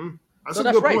 That's a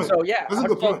good good right. point. So yeah, that's a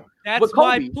good point. That's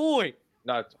my point.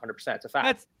 No, it's 100%. It's a fact.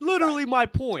 That's literally my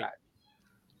point.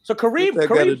 So Kareem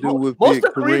got to do with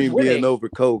Kareem being over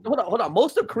Kobe. Hold on.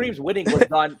 Most of Kareem's winning was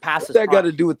done past his prime. That got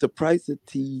to do with the price of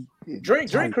tea. During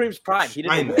Kareem's prime, he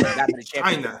didn't win that many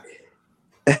championships.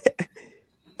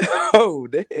 Oh,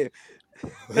 damn.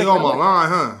 He on my line,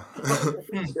 huh?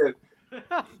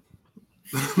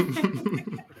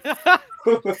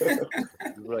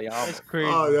 Really, that's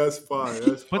crazy. Oh, that's fine.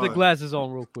 Put the glasses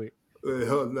on real quick.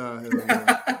 Hell nah.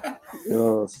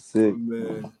 Oh, sick,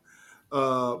 man.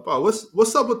 Bro,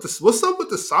 what's up with the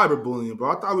cyberbullying,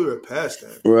 bro? I thought we were past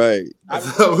that. Right. I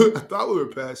thought we were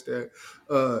past that.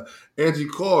 Angie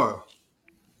Carr.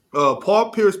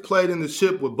 Paul Pierce played in the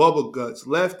chip with Bubble Guts,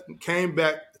 left and came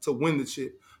back to win the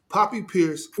chip. Poppy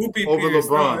Pierce Poopy over Pierce,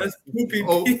 LeBron. No, Poopy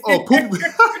Poopy.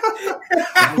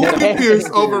 Poopy Pierce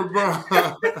over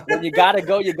LeBron. When you gotta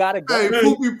go, you gotta go. Hey,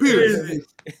 Poopy Pierce.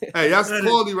 Hey, that's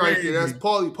Paulie right there. That's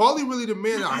Paulie. Paulie really the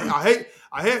man.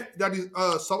 I hate that he's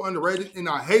so underrated, and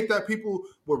I hate that people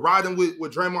were riding with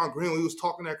Draymond Green when he was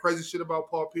talking that crazy shit about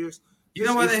Paul Pierce. You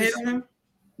know why they hate on him?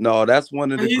 No, that's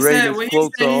one of the greatest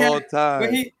quotes of all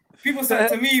time. People started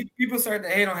to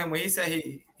hate on him when he said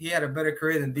he had a better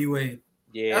career than D Wade.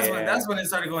 Yeah, that's when it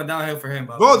started going downhill for him.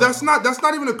 Bro, that's not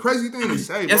even a crazy thing to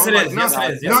say. Yes, bro. it is. Yes,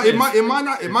 it is.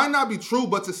 It might not be true,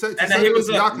 but to say and he was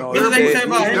not comparable.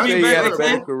 He had a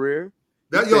better career.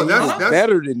 That's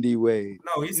better than D Wade.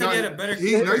 No, he said he had a better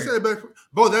career. He said better.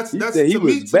 Bro, that's he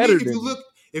was better than.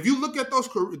 If you look at both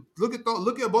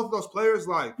of those players,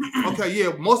 like, okay,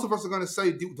 yeah, most of us are gonna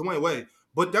say Dwayne Wade,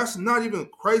 but that's not even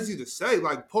crazy to say.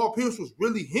 Like, Paul Pierce was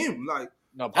really him. Like,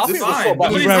 no, Paul Pierce was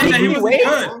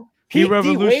so He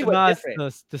revolutionized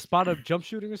the spot of jump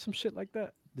shooting or some shit like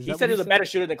that. He said he was a better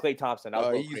shooter than Klay Thompson.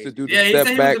 He used to do the step back. He said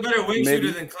he was a better wing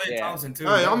shooter than Klay Thompson too.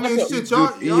 Hey, I mean, shit,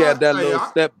 he had that little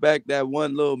step back, that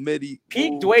one little midi.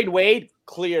 Peak Dwayne Wade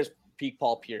clears peak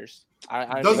Paul Pierce.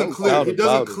 It doesn't clear. It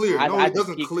doesn't clear. No, it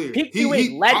doesn't clear. Peak D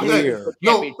Wade led him.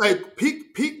 No, like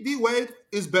peak D Wade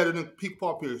is better than peak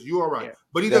Paul Pierce. You are right,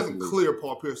 but he doesn't clear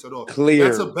Paul Pierce at all. Clear.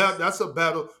 That's a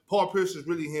battle. Paul Pierce is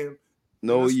really him.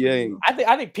 No, he ain't.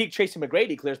 I think peak Tracy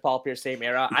McGrady clears Paul Pierce same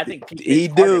era. I think he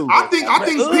do. I think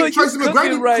peak Tracy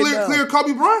McGrady clear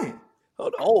Kobe Bryant.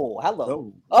 Oh,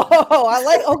 hello. Oh, I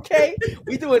like. Okay,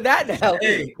 we doing that now.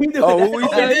 Hey. We doing that. Who we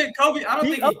say? Kobe, I don't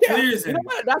think he clears him. You know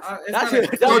what? That's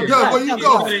where you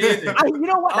go? You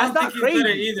know what? That's not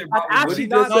crazy. Either, that's actually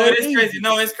not no, it is crazy.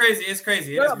 No, it's crazy. It's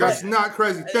crazy. That's not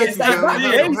crazy. Thank you, Kevin.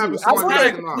 I'm happy somebody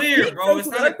It's not clear, bro. It's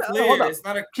not clear. It's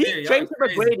not a clear. Tracy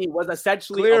McGrady was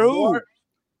essentially clear who?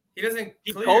 He doesn't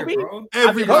clear, Kobe? bro.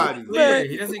 Everybody.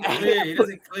 He doesn't clear. He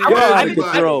doesn't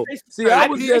clear. See, I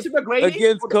was just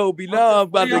against Kobe. Now I'm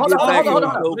about to get back on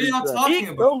Kobe. What are y'all talking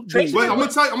about? Wait, I'm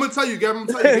gonna tell you, Gavin.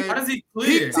 How does he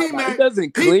clear? He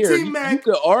doesn't clear. You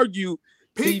could argue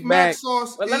Peak Mac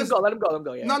Sauce. Let him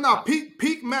go. Yeah. No.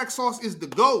 Peak Mac Sauce is the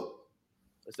GOAT.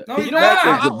 No, he's not.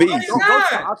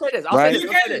 I'll say this. Why is he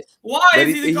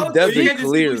the GOAT? You can't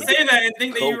just say that and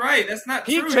think that you're right. That's not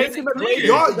true. Y'all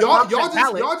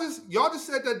just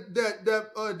said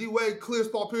that D Wade clears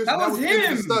Paul Pierce. That was him.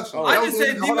 I just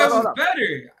said D Wade was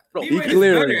better. He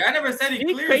clears. I never said he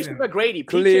clears him. McGrady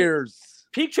clears.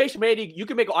 Peak Tracy McGrady, you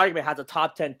can make an argument, has a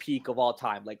top 10 peak of all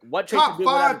time. Like what top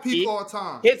 5 peak all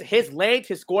time. His length,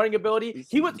 his scoring ability.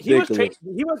 He was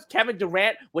Kevin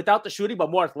Durant without the shooting,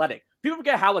 but more athletic. People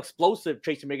forget how explosive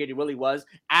Tracy McGrady really was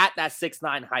at that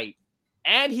 6'9" height.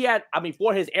 And he had,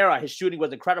 for his era, his shooting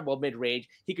was incredible mid-range.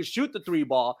 He could shoot the 3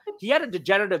 ball. He had a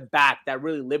degenerative back that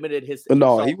really limited his.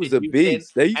 No, he was a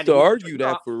beast. They used to argue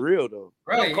that for real, though.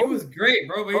 Right, he was great,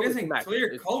 bro, but he doesn't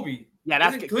clear Kobe. Yeah,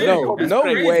 that's clear. No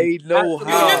way, no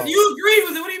how. You agree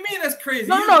with it? What do you mean that's crazy?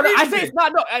 No. I say it's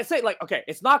not. No, I say okay,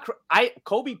 it's not.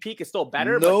 Kobe peak is still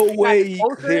better. No but way he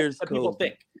clears Kobe. People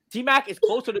think T-Mac is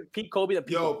closer to peak Kobe than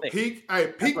people think. Peak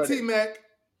T-Mac.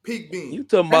 Peak Bean. You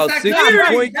talking about 60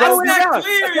 point Kobe? That's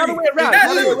the other way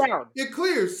around. It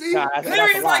clears. See,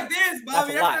 clearing like this,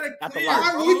 Bobby. That's not a clear. All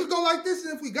right, well, we can go like this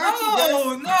if we got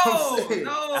to. No.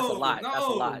 That's a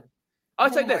lie.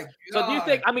 I'll say this. So do you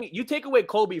think? You take away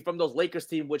Kobe from those Lakers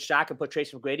team with Shaq and put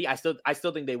Tracy McGrady. I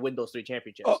still think they win those 3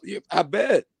 championships. Oh, yeah, I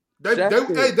bet. Not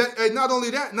only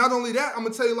that. I'm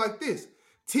gonna tell you like this.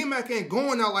 T-Mac ain't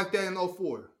going out like that in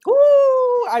 04.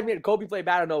 Ooh, Kobe played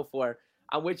bad in 04.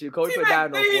 I'm with you. Kobe played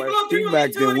bad in 04.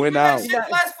 T-Mac didn't win out.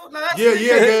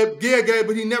 Gabe,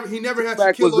 but he never had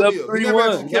to kill O'Neal. He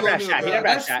never had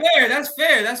Shaq.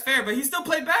 That's fair, but he still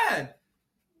played bad.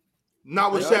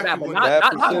 Not with Shaq.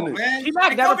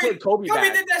 T-Mac never played Kobe bad.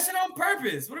 Kobe did that shit on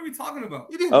purpose. What are we talking about?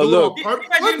 He didn't do it on purpose.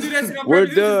 T-Mac didn't do that shit on We're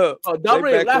purpose. Dub. Dub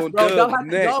already left, bro. Dub had to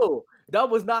go.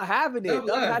 Dub was not having it.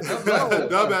 Dub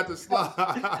had to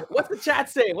slide. What's the chat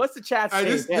saying? This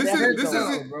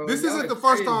isn't the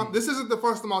first time. This isn't the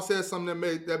first time I said something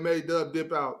that made Dub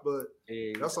dip out, but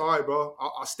that's all right, bro.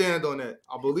 I stand on that.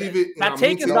 I believe it. That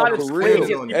take is not as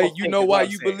real. Hey, you know why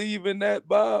you believe in that,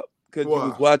 Bob? Because you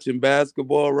was watching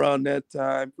basketball around that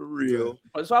time, for real.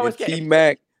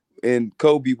 T-Mac and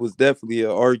Kobe was definitely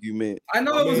an argument. I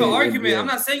know it was an argument. I'm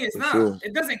not saying it's not. Sure.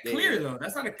 It doesn't clear, though.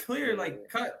 That's not a clear,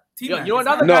 cut T-Mac. You're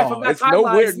another guy from that it's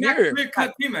nowhere near. Clear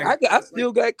cut T-Mac. I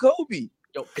still got Kobe.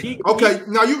 Okay,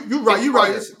 now you're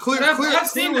right. It's clear.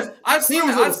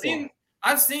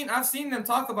 I've seen them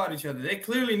talk about each other. They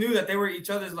clearly knew that they were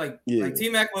each other's like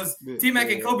T-Mac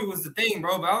and Kobe was the thing,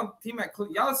 bro. But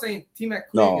y'all are saying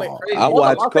T-Mac. No, I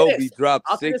watched Kobe drop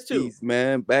 60s,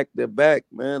 man, back to back,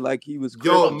 man, like he was.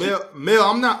 Yo, Mel,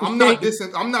 I'm not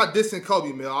dissing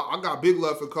Kobe, Mel. I got big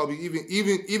love for Kobe.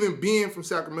 Even being from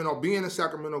Sacramento, being a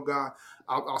Sacramento guy,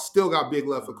 I still got big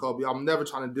love for Kobe. I'm never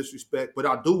trying to disrespect, but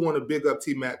I do want to big up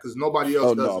T-Mac because nobody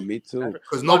else does. Oh, no, me too.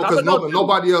 Because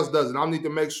nobody else does it. I need to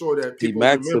make sure that people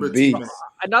remember T-Mac.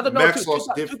 Another note,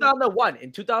 2001.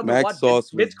 In 2001,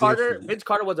 Vince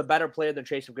Carter was a better player than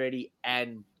Tracy McGrady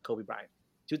and Kobe Bryant.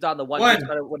 2001,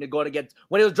 when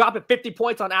he was dropping 50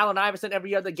 points on Allen Iverson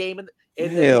every other game.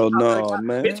 Hell no,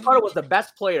 man. Vince Carter was the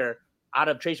best player out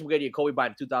of Tracy McGrady and Kobe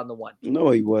Bryant in 2001.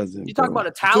 No, he wasn't. You talk about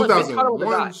a talent. Vince Carter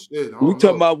was the guy. We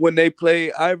talking about when they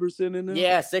played Iverson in there?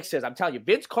 Yeah, Sixers. I'm telling you,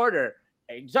 Vince Carter.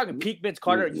 You're talking peak Vince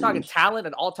Carter. You're talking talent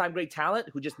and all-time great talent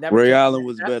who just never. Ray Allen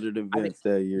was better than Vince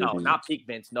that year. No, not peak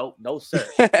Vince. No, sir.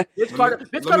 Vince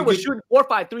Carter was shooting 4 or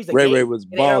 5 threes a game. Ray was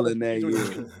balling that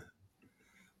year.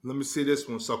 Let me see this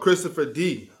one. So Christopher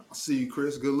D. I see you,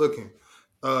 Chris. Good looking.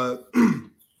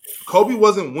 Kobe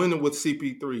wasn't winning with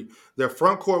CP3. Their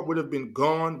front court would have been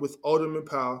gone with Odom and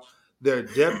Powell. Their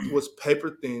depth was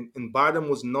paper thin, and Biden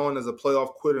was known as a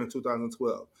playoff quitter in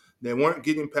 2012. They weren't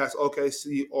getting past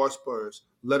OKC or Spurs,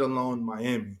 let alone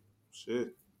Miami.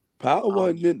 Shit. Powell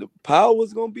wasn't in the. Powell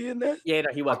was gonna be in there. Yeah,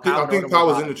 no, he was. I think Powell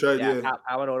was in the trade. Yeah,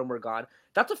 Powell and Odom were gone.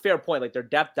 That's a fair point. Like their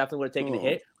depth definitely would have taken a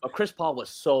hit, but Chris Paul was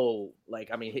so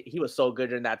he was so good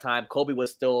during that time. Kobe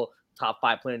was still top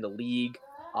 5 player in the league.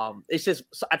 It's just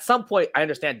at some point I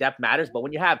understand depth matters, but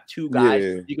when you have two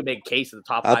guys, you can make a case of the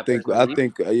top 5. I think we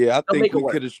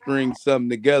could have stringed something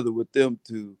together with them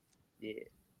two. Yeah.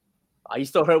 You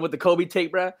still heard with the Kobe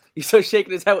tape, bro? He's still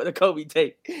shaking his head with the Kobe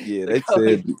tape. Yeah, they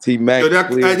said T-Mac.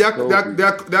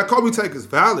 That Kobe tape is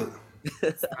valid.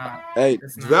 Hey,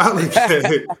 it's valid.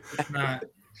 It's not.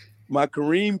 My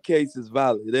Kareem case is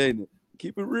valid, ain't it?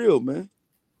 Keep it real, man.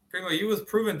 Primo, you was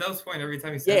proving Dub's point every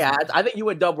time he said something. I think you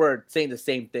and Dub were saying the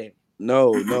same thing.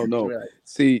 No. Really?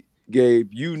 See,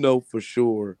 Gabe, you know for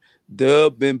sure.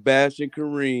 Dub been bashing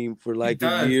Kareem for like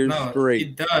a year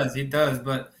straight. He does,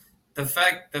 but the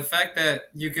fact that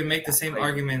you can make the same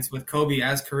arguments with Kobe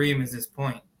as Kareem is his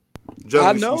point.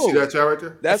 I know. You see that chat right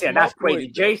there? That's crazy.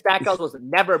 Jerry Stackhouse was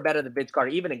never better than Vince Carter,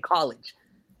 even in college.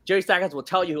 Jerry Stackhouse will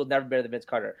tell you he was never better than Vince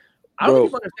Carter. I don't think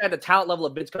people understand the talent level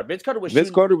of Vince Carter. Vince Carter was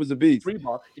a beast.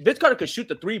 3-ball. Vince Carter could shoot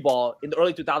the 3-ball in the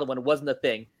early 2000s when it wasn't a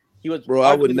thing. He was. Bro,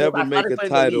 I would never make a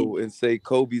title and say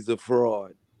Kobe's a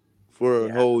fraud for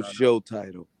a whole show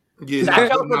title. Yeah, that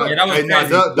was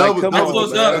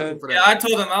crazy. I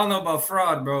told him I don't know about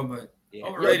fraud, bro, but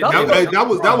overrated. That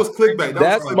was clickbait.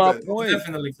 That's my point.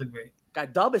 Definitely clickbait.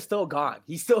 That Dub is still gone.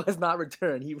 He still has not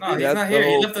returned. He's not here.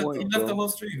 He left the whole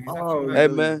stream. Hey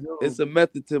man, it's a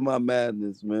method to my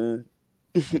madness, man.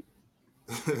 They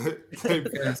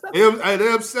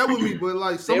upset with me, but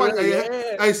like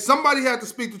somebody had to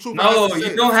speak the truth. No,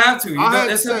 you don't have to.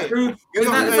 That's not true. It's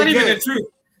not even the truth.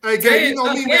 Hey, Gabe, you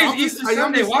know me, man.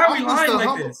 Why are we lying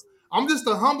like this? I'm just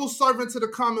a humble servant to the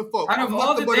common folk. I'm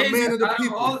nothing but a man of the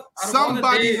people.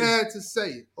 Somebody had to say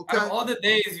it. Okay. Out of all the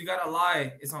days you gotta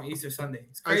lie, it's on Easter Sunday.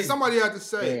 It's crazy. Somebody had to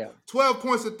say it. 12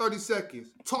 points in 30 seconds.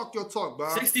 Talk your talk,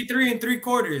 bro. 63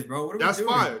 3/4, bro. What are we doing?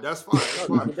 Fire. That's fire.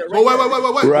 Wait.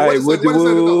 Right. What we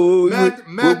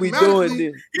doing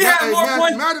then? He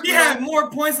had more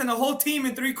points than the whole team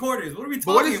in 3/4. What are we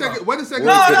talking about? Wait a second.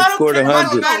 No, I don't care.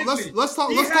 Let's talk.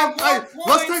 Team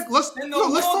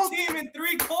in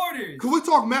 3/4. Can we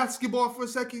talk basketball for a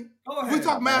second? Can we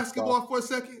talk basketball for a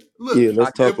second? Look,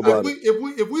 let's talk about it.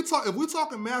 If we're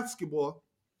talking basketball,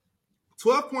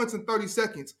 12 points in 30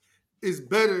 seconds is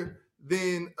better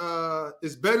than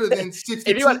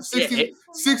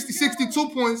 62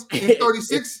 points in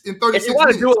 36 in 36 If you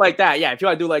want to do it like that, if you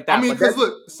want to do it like that. I mean, because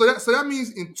look, so that means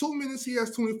in 2 minutes he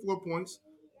has 24 points.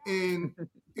 In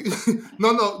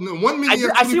no, 1 minute he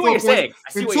has 24 points.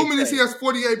 In 2 minutes he has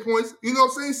 48 points. You know what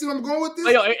I'm saying? See where I'm going with this?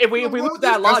 If we lose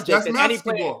that logic, that's then any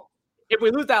player. If we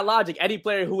lose that logic, any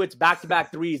player who hits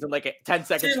back-to-back threes in like a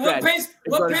 10-second stretch. What pace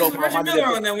was Reggie Miller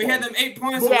on then? We had them 8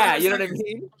 points. Yeah, you know what I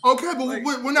mean? Okay, but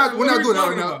we're not doing that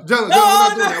right now. Jalen, we're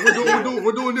not doing that.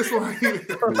 We're doing this one right here.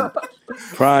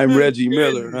 Prime Reggie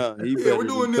Miller, huh? We're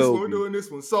doing this one. We're doing this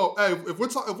one. So, hey, if we're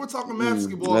talking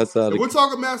basketball,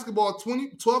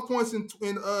 12 points in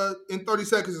 30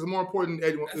 seconds is more important than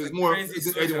 81. Is more than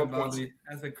 81 points.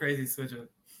 That's a crazy switch up.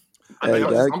 I'm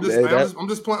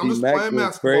just playing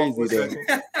basketball for a second.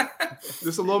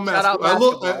 Just a little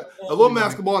basketball. A little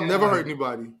basketball never hurt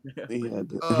anybody.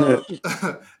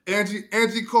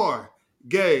 Angie Carr,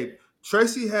 Gabe,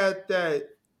 Tracy had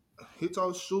that. He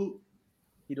don't shoot.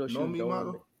 He don't no shoot. Me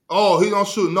model. Oh, he don't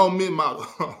shoot no mid model.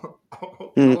 I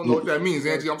don't know what that means,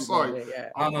 Angie. I'm sorry.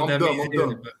 I'm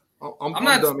dumb. I'm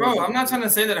not trying to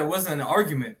say that it wasn't an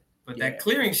argument, but that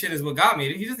clearing shit is what got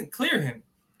me. He doesn't clear him.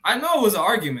 I know it was an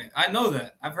argument. I know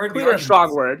that. I've heard clear a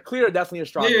strong word. Clear definitely a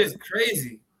strong word. Clear is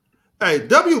crazy. Hey,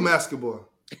 W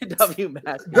basketball. W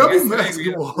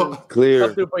basketball. Clear.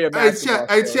 Hey, Chad,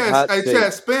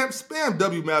 spam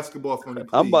W basketball for me, please.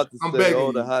 I'm about to say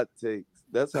all the hot takes.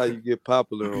 That's how you get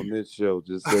popular on this show.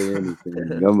 Just say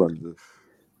anything. I'm about to.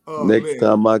 Next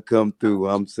time I come through,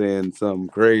 I'm saying something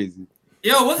crazy.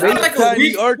 Yo, wasn't there like a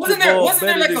week? Wasn't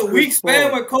there like a week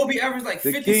span where Kobe averaged like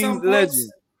 50-something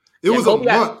points? It was a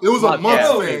month. It was a month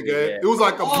span, Gabe. It was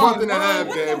like a month and a half,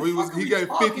 Gabe. He gave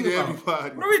 50 to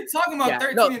everybody. What are we talking about?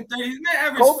 13 and 30. This man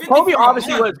averaged 50. Kobe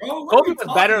obviously was. Kobe was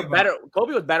better.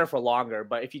 Kobe was better for longer.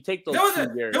 But if you take those 2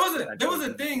 years, there was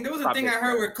a thing I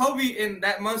heard where Kobe in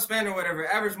that month span or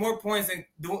whatever averaged more points than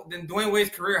Dwayne Wade's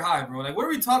career high, bro. Like, what are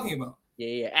we talking about?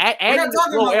 Yeah. And the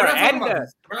slow era, and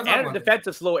a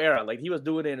defensive slow era. Like he was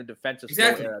doing it in a defensive slow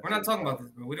era. Exactly. We're not talking about this,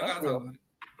 bro. We don't gotta talk about it.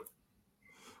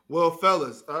 Well,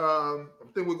 fellas, I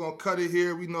think we're gonna cut it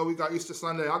here. We know we got Easter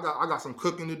Sunday. I got some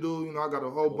cooking to do. You know, I got a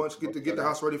whole bunch to get the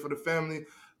house ready for the family.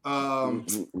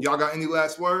 Y'all got any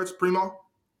last words, Primo?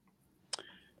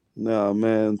 No,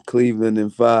 man. Cleveland in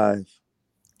 5.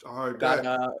 All right, got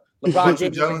LeBron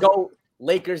James is the GOAT.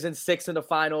 Lakers in 6 in the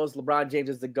finals. LeBron James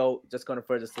is the GOAT. Just gonna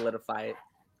further solidify it.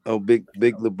 Oh, big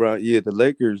LeBron. Yeah, the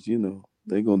Lakers. You know,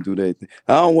 they're gonna do their thing.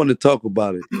 I don't want to talk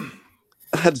about it.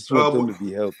 I just want them to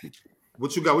be healthy.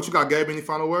 What you got, Gabe? Any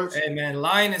final words? Hey, man,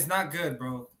 lying is not good,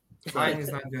 bro. Lying is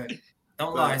not good.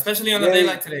 Don't lie, especially on a day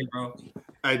like today, bro.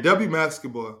 Hey, W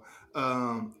basketball.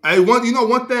 Hey, one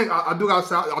thing I do got to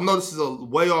say. I know this is a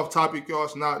way off topic, y'all.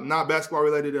 It's not basketball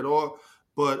related at all,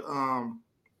 but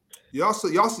y'all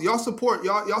support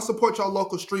y'all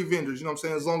local street vendors. You know what I'm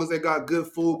saying? As long as they got good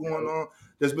food going on.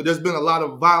 There's been a lot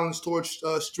of violence towards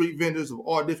street vendors of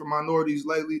all different minorities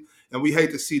lately, and we hate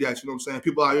to see that. You know what I'm saying?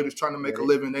 People out here just trying to make a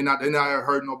living. They're not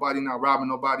hurting nobody, not robbing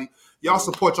nobody. Y'all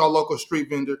support y'all local street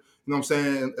vendor. You know what I'm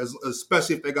saying?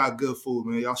 Especially if they got good food,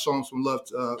 man. Y'all show them some love.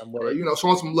 Show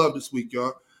them some love this week,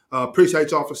 y'all.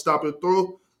 Appreciate y'all for stopping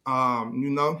through. I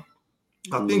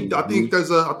think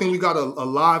we got a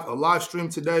live stream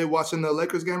today watching the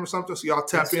Lakers game or something. So y'all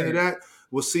tap into that.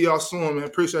 We'll see y'all soon, man.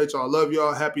 Appreciate y'all. Love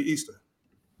y'all. Happy Easter.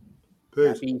 Peace.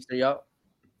 Happy Easter, y'all.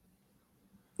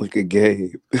 Look at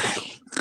Gabe.